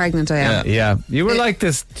believe how pregnant I am. Yeah. You were like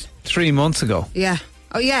this 3 months ago. Yeah.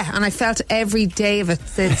 Oh, yeah. And I felt every day of it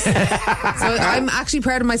since. So I'm actually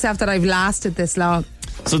proud of myself that I've lasted this long.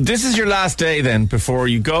 So this is your last day then before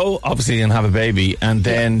you go, obviously, and have a baby, and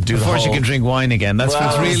then do before the whole... she can drink wine again. That's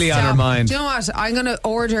what's really on her mind. Do you know what? I'm going to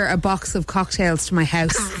order a box of cocktails to my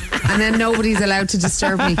house, and then nobody's allowed to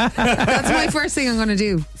disturb me. That's my first thing I'm going to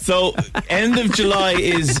do. So end of July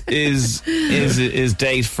is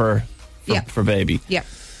date for baby. Yeah.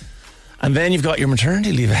 And then you've got your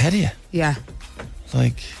maternity leave ahead of you. Yeah.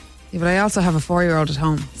 Like... Yeah, but I also have a 4-year-old at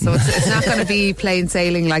home, so it's not going to be plain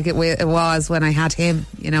sailing like it was when I had him,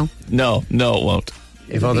 you know. No, it won't.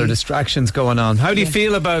 If other distractions going on. How do you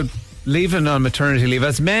feel about leaving on maternity leave?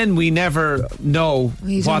 As men, we never know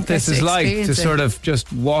what this is like to sort of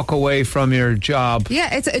just walk away from your job.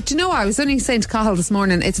 Yeah, do you know what? I was only saying to Cathal this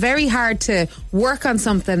morning, it's very hard to work on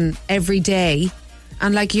something every day.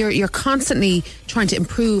 And like you're constantly trying to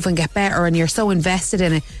improve and get better, and you're so invested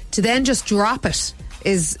in it. To then just drop it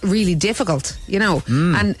is really difficult, you know.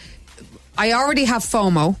 And I already have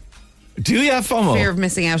FOMO. Do you have FOMO? Fear of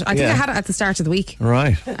missing out. I think I had it at the start of the week.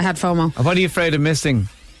 Right. I had FOMO. What are you afraid of missing?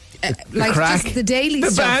 Like crack? Just the daily the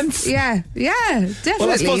stuff. bands? Yeah, definitely. Well,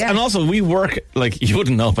 I suppose, and also we work, like, you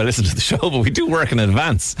wouldn't know if I listened to the show, but we do work in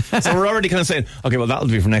advance. So we're already kind of saying, okay, well, that'll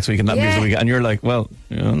be for next week and that'll be for the week. And you're like, well,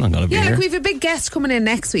 I'm not going to be here. Yeah, like we have a big guest coming in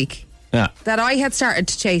next week. Yeah. That I had started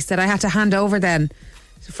to chase, that I had to hand over then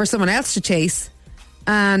for someone else to chase.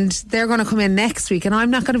 And they're going to come in next week and I'm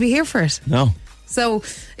not going to be here for it. No. So,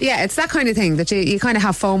 yeah, it's that kind of thing that you kind of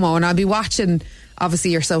have FOMO, and I'll be watching,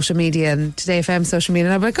 obviously, your social media and Today FM social media,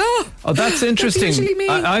 and I'll be like, oh, that's interesting. That's usually me.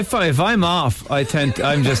 I find if I'm off, I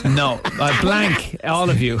blank all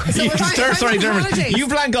of you. So sorry, Dermot, you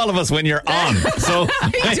blank all of us when you're on. So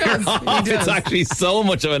when you're off, it's actually so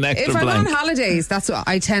much of an extra blank. If I'm on holidays, that's what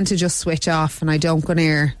I tend to just switch off, and I don't go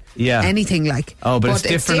near anything like. Oh, but it's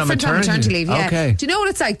different on maternity leave. Yeah. Okay. Do you know what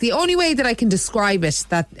it's like? The only way that I can describe it,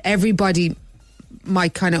 that everybody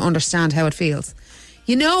might kind of understand how it feels.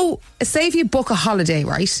 You know, say if you book a holiday,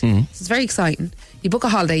 right? It's very exciting. You book a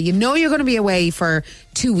holiday, you know you're going to be away for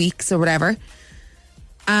 2 weeks or whatever.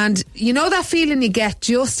 And you know that feeling you get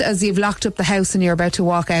just as you've locked up the house and you're about to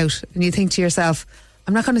walk out, and you think to yourself,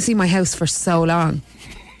 I'm not going to see my house for so long.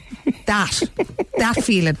 That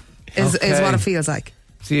feeling is what it feels like.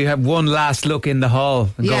 So you have one last look in the hall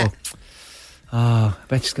and go, I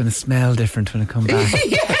bet she's going to smell different when I come back.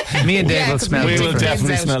 Me and Dave will smell different. We will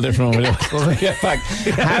definitely smell different when we get back.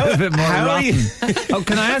 How a bit more rotten.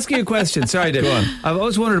 Can I ask you a question? Sorry, Dave. Go on. I've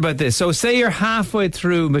always wondered about this. So say you're halfway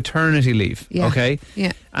through maternity leave, okay?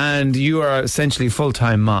 Yeah. And you are essentially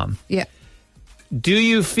full-time mom. Yeah. Do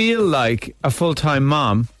you feel like a full-time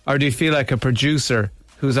mom, or do you feel like a producer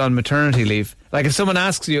who's on maternity leave? Like if someone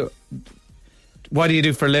asks you, what do you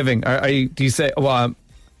do for a living? Do you say, well,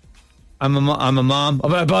 I'm a mom,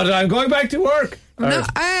 but I'm going back to work? No,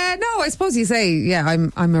 I suppose you say,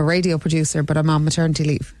 I'm a radio producer, but I'm on maternity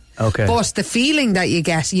leave. Okay. But the feeling that you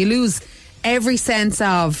get, you lose every sense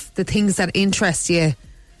of the things that interest you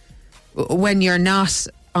when you're not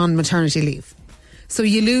on maternity leave. So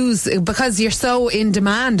you lose, because you're so in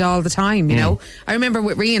demand all the time, you know. I remember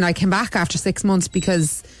with Rian, I came back after 6 months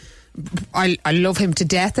because I love him to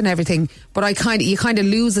death and everything, but you kind of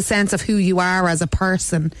lose a sense of who you are as a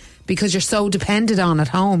person because you're so dependent on at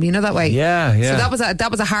home, you know that way. Yeah. So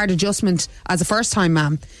that was a hard adjustment as a first time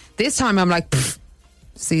mum. This time I'm like,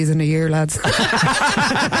 season a year, lads. She's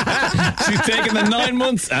taking the 9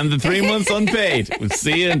 months and the 3 months unpaid. We'll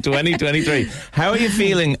see you in 2023. How are you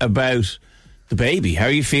feeling about the baby? How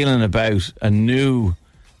are you feeling about a new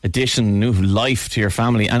addition, new life to your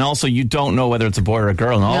family? And also, you don't know whether it's a boy or a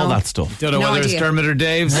girl and all that stuff. Don't know whether it's Dermot or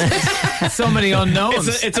Dave's. So many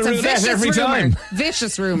unknowns. It's a roulette every time.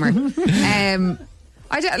 Vicious rumour. We don't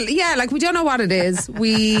know what it is.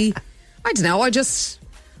 I don't know.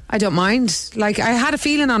 I don't mind. Like, I had a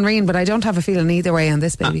feeling on Rian, but I don't have a feeling either way on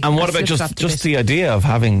this baby. And what about just the idea of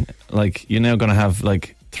having, like, you're now going to have,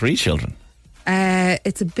 like, 3 children?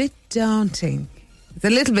 It's a bit daunting. It's a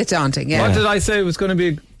little bit daunting, yeah. What did I say it was going to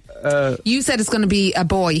be? You said it's going to be a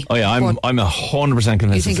boy. Oh, yeah, I'm 100%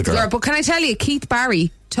 convinced it's a girl. But can I tell you, Keith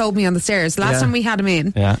Barry told me on the stairs, last time we had him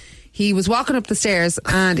in, he was walking up the stairs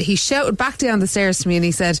and he shouted back down the stairs to me and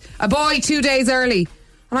he said, a boy 2 days early.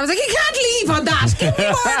 And I was like, you can't leave on that. Give me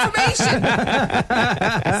more information.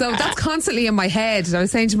 So that's constantly in my head. And I was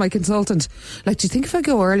saying to my consultant, like, do you think if I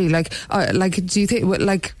go early, do you think,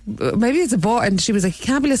 maybe it's a boy? And she was like, you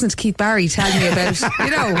can't be listening to Keith Barry telling me about,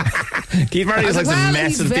 Keith Barry is like some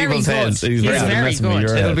mess in people's heads. He's very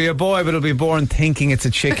good. It'll be a boy, but it'll be born thinking it's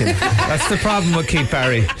a chicken. That's the problem with Keith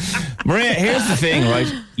Barry. Maria, here's the thing, right?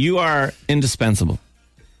 You are indispensable.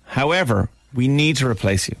 However, we need to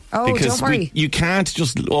replace you. Oh, because don't worry. You can't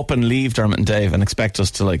just up and leave Dermot and Dave and expect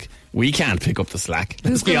us to, we can't pick up the slack.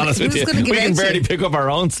 Let's be honest with you. We can barely pick up our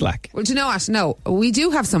own slack. Well, do you know what? No, we do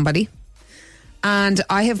have somebody. And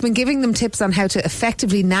I have been giving them tips on how to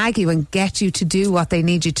effectively nag you and get you to do what they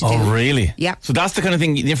need you to do. Oh, really? Yeah. So that's the kind of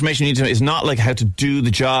thing, the information you need to know is not like how to do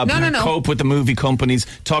the job, cope with the movie companies,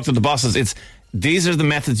 talk to the bosses. These are the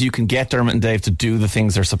methods you can get Dermot and Dave to do the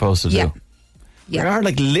things they're supposed to do. Yeah. They are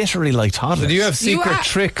literally like toddlers. So do you have secret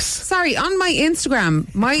tricks? Sorry, on my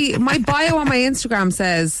Instagram, my bio on my Instagram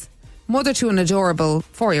says mother to an adorable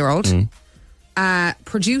 4-year-old,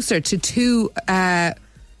 producer to 2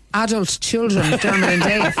 adult children, Dermot and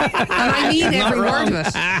Dave. And I mean every word of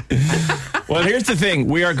it. Well, here's the thing.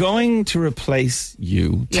 We are going to replace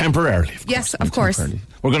you temporarily. Of course.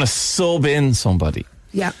 We're going to sub in somebody.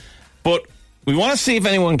 Yeah. But we want to see if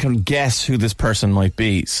anyone can guess who this person might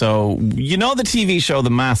be. So, you know the TV show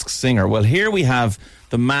The Masked Singer? Well, here we have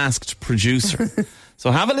the masked producer.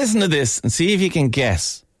 So have a listen to this and see if you can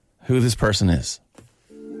guess who this person is.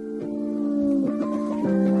 Who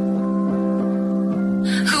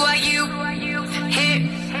are you? Hey,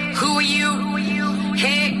 who are you?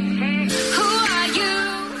 Hey, who are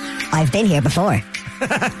you? I've been here before.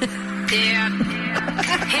 Yeah.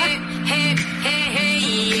 Hey, hey, hey, hey.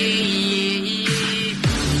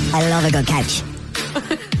 I love a good couch.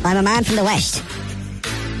 I'm a man from the West. Who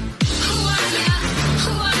are ya?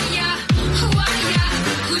 Who are ya? Who are ya?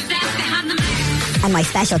 Who's that behind the mask? And my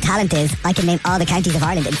special talent is I can name all the counties of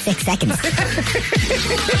Ireland in 6 seconds.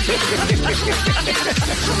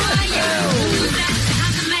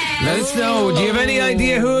 Let us know. Do you have any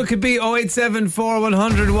idea who it could be? 0874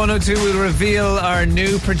 100 102. We'll reveal our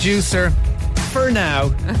new producer for now.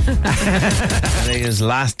 Today is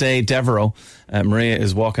last day, Devereux. Maria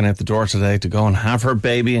is walking out the door today to go and have her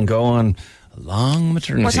baby and go on a long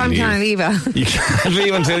maternity What time leave. can I leave at? You can't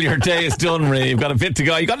leave until your day is done, Maria. You've got a bit to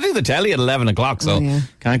go. You've got to do the telly at 11 o'clock, so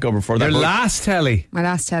can't go before that. Your last telly. My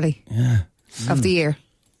last telly. Yeah. Of the year.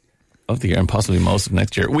 Of the year and possibly most of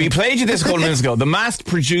next year. We played you this a couple of minutes ago. The Masked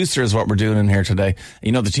Producer is what we're doing in here today.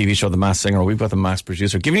 You know the TV show The Masked Singer. We've got the Masked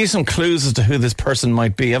Producer. Giving you some clues as to who this person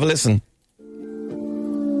might be. Have a listen.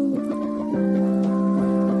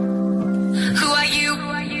 Who are you?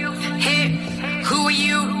 Hey, who are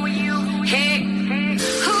you? Hey,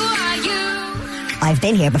 who are you? I've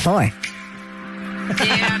been here before. Yeah.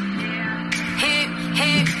 Hey,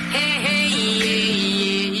 hey, hey,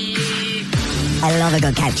 hey. I love a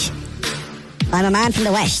good couch. I'm a man from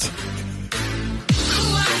the West. Who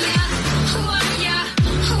are ya? Who are ya?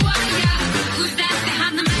 Who are ya? Who's that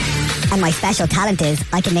behind the mask? And my special talent is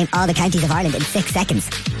I can name all the counties of Ireland in 6 seconds.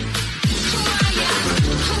 Who are ya?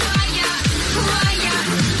 Who are ya? Who are ya?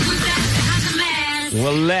 Who's that behind the mask?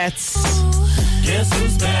 Well, let's... Guess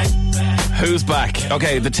who's back? Who's back?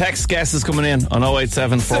 Okay, the text guess is coming in on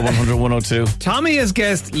 0874 100 102. Tommy has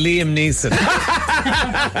guessed Liam Neeson.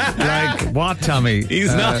 Like, what, Tommy?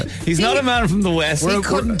 He's not a man from the West. He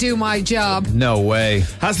couldn't do my job. No way.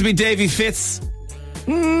 Has to be Davy Fitz.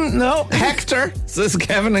 No. Hector, says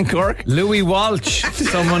Kevin in Cork. Louis Walsh,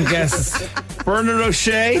 someone guesses. Bernard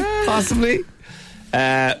O'Shea, possibly.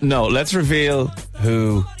 No, let's reveal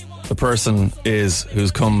who the person is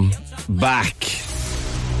who's come back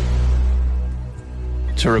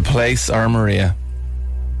to replace our Maria.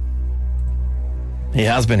 He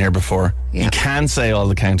has been here before. Yeah. He can say all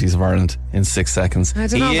the counties of Ireland in 6 seconds. I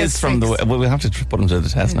don't know He about is from the... Well, we'll have to put him to the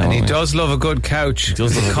test now. And he won't we? does love a good couch. He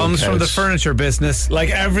does love a good comes from the couch. furniture business, like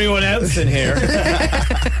everyone else in here.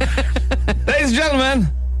 Ladies and gentlemen,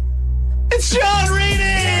 it's Sean Reedy!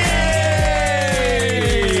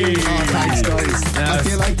 Oh, thanks, guys. I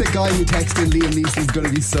feel like the guy who texted Liam Neeson's going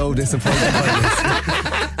to be so disappointed by this.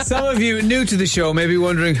 Some of you new to the show may be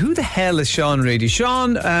wondering, who the hell is Sean Reedy?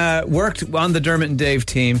 Sean worked on the Dermot and Dave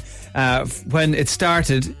team when it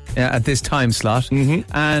started at this time slot,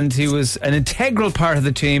 and he was an integral part of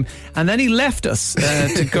the team, and then he left us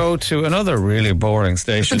to go to another really boring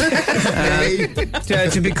station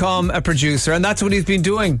to become a producer, and that's what he's been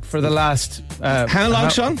doing for the last How long,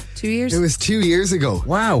 Sean? 2 years. It was 2 years ago.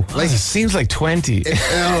 Wow. Like, it seems like 20.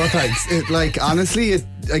 Oh, thanks. Honestly,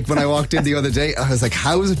 like when I walked in the other day, I was like,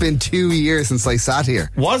 how has it been 2 years since I sat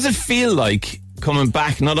here? What does it feel like coming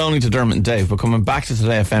back, not only to Dermot and Dave, but coming back to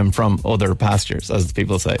Today FM from other pastures, as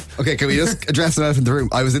people say? Okay, can we just address the elephant in the room?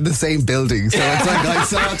 I was in the same building, so it's like I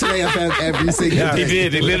saw Today FM every single day. He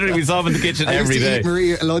did. He literally was off in the kitchen every day. I used to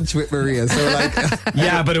eat lunch with Maria, so like...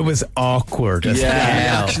 Yeah, but it was awkward as We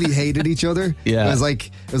hell. actually hated each other. Yeah. It was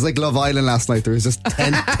like Love Island last night. There was just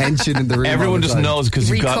tension in the room. Everyone all the just time. knows because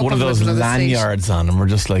you've got one of those lanyards on, and we're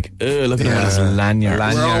just like, ugh, look at this lanyard.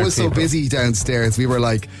 We're always so busy downstairs. We were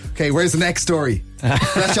like, okay, where's the next story?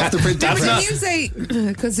 Fresh off the print. Didn't you say,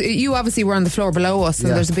 because you obviously were on the floor below us, and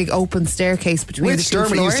Yeah. there's a big open staircase between Which the two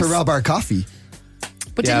Dermot floors. used to rob our coffee.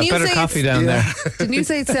 But Yeah, didn't you better say coffee it's- down there. Didn't you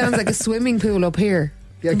say it sounds like a swimming pool up here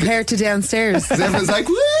compared to downstairs? Everyone's like,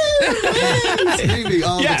 woo! Screaming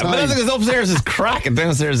all Yeah, the but time. that's because upstairs is crack and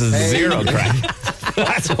downstairs is zero crack.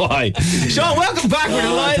 That's why. Sean, welcome back. We're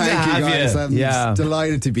delighted to Thank you, have guys. you. I'm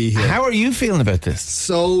delighted to be here. How are you feeling about this?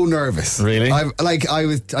 So nervous. Really?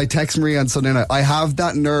 I text Maria on Sunday night. I have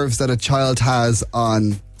that nerves that a child has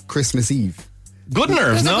on Christmas Eve. Good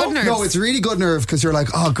nerves, no? No, it's really good nerve because you're like,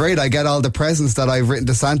 oh, great, I get all the presents that I've written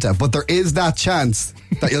to Santa. But there is that chance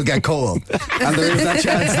that you'll get cold. And there is that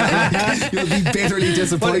chance that you'll be bitterly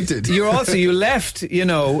disappointed. You left,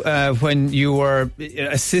 when you were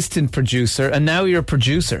assistant producer, and now you're a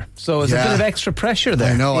producer. So it's a bit of extra pressure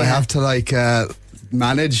there. I know, I have to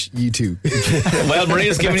manage you two. Well,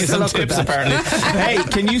 Maria's giving you Good some luck with tips, that. apparently. Hey,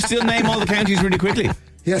 can you still name all the counties really quickly?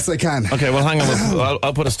 Yes, I can. Okay, well, hang on.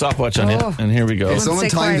 I'll put a stopwatch on it, and here we go. If someone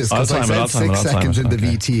timed this, because I said 6 seconds in the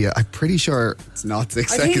Okay. VT. I'm pretty sure it's not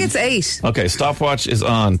 6 I seconds. think it's 8. Okay, stopwatch is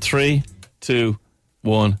on. 3, 2,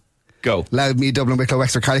 1, go. Loud, me, Dublin, Wicklow,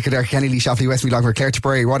 Wexford, Cardiff, Kildare, Kenny, Lee, Shoffley, Westmead, Longford, Clare,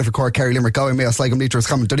 Tipperary, Waterford, Cork, Kerry, Limerick, Galway, Mayo, Sligo, Leitrim,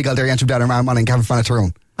 Roscommon, Donegal, Derry, Antrim, Down, Armagh, Monaghan, Cavan, Fana,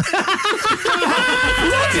 Tyrone.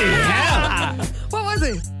 Bloody hell! What was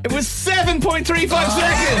it? It was 7.35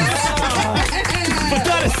 seconds! But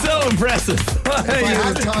that is so impressive. If I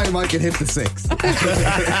had time, I could hit the 6.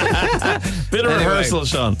 Bit of rehearsal,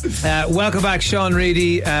 Sean. Welcome back, Sean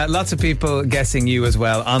Reedy. Lots of people guessing you as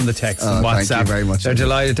well on the text and WhatsApp. Thank you very much. They're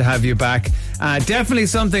delighted to have you back. Definitely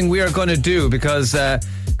something we are going to do because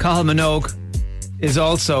Cathal Minogue is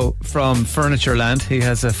also from Furnitureland. He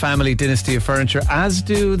has a family dynasty of furniture, as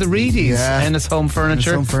do the Reedies. Ennis Home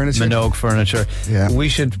Furniture, Minogue Furniture. Yeah. We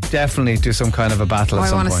should definitely do some kind of a battle at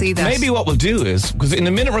some point. Maybe what we'll do is, because in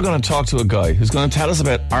a minute we're going to talk to a guy who's going to tell us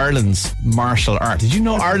about Ireland's martial art. Did you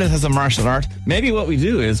know Ireland has a martial art? Maybe what we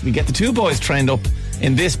do is we get the two boys trained up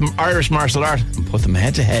in this Irish martial art and put them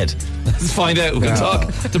head to head. Let's find out. We're going to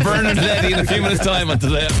talk to Bernard Letty in a few minutes' time on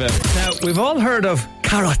Today FM. Now, we've all heard of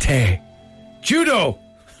karate, judo,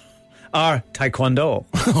 or taekwondo.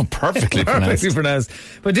 Oh, perfectly pronounced.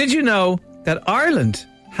 But did you know that Ireland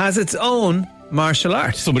has its own martial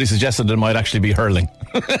art? Somebody suggested it might actually be hurling.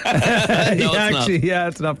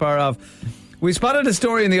 It's not far off. We spotted a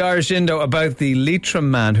story in the Irish Indo about the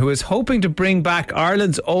Leitrim man who is hoping to bring back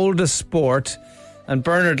Ireland's oldest sport. And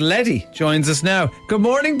Bernard Letty joins us now. Good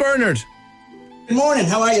morning, Bernard. Good morning.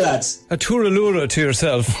 How are you, lads? A tooralura to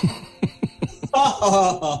yourself.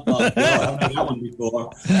 I've had that one before.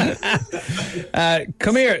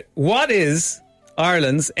 Come here. What is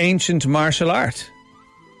Ireland's ancient martial art?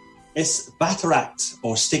 It's bataract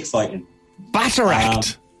or stick fighting.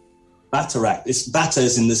 Bataract? Bataract. It's batter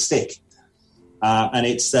as in the stick. And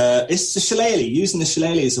it's the shillelagh, using the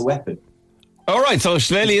shillelagh as a weapon. All right, so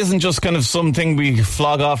shillelagh isn't just kind of something we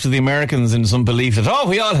flog off to the Americans in some belief that,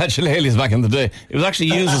 we all had shillelaghs back in the day. It was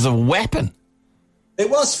actually used as a weapon. It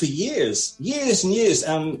was for years and years.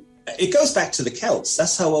 it goes back to the Celts.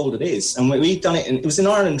 That's how old it is. And we've done it, it was in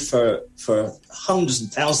Ireland for hundreds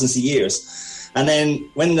and thousands of years. And then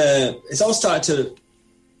when it's all started to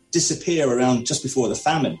disappear around just before the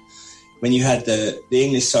famine, when you had the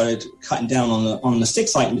English started cutting down on the stick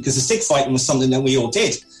fighting, because the stick fighting was something that we all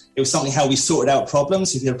did. It was something how we sorted out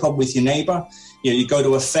problems. If you had a problem with your neighbour, you go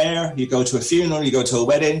to a fair, you go to a funeral, you go to a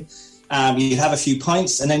wedding, you'd have a few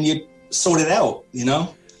pints, and then you'd sort it out,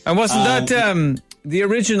 And wasn't that the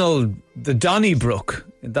original, the Donnybrook,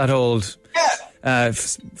 that old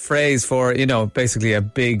phrase for, basically a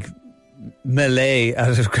big melee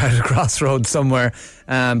at a crossroads somewhere.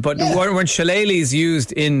 But weren't shillelaghs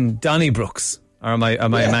used in Donnybrooks? Or am I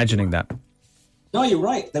imagining that? No, you're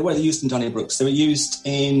right. They were used in Donnybrooks. They were used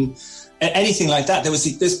in anything like that.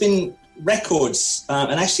 There's been records,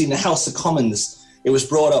 and actually in the House of Commons, it was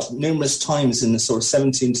brought up numerous times in the sort of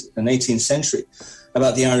 17th and 18th century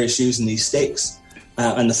about the Irish using these sticks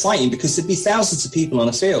and the fighting, because there'd be thousands of people on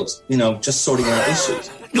a field, just sorting out issues.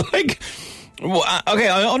 Okay,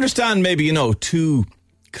 I understand maybe, two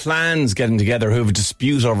clans getting together who have a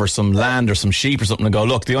dispute over some land or some sheep or something and go,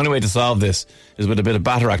 look, the only way to solve this is with a bit of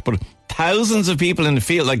bateract. But thousands of people in the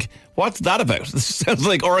field, what's that about? This sounds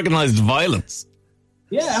like organised violence.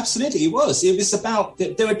 Yeah, absolutely. It was. It was about,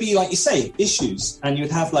 there would be, like you say, issues, and you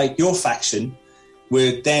would have your faction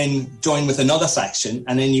would then join with another faction,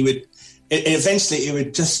 and then eventually it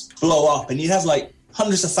would just blow up, and you'd have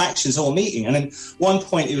hundreds of factions all meeting. And at one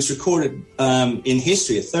point it was recorded in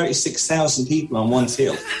history of 36,000 people on one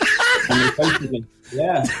field. And basically,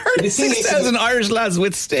 36,000 Irish lads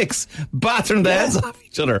with sticks battering the heads off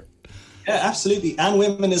each other. Yeah, absolutely. And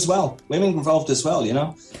women as well. Women involved as well,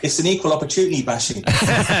 It's an equal opportunity bashing.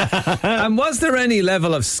 And was there any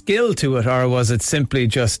level of skill to it, or was it simply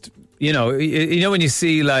just, when you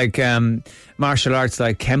see martial arts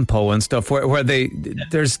like Kempo and stuff, where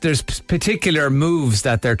there's particular moves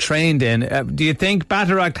that they're trained in. Do you think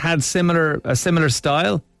Bateract had a similar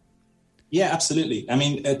style? Yeah, absolutely. I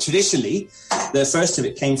mean, traditionally, the first of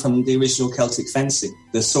it came from the original Celtic fencing,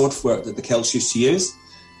 the sword work that the Celts used to use.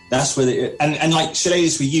 That's where and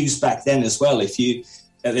shillelaghs were used back then as well.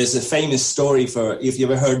 There's a famous story if you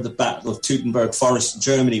ever heard of the Battle of Teutoburg Forest in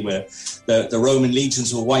Germany, where the Roman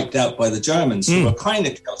legions were wiped out by the Germans, who were kind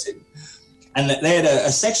of Celtic. And they had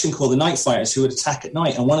a section called the Night Fighters who would attack at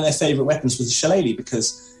night, and one of their favourite weapons was the shillelagh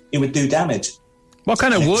because it would do damage. What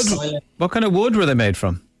kind of wood? What kind of wood were they made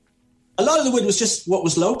from? A lot of the wood was just what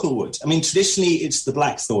was local wood. I mean, traditionally it's the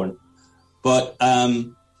blackthorn, but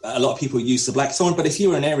a lot of people use the blackthorn. But if you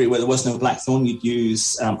were in an area where there was no blackthorn, you'd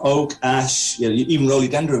use oak, ash, even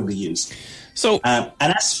rhododendron would be used. So, and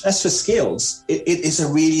as for skills, it is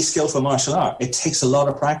a really skillful martial art. It takes a lot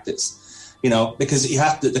of practice. Because you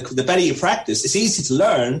have to, the better you practice, it's easy to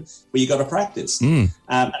learn, but you got to practice.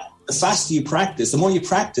 The faster you practice, the more you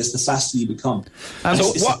practice, the faster you become.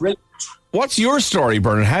 What's your story,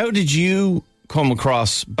 Bernard? How did you come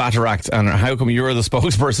across Bateract, and how come you're the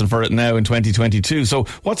spokesperson for it now in 2022? So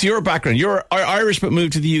what's your background? You're Irish but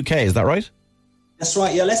moved to the UK, is that right? That's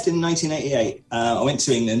right, yeah. I left in 1988. I went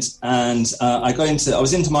to England, and I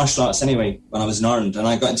was into martial arts anyway when I was in Ireland, and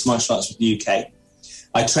I got into martial arts with the UK.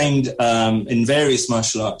 I trained in various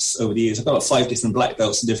martial arts over the years. I've got 5 different black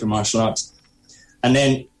belts in different martial arts. And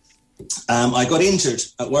then I got injured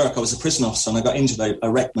at work. I was a prison officer, and I got injured. I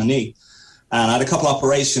wrecked my knee. And I had a couple of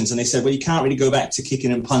operations, and they said, well, you can't really go back to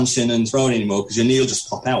kicking and punching and throwing anymore because your knee will just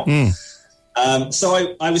pop out.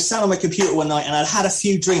 So I was sat on my computer one night, and I'd had a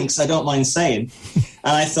few drinks, I don't mind saying.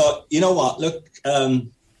 And I thought, you know what, look,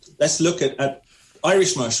 let's look at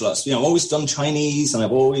Irish martial arts. I've always done Chinese, and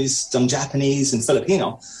I've always done Japanese and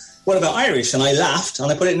Filipino. What about Irish? And I laughed,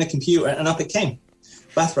 and I put it in the computer, and up it came,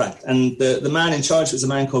 Bateract. And the man in charge was a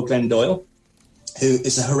man called Glenn Doyle, who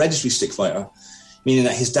is a hereditary stick fighter, meaning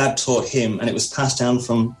that his dad taught him, and it was passed down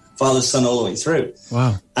from father to son all the way through.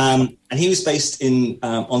 Wow. And he was based in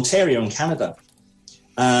Ontario in Canada.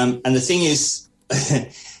 And the thing is,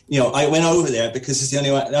 I went over there because it's the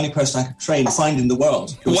only person I could find in the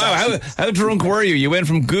world. Wow, how drunk were you? You went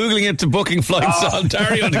from Googling it to booking flights to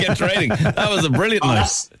Ontario to get training. That was a brilliant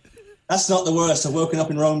night. That's not the worst. I've woken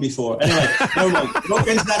up in Rome before. Anyway, no mind. We'll get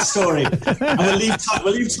into that story. And we'll leave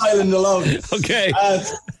Thailand alone. Okay.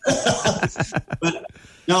 But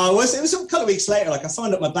no, it was a couple of weeks later. I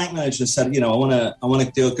phoned up my bank manager and said, I want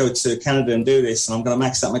to go to Canada and do this, and I'm going to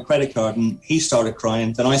max out my credit card. And he started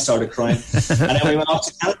crying. Then I started crying, and then we went off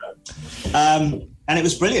to Canada. And it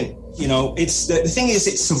was brilliant. It's the thing is,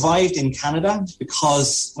 it survived in Canada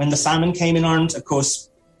because when the famine came in Ireland, of course,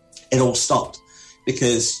 it all stopped.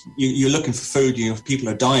 Because you're looking for food, people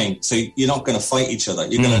are dying, so you're not going to fight each other.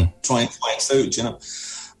 You're going to try and find food,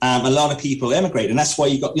 a lot of people emigrate, and that's why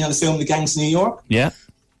you got, the film The Gangs of New York. Yeah.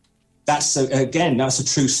 That's that's a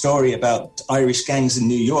true story about Irish gangs in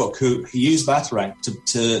New York who used Batarak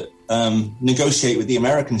to negotiate with the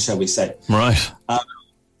Americans, shall we say? Right.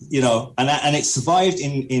 And it survived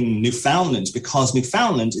in Newfoundland because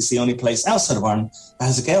Newfoundland is the only place outside of Ireland that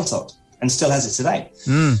has a Gaeltacht and still has it today.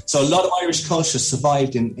 So a lot of Irish culture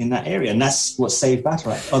survived in that area, and that's what saved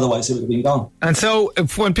Batarak. Otherwise, it would have been gone. And so,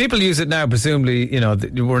 when people use it now, presumably,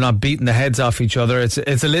 we're not beating the heads off each other. It's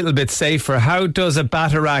a little bit safer. How does a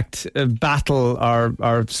Bataract battle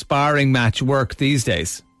or sparring match work these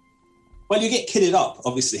days? Well, you get kitted up,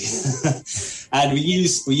 obviously, and we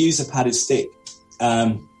use a padded stick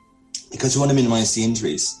because we want to minimise the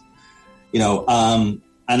injuries.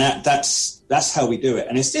 And that's how we do it,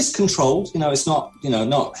 and it's just controlled. It's not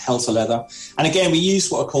not hell to leather. And again, we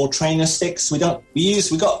use what are called trainer sticks.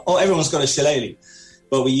 Everyone's got a shillelagh,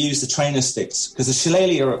 but we use the trainer sticks because the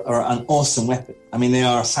shillelagh are an awesome weapon. I mean, they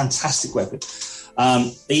are a fantastic weapon.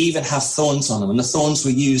 They even have thorns on them, and the thorns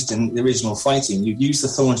were used in the original fighting. You'd use the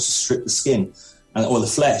thorns to strip the skin or the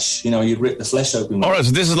flesh. You'd rip the flesh open. All right,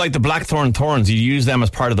 so this is like the blackthorn thorns. You use them as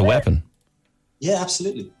part of the weapon. Yeah,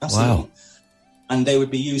 absolutely. Wow. And they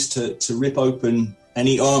would be used to rip open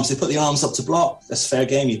any arms. They put the arms up to block. That's fair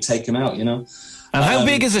game. You take them out, And how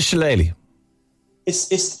big is a shillelagh?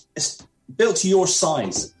 It's built to your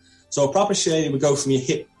size. So a proper shillelagh would go from your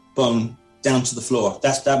hip bone down to the floor.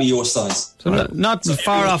 That'd be your size. So not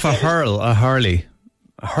far off a hurley.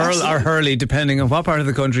 A hurley, depending on what part of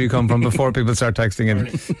the country you come from before people start texting in.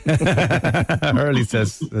 Hurley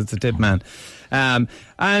says, that's a tip, man.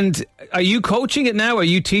 And are you coaching it now? Are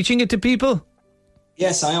you teaching it to people?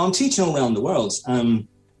 Yes, I'm teaching all around the world. When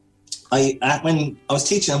I was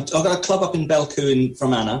teaching, I've got a club up in Belcoo in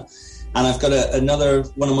Fermanagh, and I've got another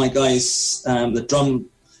one of my guys, the drum,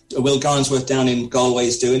 Will Garnsworth down in Galway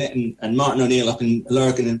is doing it, and Martin O'Neill up in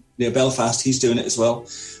Lurgan near Belfast, he's doing it as well.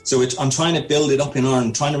 So I'm trying to build it up in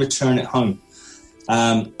Ireland, trying to return it home.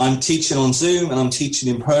 I'm teaching on Zoom and I'm teaching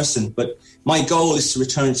in person, but my goal is to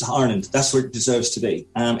return it to Ireland. That's where it deserves to be.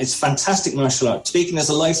 It's fantastic martial art. Speaking as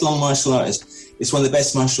a lifelong martial artist, it's one of the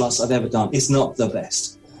best martial arts I've ever done. It's not the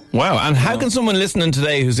best. Wow. And how can someone listening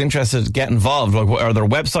today who's interested get involved? Like, are there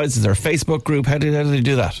websites? Is there a Facebook group? How do they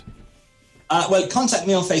do that? Well, contact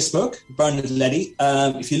me on Facebook, Bernard Leddy.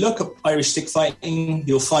 If you look up Irish Stick Fighting,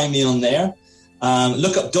 you'll find me on there.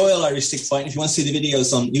 Look up Doyle Irish Stick Fighting if you want to see the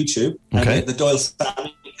videos on YouTube. Okay. The Doyle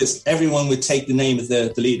family, because everyone would take the name of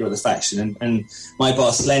the leader of the faction. And my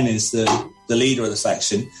boss, Len, is the leader of the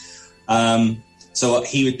faction. So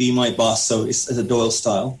he would be my boss. So it's a Doyle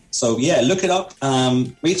style. So, yeah, look it up.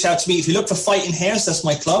 Reach out to me. If you look for Fighting Hares, that's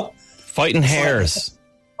my club. Fighting Hares.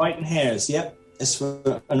 Fighting Hares, yep. It's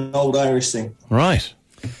for an old Irish thing. Right.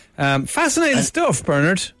 Fascinating stuff,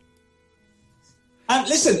 Bernard.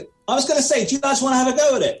 Listen, I was going to say, do you guys want to have a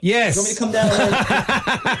go at it? Yes. Do you want me to come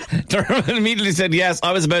down? Dermot immediately said yes.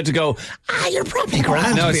 I was about to go, you're probably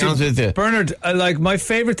grand, to be honest with you. Bernard, my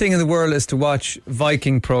favourite thing in the world is to watch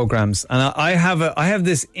Viking programmes. And I have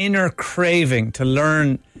this inner craving to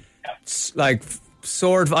learn,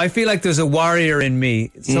 sword. I feel like there's a warrior in me,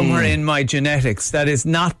 somewhere in my genetics, that is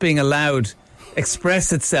not being allowed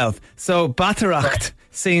express itself. So Bataract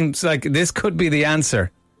seems like this could be the answer.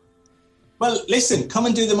 Well, listen, come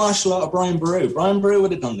and do the martial art of Brian Boru. Brian Boru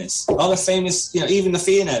would have done this. All the famous, even the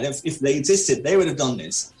Fianna, if they existed, they would have done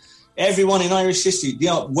this. Everyone in Irish history,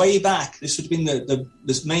 way back, this would have been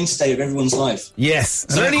the mainstay of everyone's life. Yes.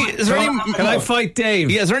 Can I fight Dave?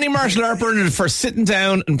 Yeah, is there any martial art, Bernard, for sitting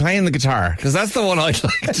down and playing the guitar? Because that's the one I'd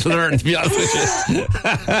like to learn, to be honest with you.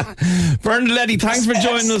 Bernard Leddy, thanks for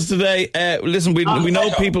joining us today. Listen, we know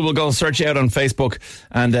people will go and search you out on Facebook,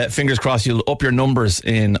 and fingers crossed you'll up your numbers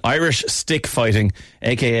in Irish stick fighting,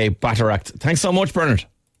 a.k.a. Bataract. Thanks so much, Bernard.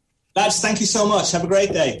 Lads, thank you so much. Have a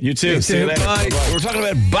great day. You too. See you later. Bye. We were talking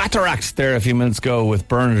about Bataract there a few minutes ago with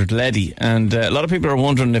Bernard Leddy, and a lot of people are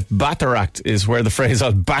wondering if Bataract is where the phrase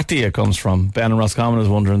Batia comes from. Ben and Roscommon is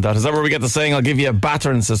wondering that. Is that where we get the saying, I'll give you a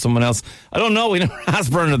battering, says someone else? I don't know. We never asked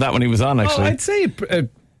Bernard that when he was on, actually.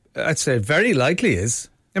 I'd say very likely is.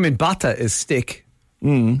 I mean, bata is stick.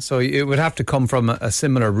 So it would have to come from a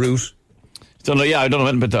similar root. I don't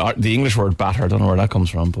know about the English word batter. I don't know where that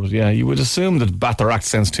comes from, but yeah, you would assume that Bataract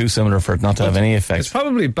sounds too similar for it not to have any effect. It's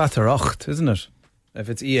probably Bataracht, isn't it? If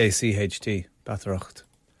it's EACHT, Bataracht,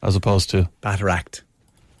 as opposed to Bataract,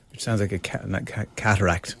 which sounds like a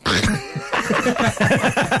cataract.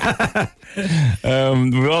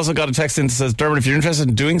 We've also got a text in that says, Dermot, if you're interested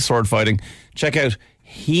in doing sword fighting, check out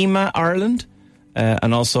HEMA Ireland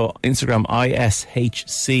and also Instagram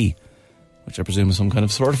ISHC. which I presume is some kind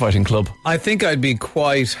of sword fighting club. I think I'd be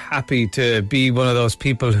quite happy to be one of those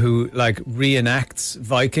people who like reenacts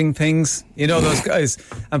Viking things. You know those guys,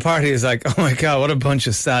 and part of you is like, oh my God, what a bunch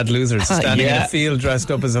of sad losers standing in a field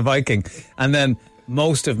dressed up as a Viking. And then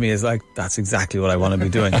most of me is like, that's exactly what I want to be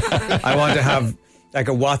doing. I want to have like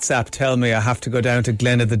a WhatsApp tell me I have to go down to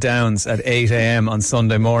Glen of the Downs at 8 a.m. on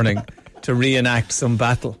Sunday morning to reenact some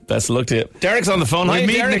battle. Best of luck to you. Derek's on the phone. We Hi,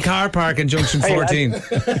 meet in Derek. the car park in Junction 14.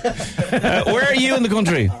 Where are you in the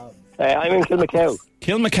country? I'm in Kilmacow.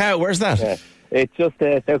 Kilmacow, where's that? Yeah. It's just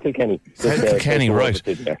South Kilkenny. South Kilkenny, right.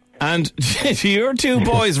 And your two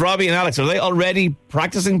boys, Robbie and Alex, are they already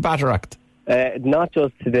practicing Bataract? Not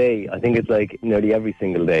just today. I think it's like nearly every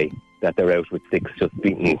single day that they're out with sticks just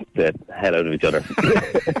beating the hell out of each other.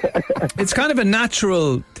 It's kind of a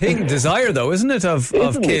natural desire though, isn't it, of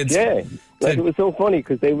kids? Yeah. Like it was so funny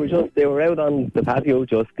because they were out on the patio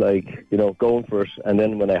just like, going for it. And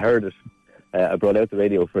then when I heard it, I brought out the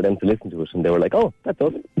radio for them to listen to it, and they were like, oh, that's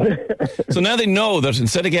us. So now they know that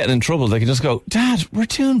instead of getting in trouble, they can just go, Dad, we're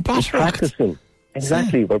doing Bataract. Practicing.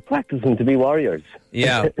 Exactly, we're practicing to be warriors.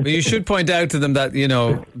 Yeah, but you should point out to them that,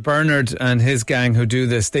 Bernard and his gang who do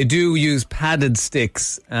this, they do use padded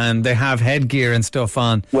sticks and they have headgear and stuff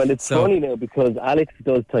on. Well, it's funny now because Alex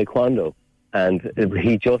does taekwondo and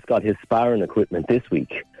he just got his sparring equipment this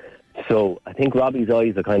week. So I think Robbie's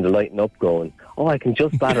eyes are kind of lighting up going, oh, I can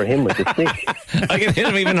just batter him with the stick. I can hit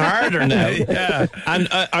him even harder now. Yeah. And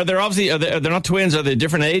are they're not twins, are they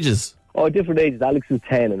different ages? Oh, different ages. Alex is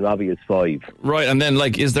 10 and Robbie is 5. Right, and then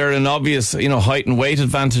is there an obvious height and weight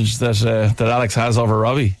advantage that Alex has over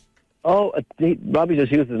Robbie? Oh, Robbie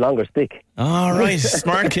just uses a longer stick. All right,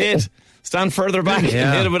 smart kid. Stand further back and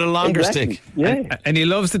hit it with a longer stick. Yeah. And he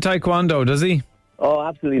loves the taekwondo, does he? Oh,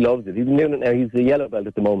 absolutely loves it. He's been doing it now. He's a yellow belt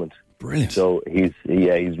at the moment. Brilliant. So he's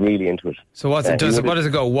really into it. So what does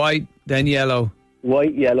it go? White, then yellow?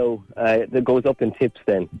 White, yellow. It goes up in tips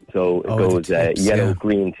then. So it goes yellow,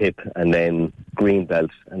 green tip, and then green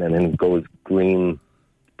belt, and then it goes green,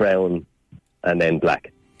 brown, and then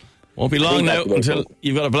black. Won't be long now until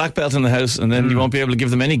you've got a black belt in the house, and then you won't be able to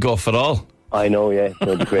give them any guff at all. I know, yeah.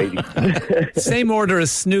 It'll be crazy. Same order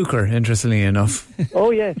as snooker, interestingly enough.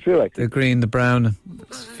 Oh, yeah, true. Actually. The green, the brown,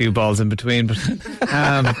 a few balls in between. But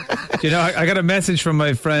I got a message from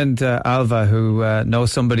my friend Alva, who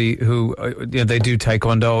knows somebody who they do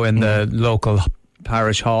taekwondo in the local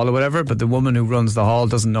parish hall or whatever, but the woman who runs the hall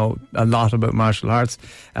doesn't know a lot about martial arts,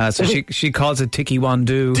 so she calls it Tiki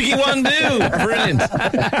Wandu. Tiki Wandu,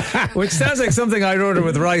 brilliant. Which sounds like something I'd order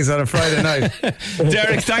with rice on a Friday night.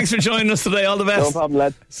 Derek, thanks for joining us today. All the best. No problem,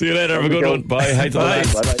 lads. See you later. Have a good one. Bye. Hi to the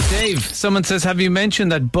lads. Bye. Dave, someone says, have you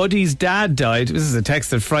mentioned that Buddy's dad died? This is a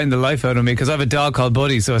text that frightened the life out of me because I have a dog called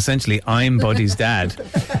Buddy, so essentially I'm Buddy's dad.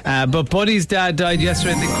 But Buddy's dad died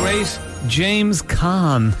yesterday. The great James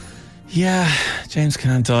Caan. Yeah, James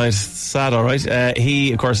Caan died. Sad, all right.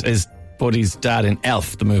 He, of course, is Buddy's dad in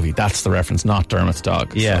Elf, the movie. That's the reference, not Dermot's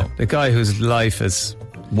dog. Yeah, the guy whose life is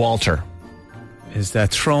Walter is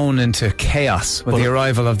thrown into chaos with the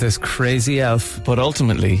arrival of this crazy elf. But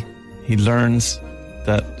ultimately, he learns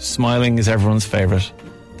that smiling is everyone's favourite.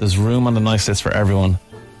 There's room on the nice list for everyone.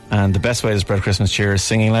 And the best way to spread Christmas cheer is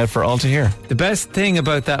singing loud for all to hear. The best thing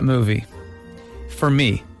about that movie, for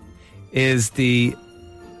me, is the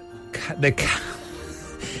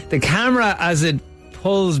camera as it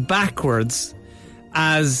pulls backwards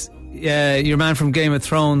as your man from Game of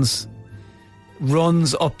Thrones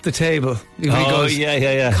runs up the table. He goes,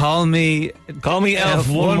 yeah. Call me elf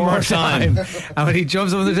one more time. And when he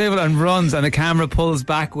jumps up the table and runs, and the camera pulls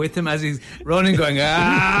back with him as he's running, going,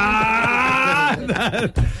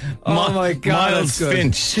 oh my God, Miles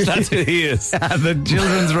Finch. That's who he is. The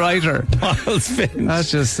children's writer. Miles Finch. That's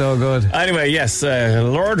just so good. Anyway, yes,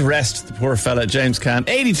 Lord rest the poor fella, James Caan,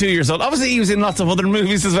 82 years old. Obviously, he was in lots of other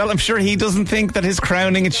movies as well. I'm sure he doesn't think that his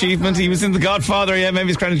crowning achievement, he was in The Godfather, maybe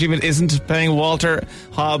his crowning achievement isn't playing Walter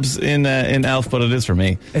Hobbs in Elf, but it is for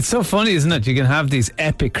me. It's so funny, isn't it? You can have these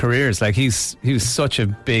epic careers. Like he was such a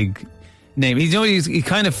big name. He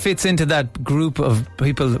kind of fits into that group of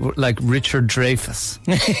people like Richard Dreyfuss.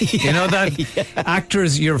 You know, that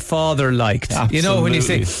actors your father liked. Absolutely. You know, when you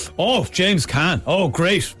say, oh, James Caan, oh,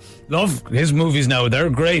 great. Love his movies now, they're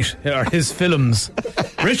great. Or his films.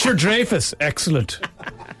 Richard Dreyfuss, excellent.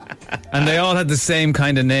 And they all had the same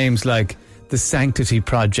kind of names, like The Sanctity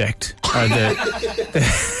Project or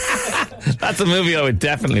That's a movie I would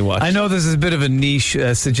definitely watch. I know this is a bit of a niche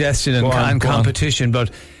suggestion and competition, but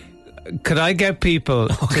could I get people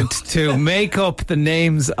to make up the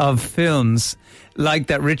names of films like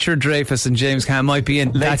that Richard Dreyfuss and James Caan might be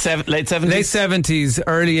in late 70s? Late 70s,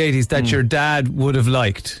 early 80s that your dad would have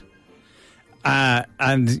liked?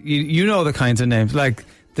 And you know the kinds of names, like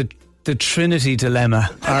the Trinity Dilemma.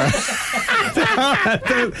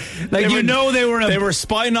 They were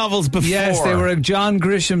spy novels before. Yes, they were a John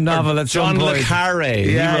Grisham novel at some point. John le Carre.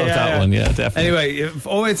 He wrote that one, yeah, definitely. Anyway,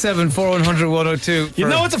 087 400 102. You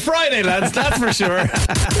know it's a Friday, lads, that's for sure.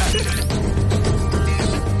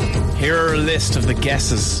 Here are a list of the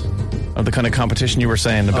guesses of the kind of competition you were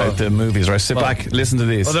saying about the movies, right? Sit back, listen to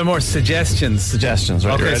these. Well, they're more suggestions. Suggestions,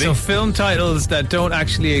 right? Okay, ready? so film titles that don't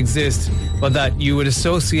actually exist, but that you would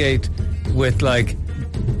associate with, like,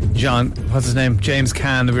 what's his name? James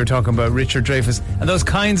Caan, that we were talking about, Richard Dreyfuss, and those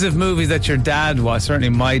kinds of movies that your dad watched. Certainly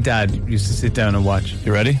my dad used to sit down and watch.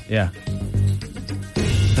 You ready? Yeah.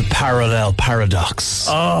 The Parallel Paradox.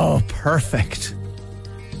 Oh, perfect.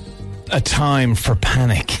 A Time for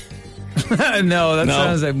Panic. No, that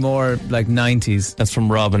sounds like more like 90s. That's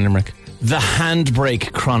from Rob and Limerick. The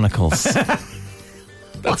Handbrake Chronicles.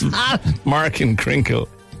 That's Mark and Crinkle.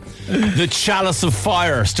 The Chalice of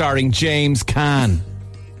Fire, starring James Caan.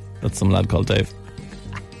 That's some lad called Dave.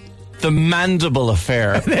 The Mandible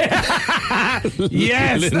Affair.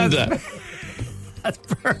 Yes, Linda. That's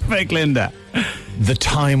perfect, Linda. The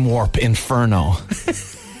Time Warp Inferno.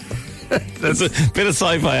 There's a bit of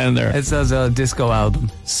sci-fi in there. It says a disco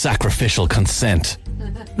album. Sacrificial Consent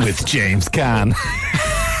with James Caan.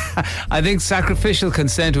 I think Sacrificial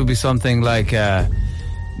Consent would be something like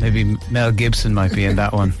maybe Mel Gibson might be in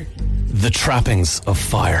that one. The Trappings of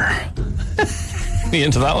Fire. You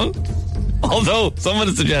into that one? Although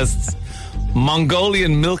someone suggests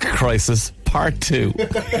Mongolian Milk Crisis Part 2.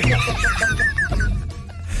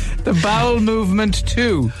 The Bowel Movement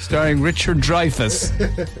 2, starring Richard Dreyfuss.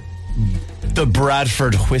 The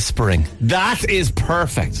Bradford Whispering. That is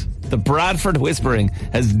perfect. The Bradford Whispering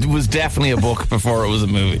was definitely a book before it was a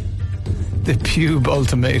movie. The Pube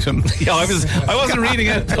Ultimatum. Yeah, I wasn't reading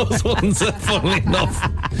out those ones, funnily enough.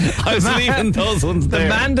 I was leaving those ones there. The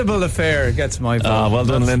Mandible Affair gets my vote. Well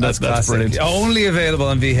done, Linda. That's brilliant. Only available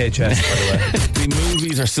on VHS, by the way. The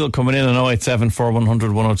movies are still coming in on 087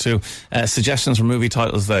 4100 102. Suggestions for movie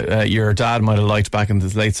titles that your dad might have liked back in the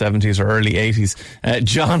late 70s or early 80s.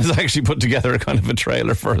 John has actually put together a kind of a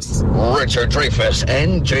trailer for us. Richard Dreyfuss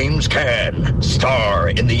and James Caan star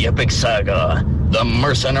in the epic saga, The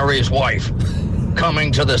Mercenary's Wife.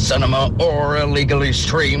 Coming to the cinema or illegally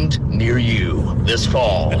streamed near you this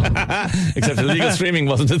fall. Except illegal streaming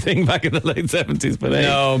wasn't a thing back in the late 70s. But hey.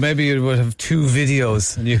 No, maybe you would have two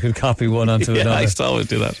videos and you could copy one onto another. I used to always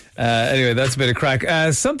do that. Anyway, that's a bit of crack.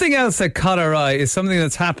 Something else that caught our eye is something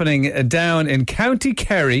that's happening down in County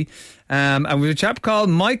Kerry. And we have a chap called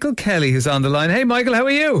Michael Kelly who's on the line. Hey, Michael, how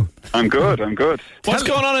are you? I'm good. What's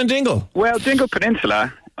going on in Dingle? Well, Dingle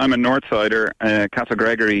Peninsula. I'm a Northsider. Castle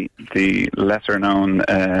Gregory, the lesser-known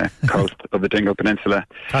coast of the Dingle Peninsula.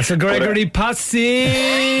 Castle Gregory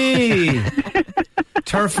Posse!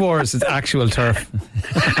 Turf Wars is actual turf.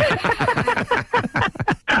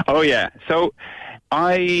 Oh, yeah. So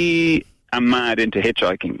I am mad into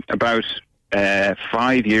hitchhiking. About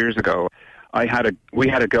 5 years ago, we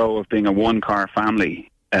had a go of being a one-car family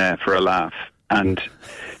for a laugh. And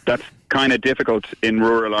that's kind of difficult in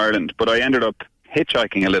rural Ireland. But I ended up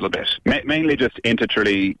hitchhiking a little bit, mainly just into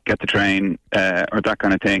Tralee, get the train, or that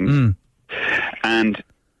kind of thing. And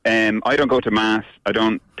I don't go to mass, I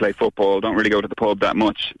don't play football, don't really go to the pub that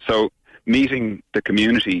much. So meeting the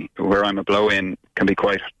community where I'm a blow-in can be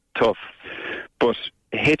quite tough. But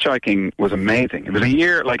hitchhiking was amazing. It was a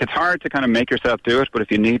year, like it's hard to kind of make yourself do it, but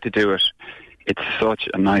if you need to do it, it's such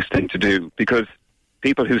a nice thing to do because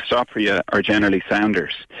people who stop for you are generally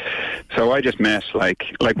sounders. So I just met like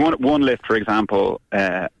one lift, for example.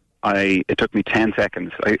 It took me 10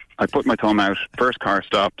 seconds. I put my thumb out. First car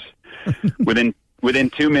stopped. Within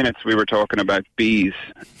 2 minutes, we were talking about bees,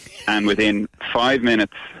 and within 5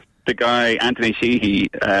 minutes, the guy Anthony Sheehy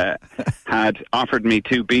had offered me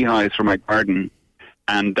 2 beehives for my garden,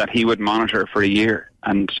 and that he would monitor for a year,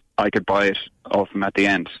 and I could buy it off him at the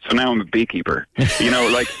end. So now I'm a beekeeper. You know,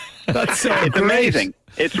 like. That's so it's great. Amazing.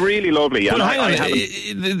 It's really lovely. But hang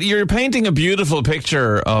on, you're painting a beautiful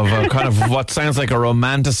picture of a kind of what sounds like a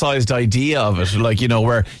romanticized idea of it. Like, you know,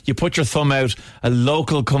 where you put your thumb out, a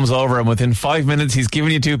local comes over and within 5 minutes he's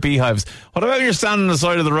giving you 2 beehives. What about you're standing on the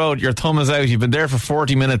side of the road, your thumb is out, you've been there for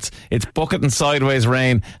 40 minutes, it's bucketing sideways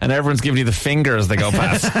rain and everyone's giving you the finger as they go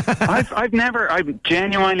past? I've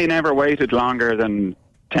genuinely never waited longer than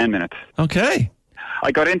 10 minutes. Okay.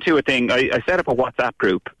 I got into a thing. I set up a WhatsApp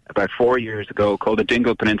group about 4 years ago called the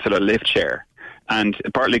Dingle Peninsula Lift Share. And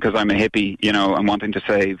partly because I'm a hippie, you know, I'm wanting to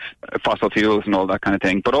save fossil fuels and all that kind of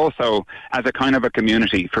thing, but also as a kind of a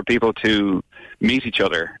community for people to meet each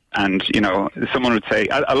other. And, you know, someone would say,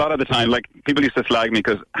 a lot of the time, like, people used to slag me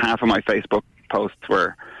because half of my Facebook posts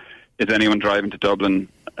were, is anyone driving to Dublin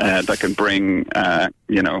that can bring,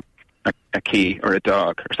 you know, a key or a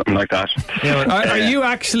dog or something like that. Yeah, are you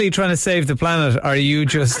actually trying to save the planet? Or are you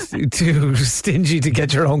just too stingy to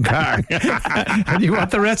get your own car? And you want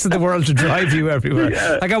the rest of the world to drive you everywhere?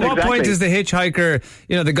 Yeah, like, at what point does the hitchhiker,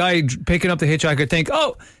 you know, the guy picking up the hitchhiker think,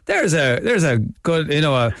 oh, there's a good, you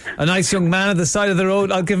know, a nice young man at the side of the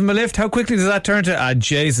road, I'll give him a lift. How quickly does that turn to,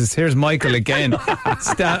 Jesus, here's Michael again.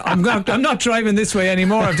 I'm not driving this way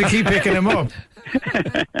anymore. I have to keep picking him up.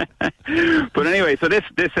 But anyway, so this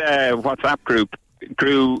WhatsApp group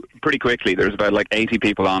grew pretty quickly. There was about like 80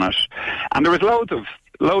 people on it, and there was loads of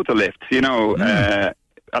lifts. You know,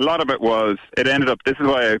 a lot of it ended up. This is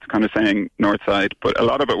why I was kind of saying North Side, but a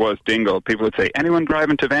lot of it was Dingle. People would say, "Anyone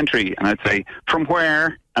driving to Ventry?" And I'd say, "From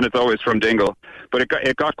where?" And it's always from Dingle. But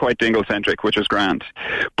it got quite Dingle centric, which was grand.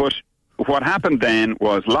 But what happened then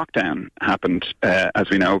was lockdown happened, as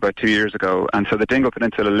we know, about 2 years ago, and so the Dingle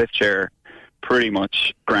Peninsula lift share pretty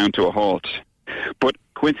much ground to a halt. But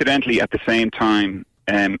coincidentally, at the same time,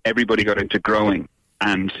 everybody got into growing,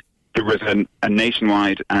 and there was a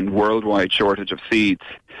nationwide and worldwide shortage of seeds.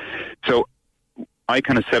 So I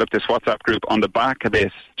kind of set up this WhatsApp group on the back of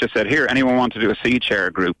this, just said, here, anyone want to do a seed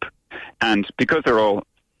share group? And because they're all,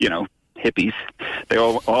 you know, hippies, they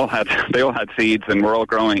all had seeds and we're all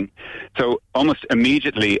growing. So almost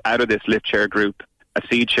immediately out of this lift share group, a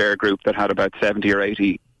seed share group that had about 70 or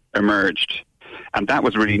 80 emerged. And that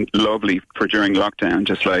was really lovely for during lockdown,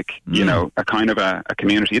 just like, you know, a kind of a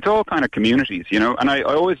community. It's all kind of communities, you know. And I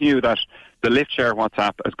always knew that the lift share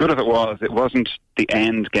WhatsApp, as good as it wasn't the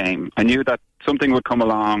end game. I knew that something would come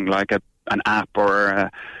along, like an app or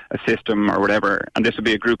a system or whatever, and this would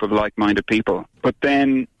be a group of like-minded people. But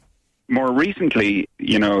then more recently,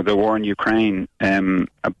 you know, the war in Ukraine,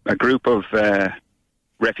 a group of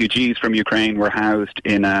refugees from Ukraine were housed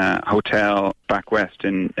in a hotel back west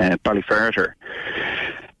in Ballyferriter.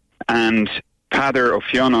 And Peadar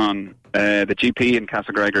O'Fionn, the GP in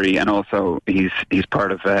Castlegregory, and also he's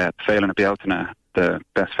part of Phelan na Bealtaine, the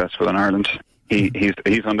best festival in Ireland.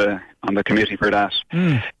 He's on the committee for that.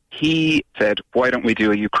 He said, why don't we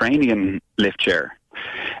do a Ukrainian lift share?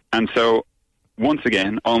 And so once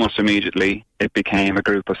again, almost immediately, it became a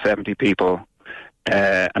group of 70 people.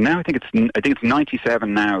 And now I think it's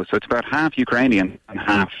 97 now, so it's about half Ukrainian and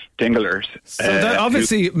half Dinglers. So that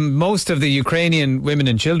obviously most of the Ukrainian women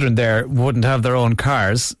and children there wouldn't have their own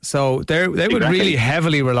cars, so they would really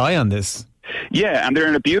heavily rely on this. Yeah, and they're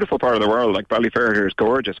in a beautiful part of the world. Like Ballyferriter is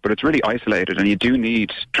gorgeous, but it's really isolated, and you do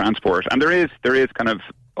need transport. And there is kind of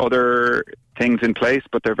other things in place,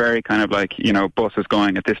 but they're very kind of like, you know, buses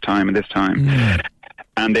going at this time and this time,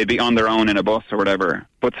 and they'd be on their own in a bus or whatever.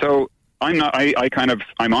 But so I'm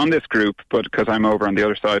on this group, but because I'm over on the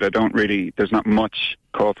other side, there's not much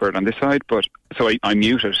call for it on this side, but so I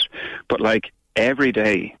mute it. But like every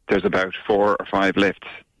day, there's about 4 or 5 lifts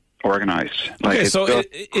organised. Like, okay, so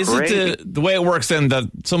is it the way it works then that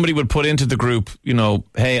somebody would put into the group, you know,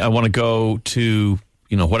 hey, I want to go to,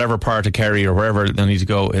 you know, whatever part of Kerry or wherever they need to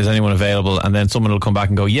go, is anyone available? And then someone will come back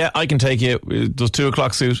and go, yeah, I can take you. Does 2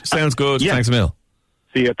 o'clock suit? Sounds good. Yeah. Thanks a mil.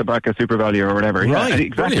 See you at the back of Super Value or whatever. Right, yeah,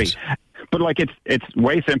 exactly. Brilliant. But like it's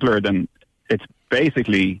way simpler than, it's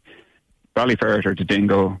basically Ballyferriter to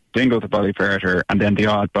Dingle to Ballyferriter, and then the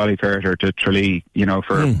odd Ballyferriter to Tralee, you know,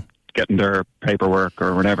 for getting their paperwork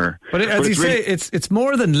or whatever. But as you say, it's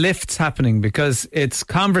more than lifts happening, because it's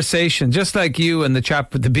conversation, just like you and the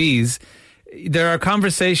chap with the bees. There are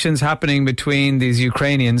conversations happening between these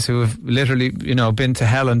Ukrainians who have literally, you know, been to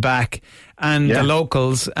hell and back, and the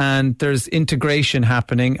locals, and there's integration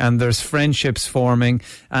happening, and there's friendships forming,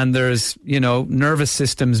 and there's, you know, nervous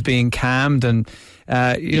systems being calmed, and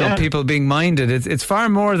you know, people being minded. It's far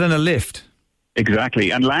more than a lift.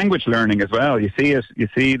 Exactly, and language learning as well. You see it. You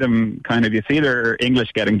see them kind of. You see their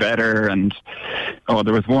English getting better, and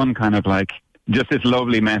there was one kind of like just this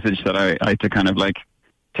lovely message that I had to kind of like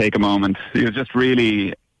take a moment. It was just really,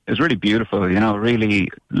 it was really beautiful, you know, really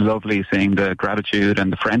lovely seeing the gratitude and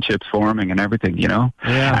the friendships forming and everything, you know.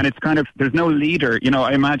 Yeah. And it's kind of, there's no leader, you know.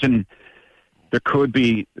 I imagine there could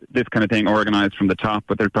be this kind of thing organised from the top,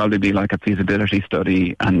 but there'd probably be like a feasibility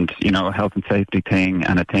study and, you know, a health and safety thing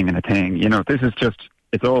and a thing and a thing. You know, this is just,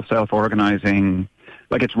 it's all self-organising.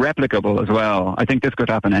 Like, it's replicable as well. I think this could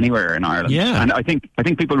happen anywhere in Ireland. Yeah. And I think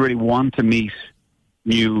people really want to meet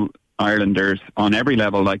new Irelanders on every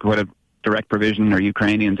level, like direct provision or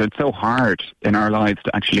Ukrainians. It's so hard in our lives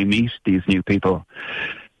to actually meet these new people.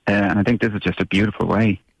 And I think this is just a beautiful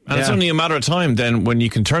way. And it's only a matter of time then when you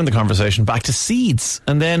can turn the conversation back to seeds,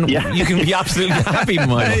 and then you can be absolutely happy,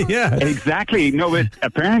 Michael. Exactly. No, but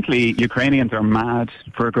apparently Ukrainians are mad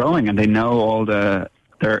for growing, and they know all the.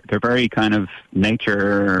 They're very kind of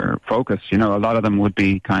nature focused. You know, a lot of them would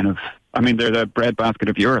be kind of. I mean, they're the breadbasket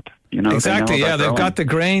of Europe. You know, exactly. They know They've got the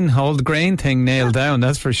whole grain thing nailed down.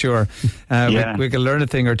 That's for sure. We can learn a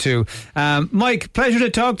thing or two. Mike, pleasure to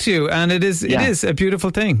talk to you. And it is a beautiful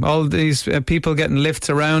thing. All these people getting lifts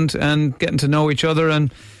around and getting to know each other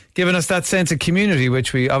and giving us that sense of community,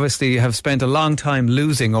 which we obviously have spent a long time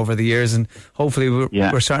losing over the years, and hopefully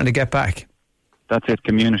we're starting to get back. That's it.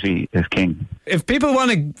 Community is king. If people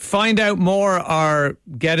want to find out more or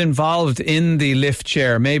get involved in the lift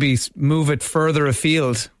chair, maybe move it further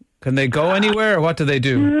afield, can they go anywhere, or what do they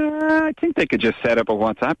do? I think they could just set up a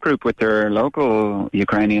WhatsApp group with their local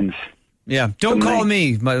Ukrainians. Yeah, don't call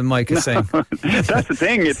me, Mike is saying. That's the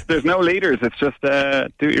thing. There's no leaders. It's just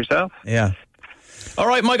do it yourself. Yeah. All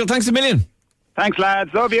right, Michael, thanks a million. Thanks,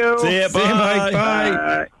 lads. Love you. See you, Mike. Bye.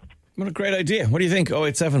 Bye. What a great idea. What do you think?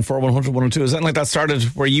 087 4100 102. Is that like that started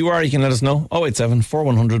where you are? You can let us know. 087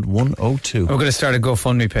 4100 102. We're going to start a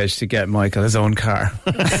GoFundMe page to get Michael his own car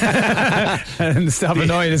and stop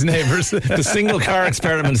annoying his neighbours. The single car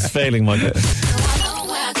experiment is failing, Michael.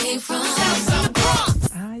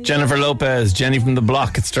 Jennifer Lopez, Jenny from the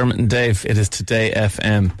Block. It's Dermot and Dave. It is Today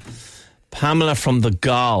FM. Pamela from the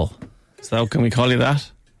Gall. So can we call you that?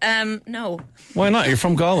 No. Why not? You're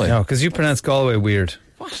from Galway. No, because you pronounce Galway weird.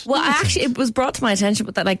 Well, actually, it was brought to my attention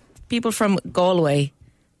that like people from Galway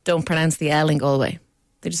don't pronounce the L in Galway.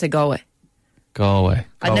 They just say Galway. Galway.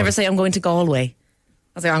 I'd never say I'm going to Galway. I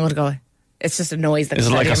was like, I'm going to Galway. It's just a noise that. Is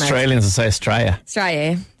it like Australians that say Australia?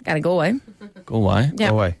 Australia, gotta go away. Galway. Yeah.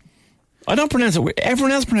 Galway. I don't pronounce it weird.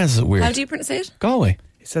 Everyone else pronounces it weird. How do you pronounce it? Galway.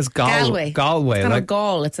 It says Galway. Galway. It's kind like of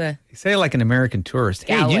Gaul. It's a. You say it like an American tourist.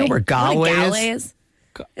 Galway. Hey, you know where Galway, is?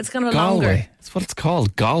 It's kind of Galway. longer. That's what it's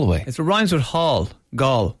called. Galway. It rhymes with hall.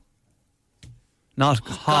 Gall. Not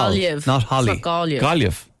hall. Galiev. Not holly. It's not Galiev.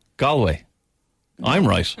 Galiev. Galway. I'm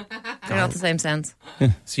right. They're not the same sense.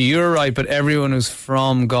 So you're right, but everyone who's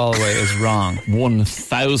from Galway is wrong.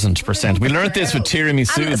 1000%. We learned this with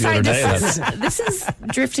tiramisu the other day. This is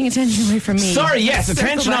drifting attention away from me. Sorry, yes, Circle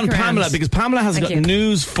attention back on around. Pamela, because Pamela has got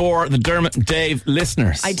news for the Dermot and Dave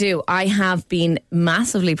listeners. I do. I have been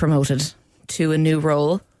massively promoted to a new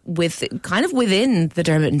role with kind of within the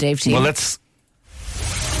Dermot and Dave team. Well, let's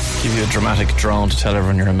give you a dramatic drone to tell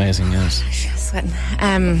everyone your amazing news. Sweating.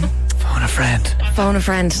 Phone a friend. Phone a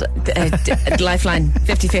friend. Lifeline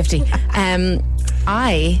 50-50.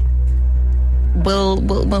 I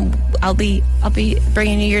will. I'll be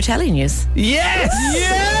bringing you your telly news. Yes.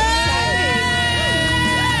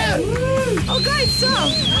 Okay, so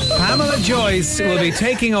Pamela Joyce will be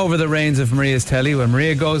taking over the reins of Maria's telly when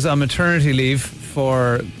Maria goes on maternity leave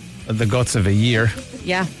for the guts of a year.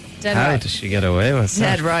 yeah, dead How right. does she get away with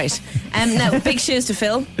Dead that? right. Now, big shoes to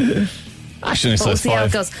fill. Actually, But we'll size see how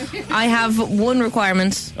it 5. goes. I have one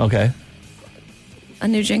requirement: Okay. a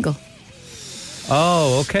new jingle.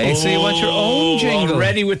 Oh, okay. So you want your own jingle?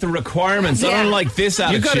 Already with the requirements. I Yeah. don't like this You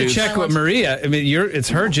attitude. got to check with Maria. I mean, it's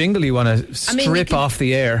her jingle you want to strip off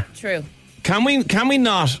the air. True. Can we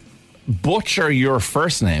not butcher your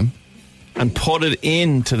first name and put it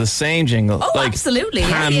into the same jingle? Oh, like absolutely.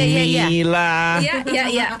 Pamela.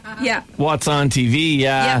 Yeah. What's on TV?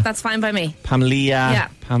 Yeah, that's fine by me. Pamela. Yeah.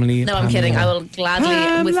 Pamela. No, I'm kidding. I will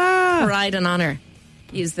gladly, with Pamela. pride and honour,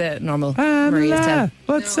 use the normal Pamela, Maria's tell.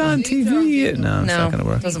 what's on TV? No, it's not going to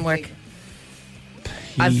work. Doesn't work.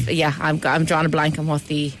 I'm drawing a blank on what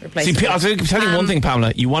the replacement. See, I'll tell you one thing,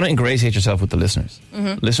 Pamela. You want to ingratiate yourself with the listeners.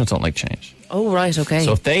 Mhm. Listeners don't like change. Oh, right, okay.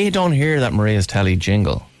 So if they don't hear that Maria's telly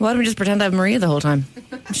jingle, Why don't we just pretend I have Maria the whole time?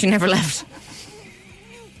 She never left.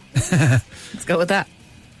 Let's go with that.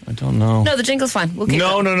 I don't know. No, the jingle's fine. We'll keep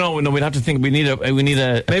No. it. We'd have to think. We need a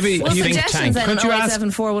Maybe Well, you think suggestions tank. then Could you ask-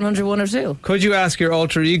 087 100 102. Could you ask your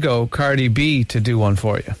alter ego, Cardi B, to do one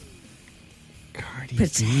for you?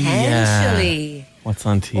 Potentially. What's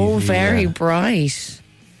on TV? Oh, very Yeah. bright.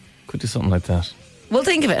 Could do something like that. We'll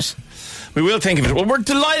think of it. We will think of it. Well, we're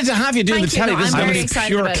delighted to have you doing Thank the you. telly. No, This is I'm going to very be excited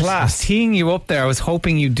pure about it. class. Teeing you up there. I was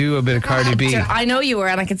hoping you'd do a bit of Cardi B. I know you were,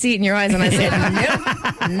 and I could see it in your eyes, and I said,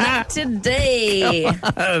 nope, not today.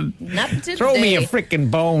 Not today. Throw me a freaking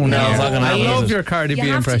bone. No, it's not gonna I happen, love is it? your Cardi You B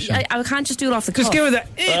have to- impression. I can't just do it off the Just cuff. give her that.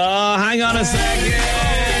 Oh, hang on a second.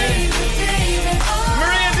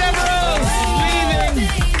 Maria Devereaux leaving.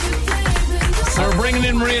 So we're bringing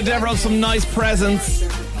in Maria Devereaux some nice presents.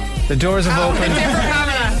 The doors have opened.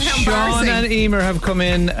 Sean and Emer have come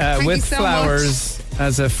in with you so flowers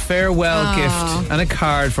as a farewell Aw. gift and a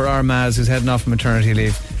card for our Maz who's heading off on maternity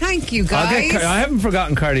leave. Thank you, guys. I haven't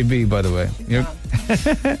forgotten Cardi B, by the way.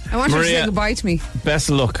 I want her to say Maria, goodbye to me. Best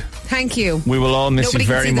of luck. Thank you. We will all miss Nobody you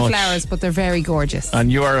very can see much. the flowers, but they're very gorgeous.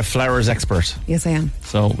 And you are a flowers expert. Yes, I am.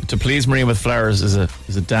 So to please Maria with flowers is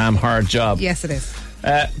a damn hard job. Yes, it is.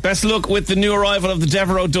 Best of luck with the new arrival of the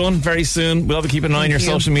Devereaux Dunn very soon. We'll have to keep an eye on your you.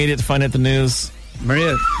 social media to find out the news.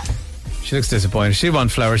 Maria, she looks disappointed. She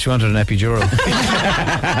wanted flowers. She wanted an epidural.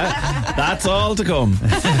 That's all to come.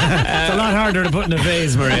 It's a lot harder to put in a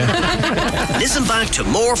vase, Maria. Listen back to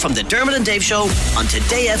more from the Dermot and Dave Show on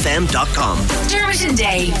todayfm.com. Dermot and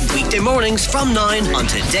Dave. Weekday mornings from 9 on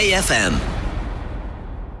Today FM.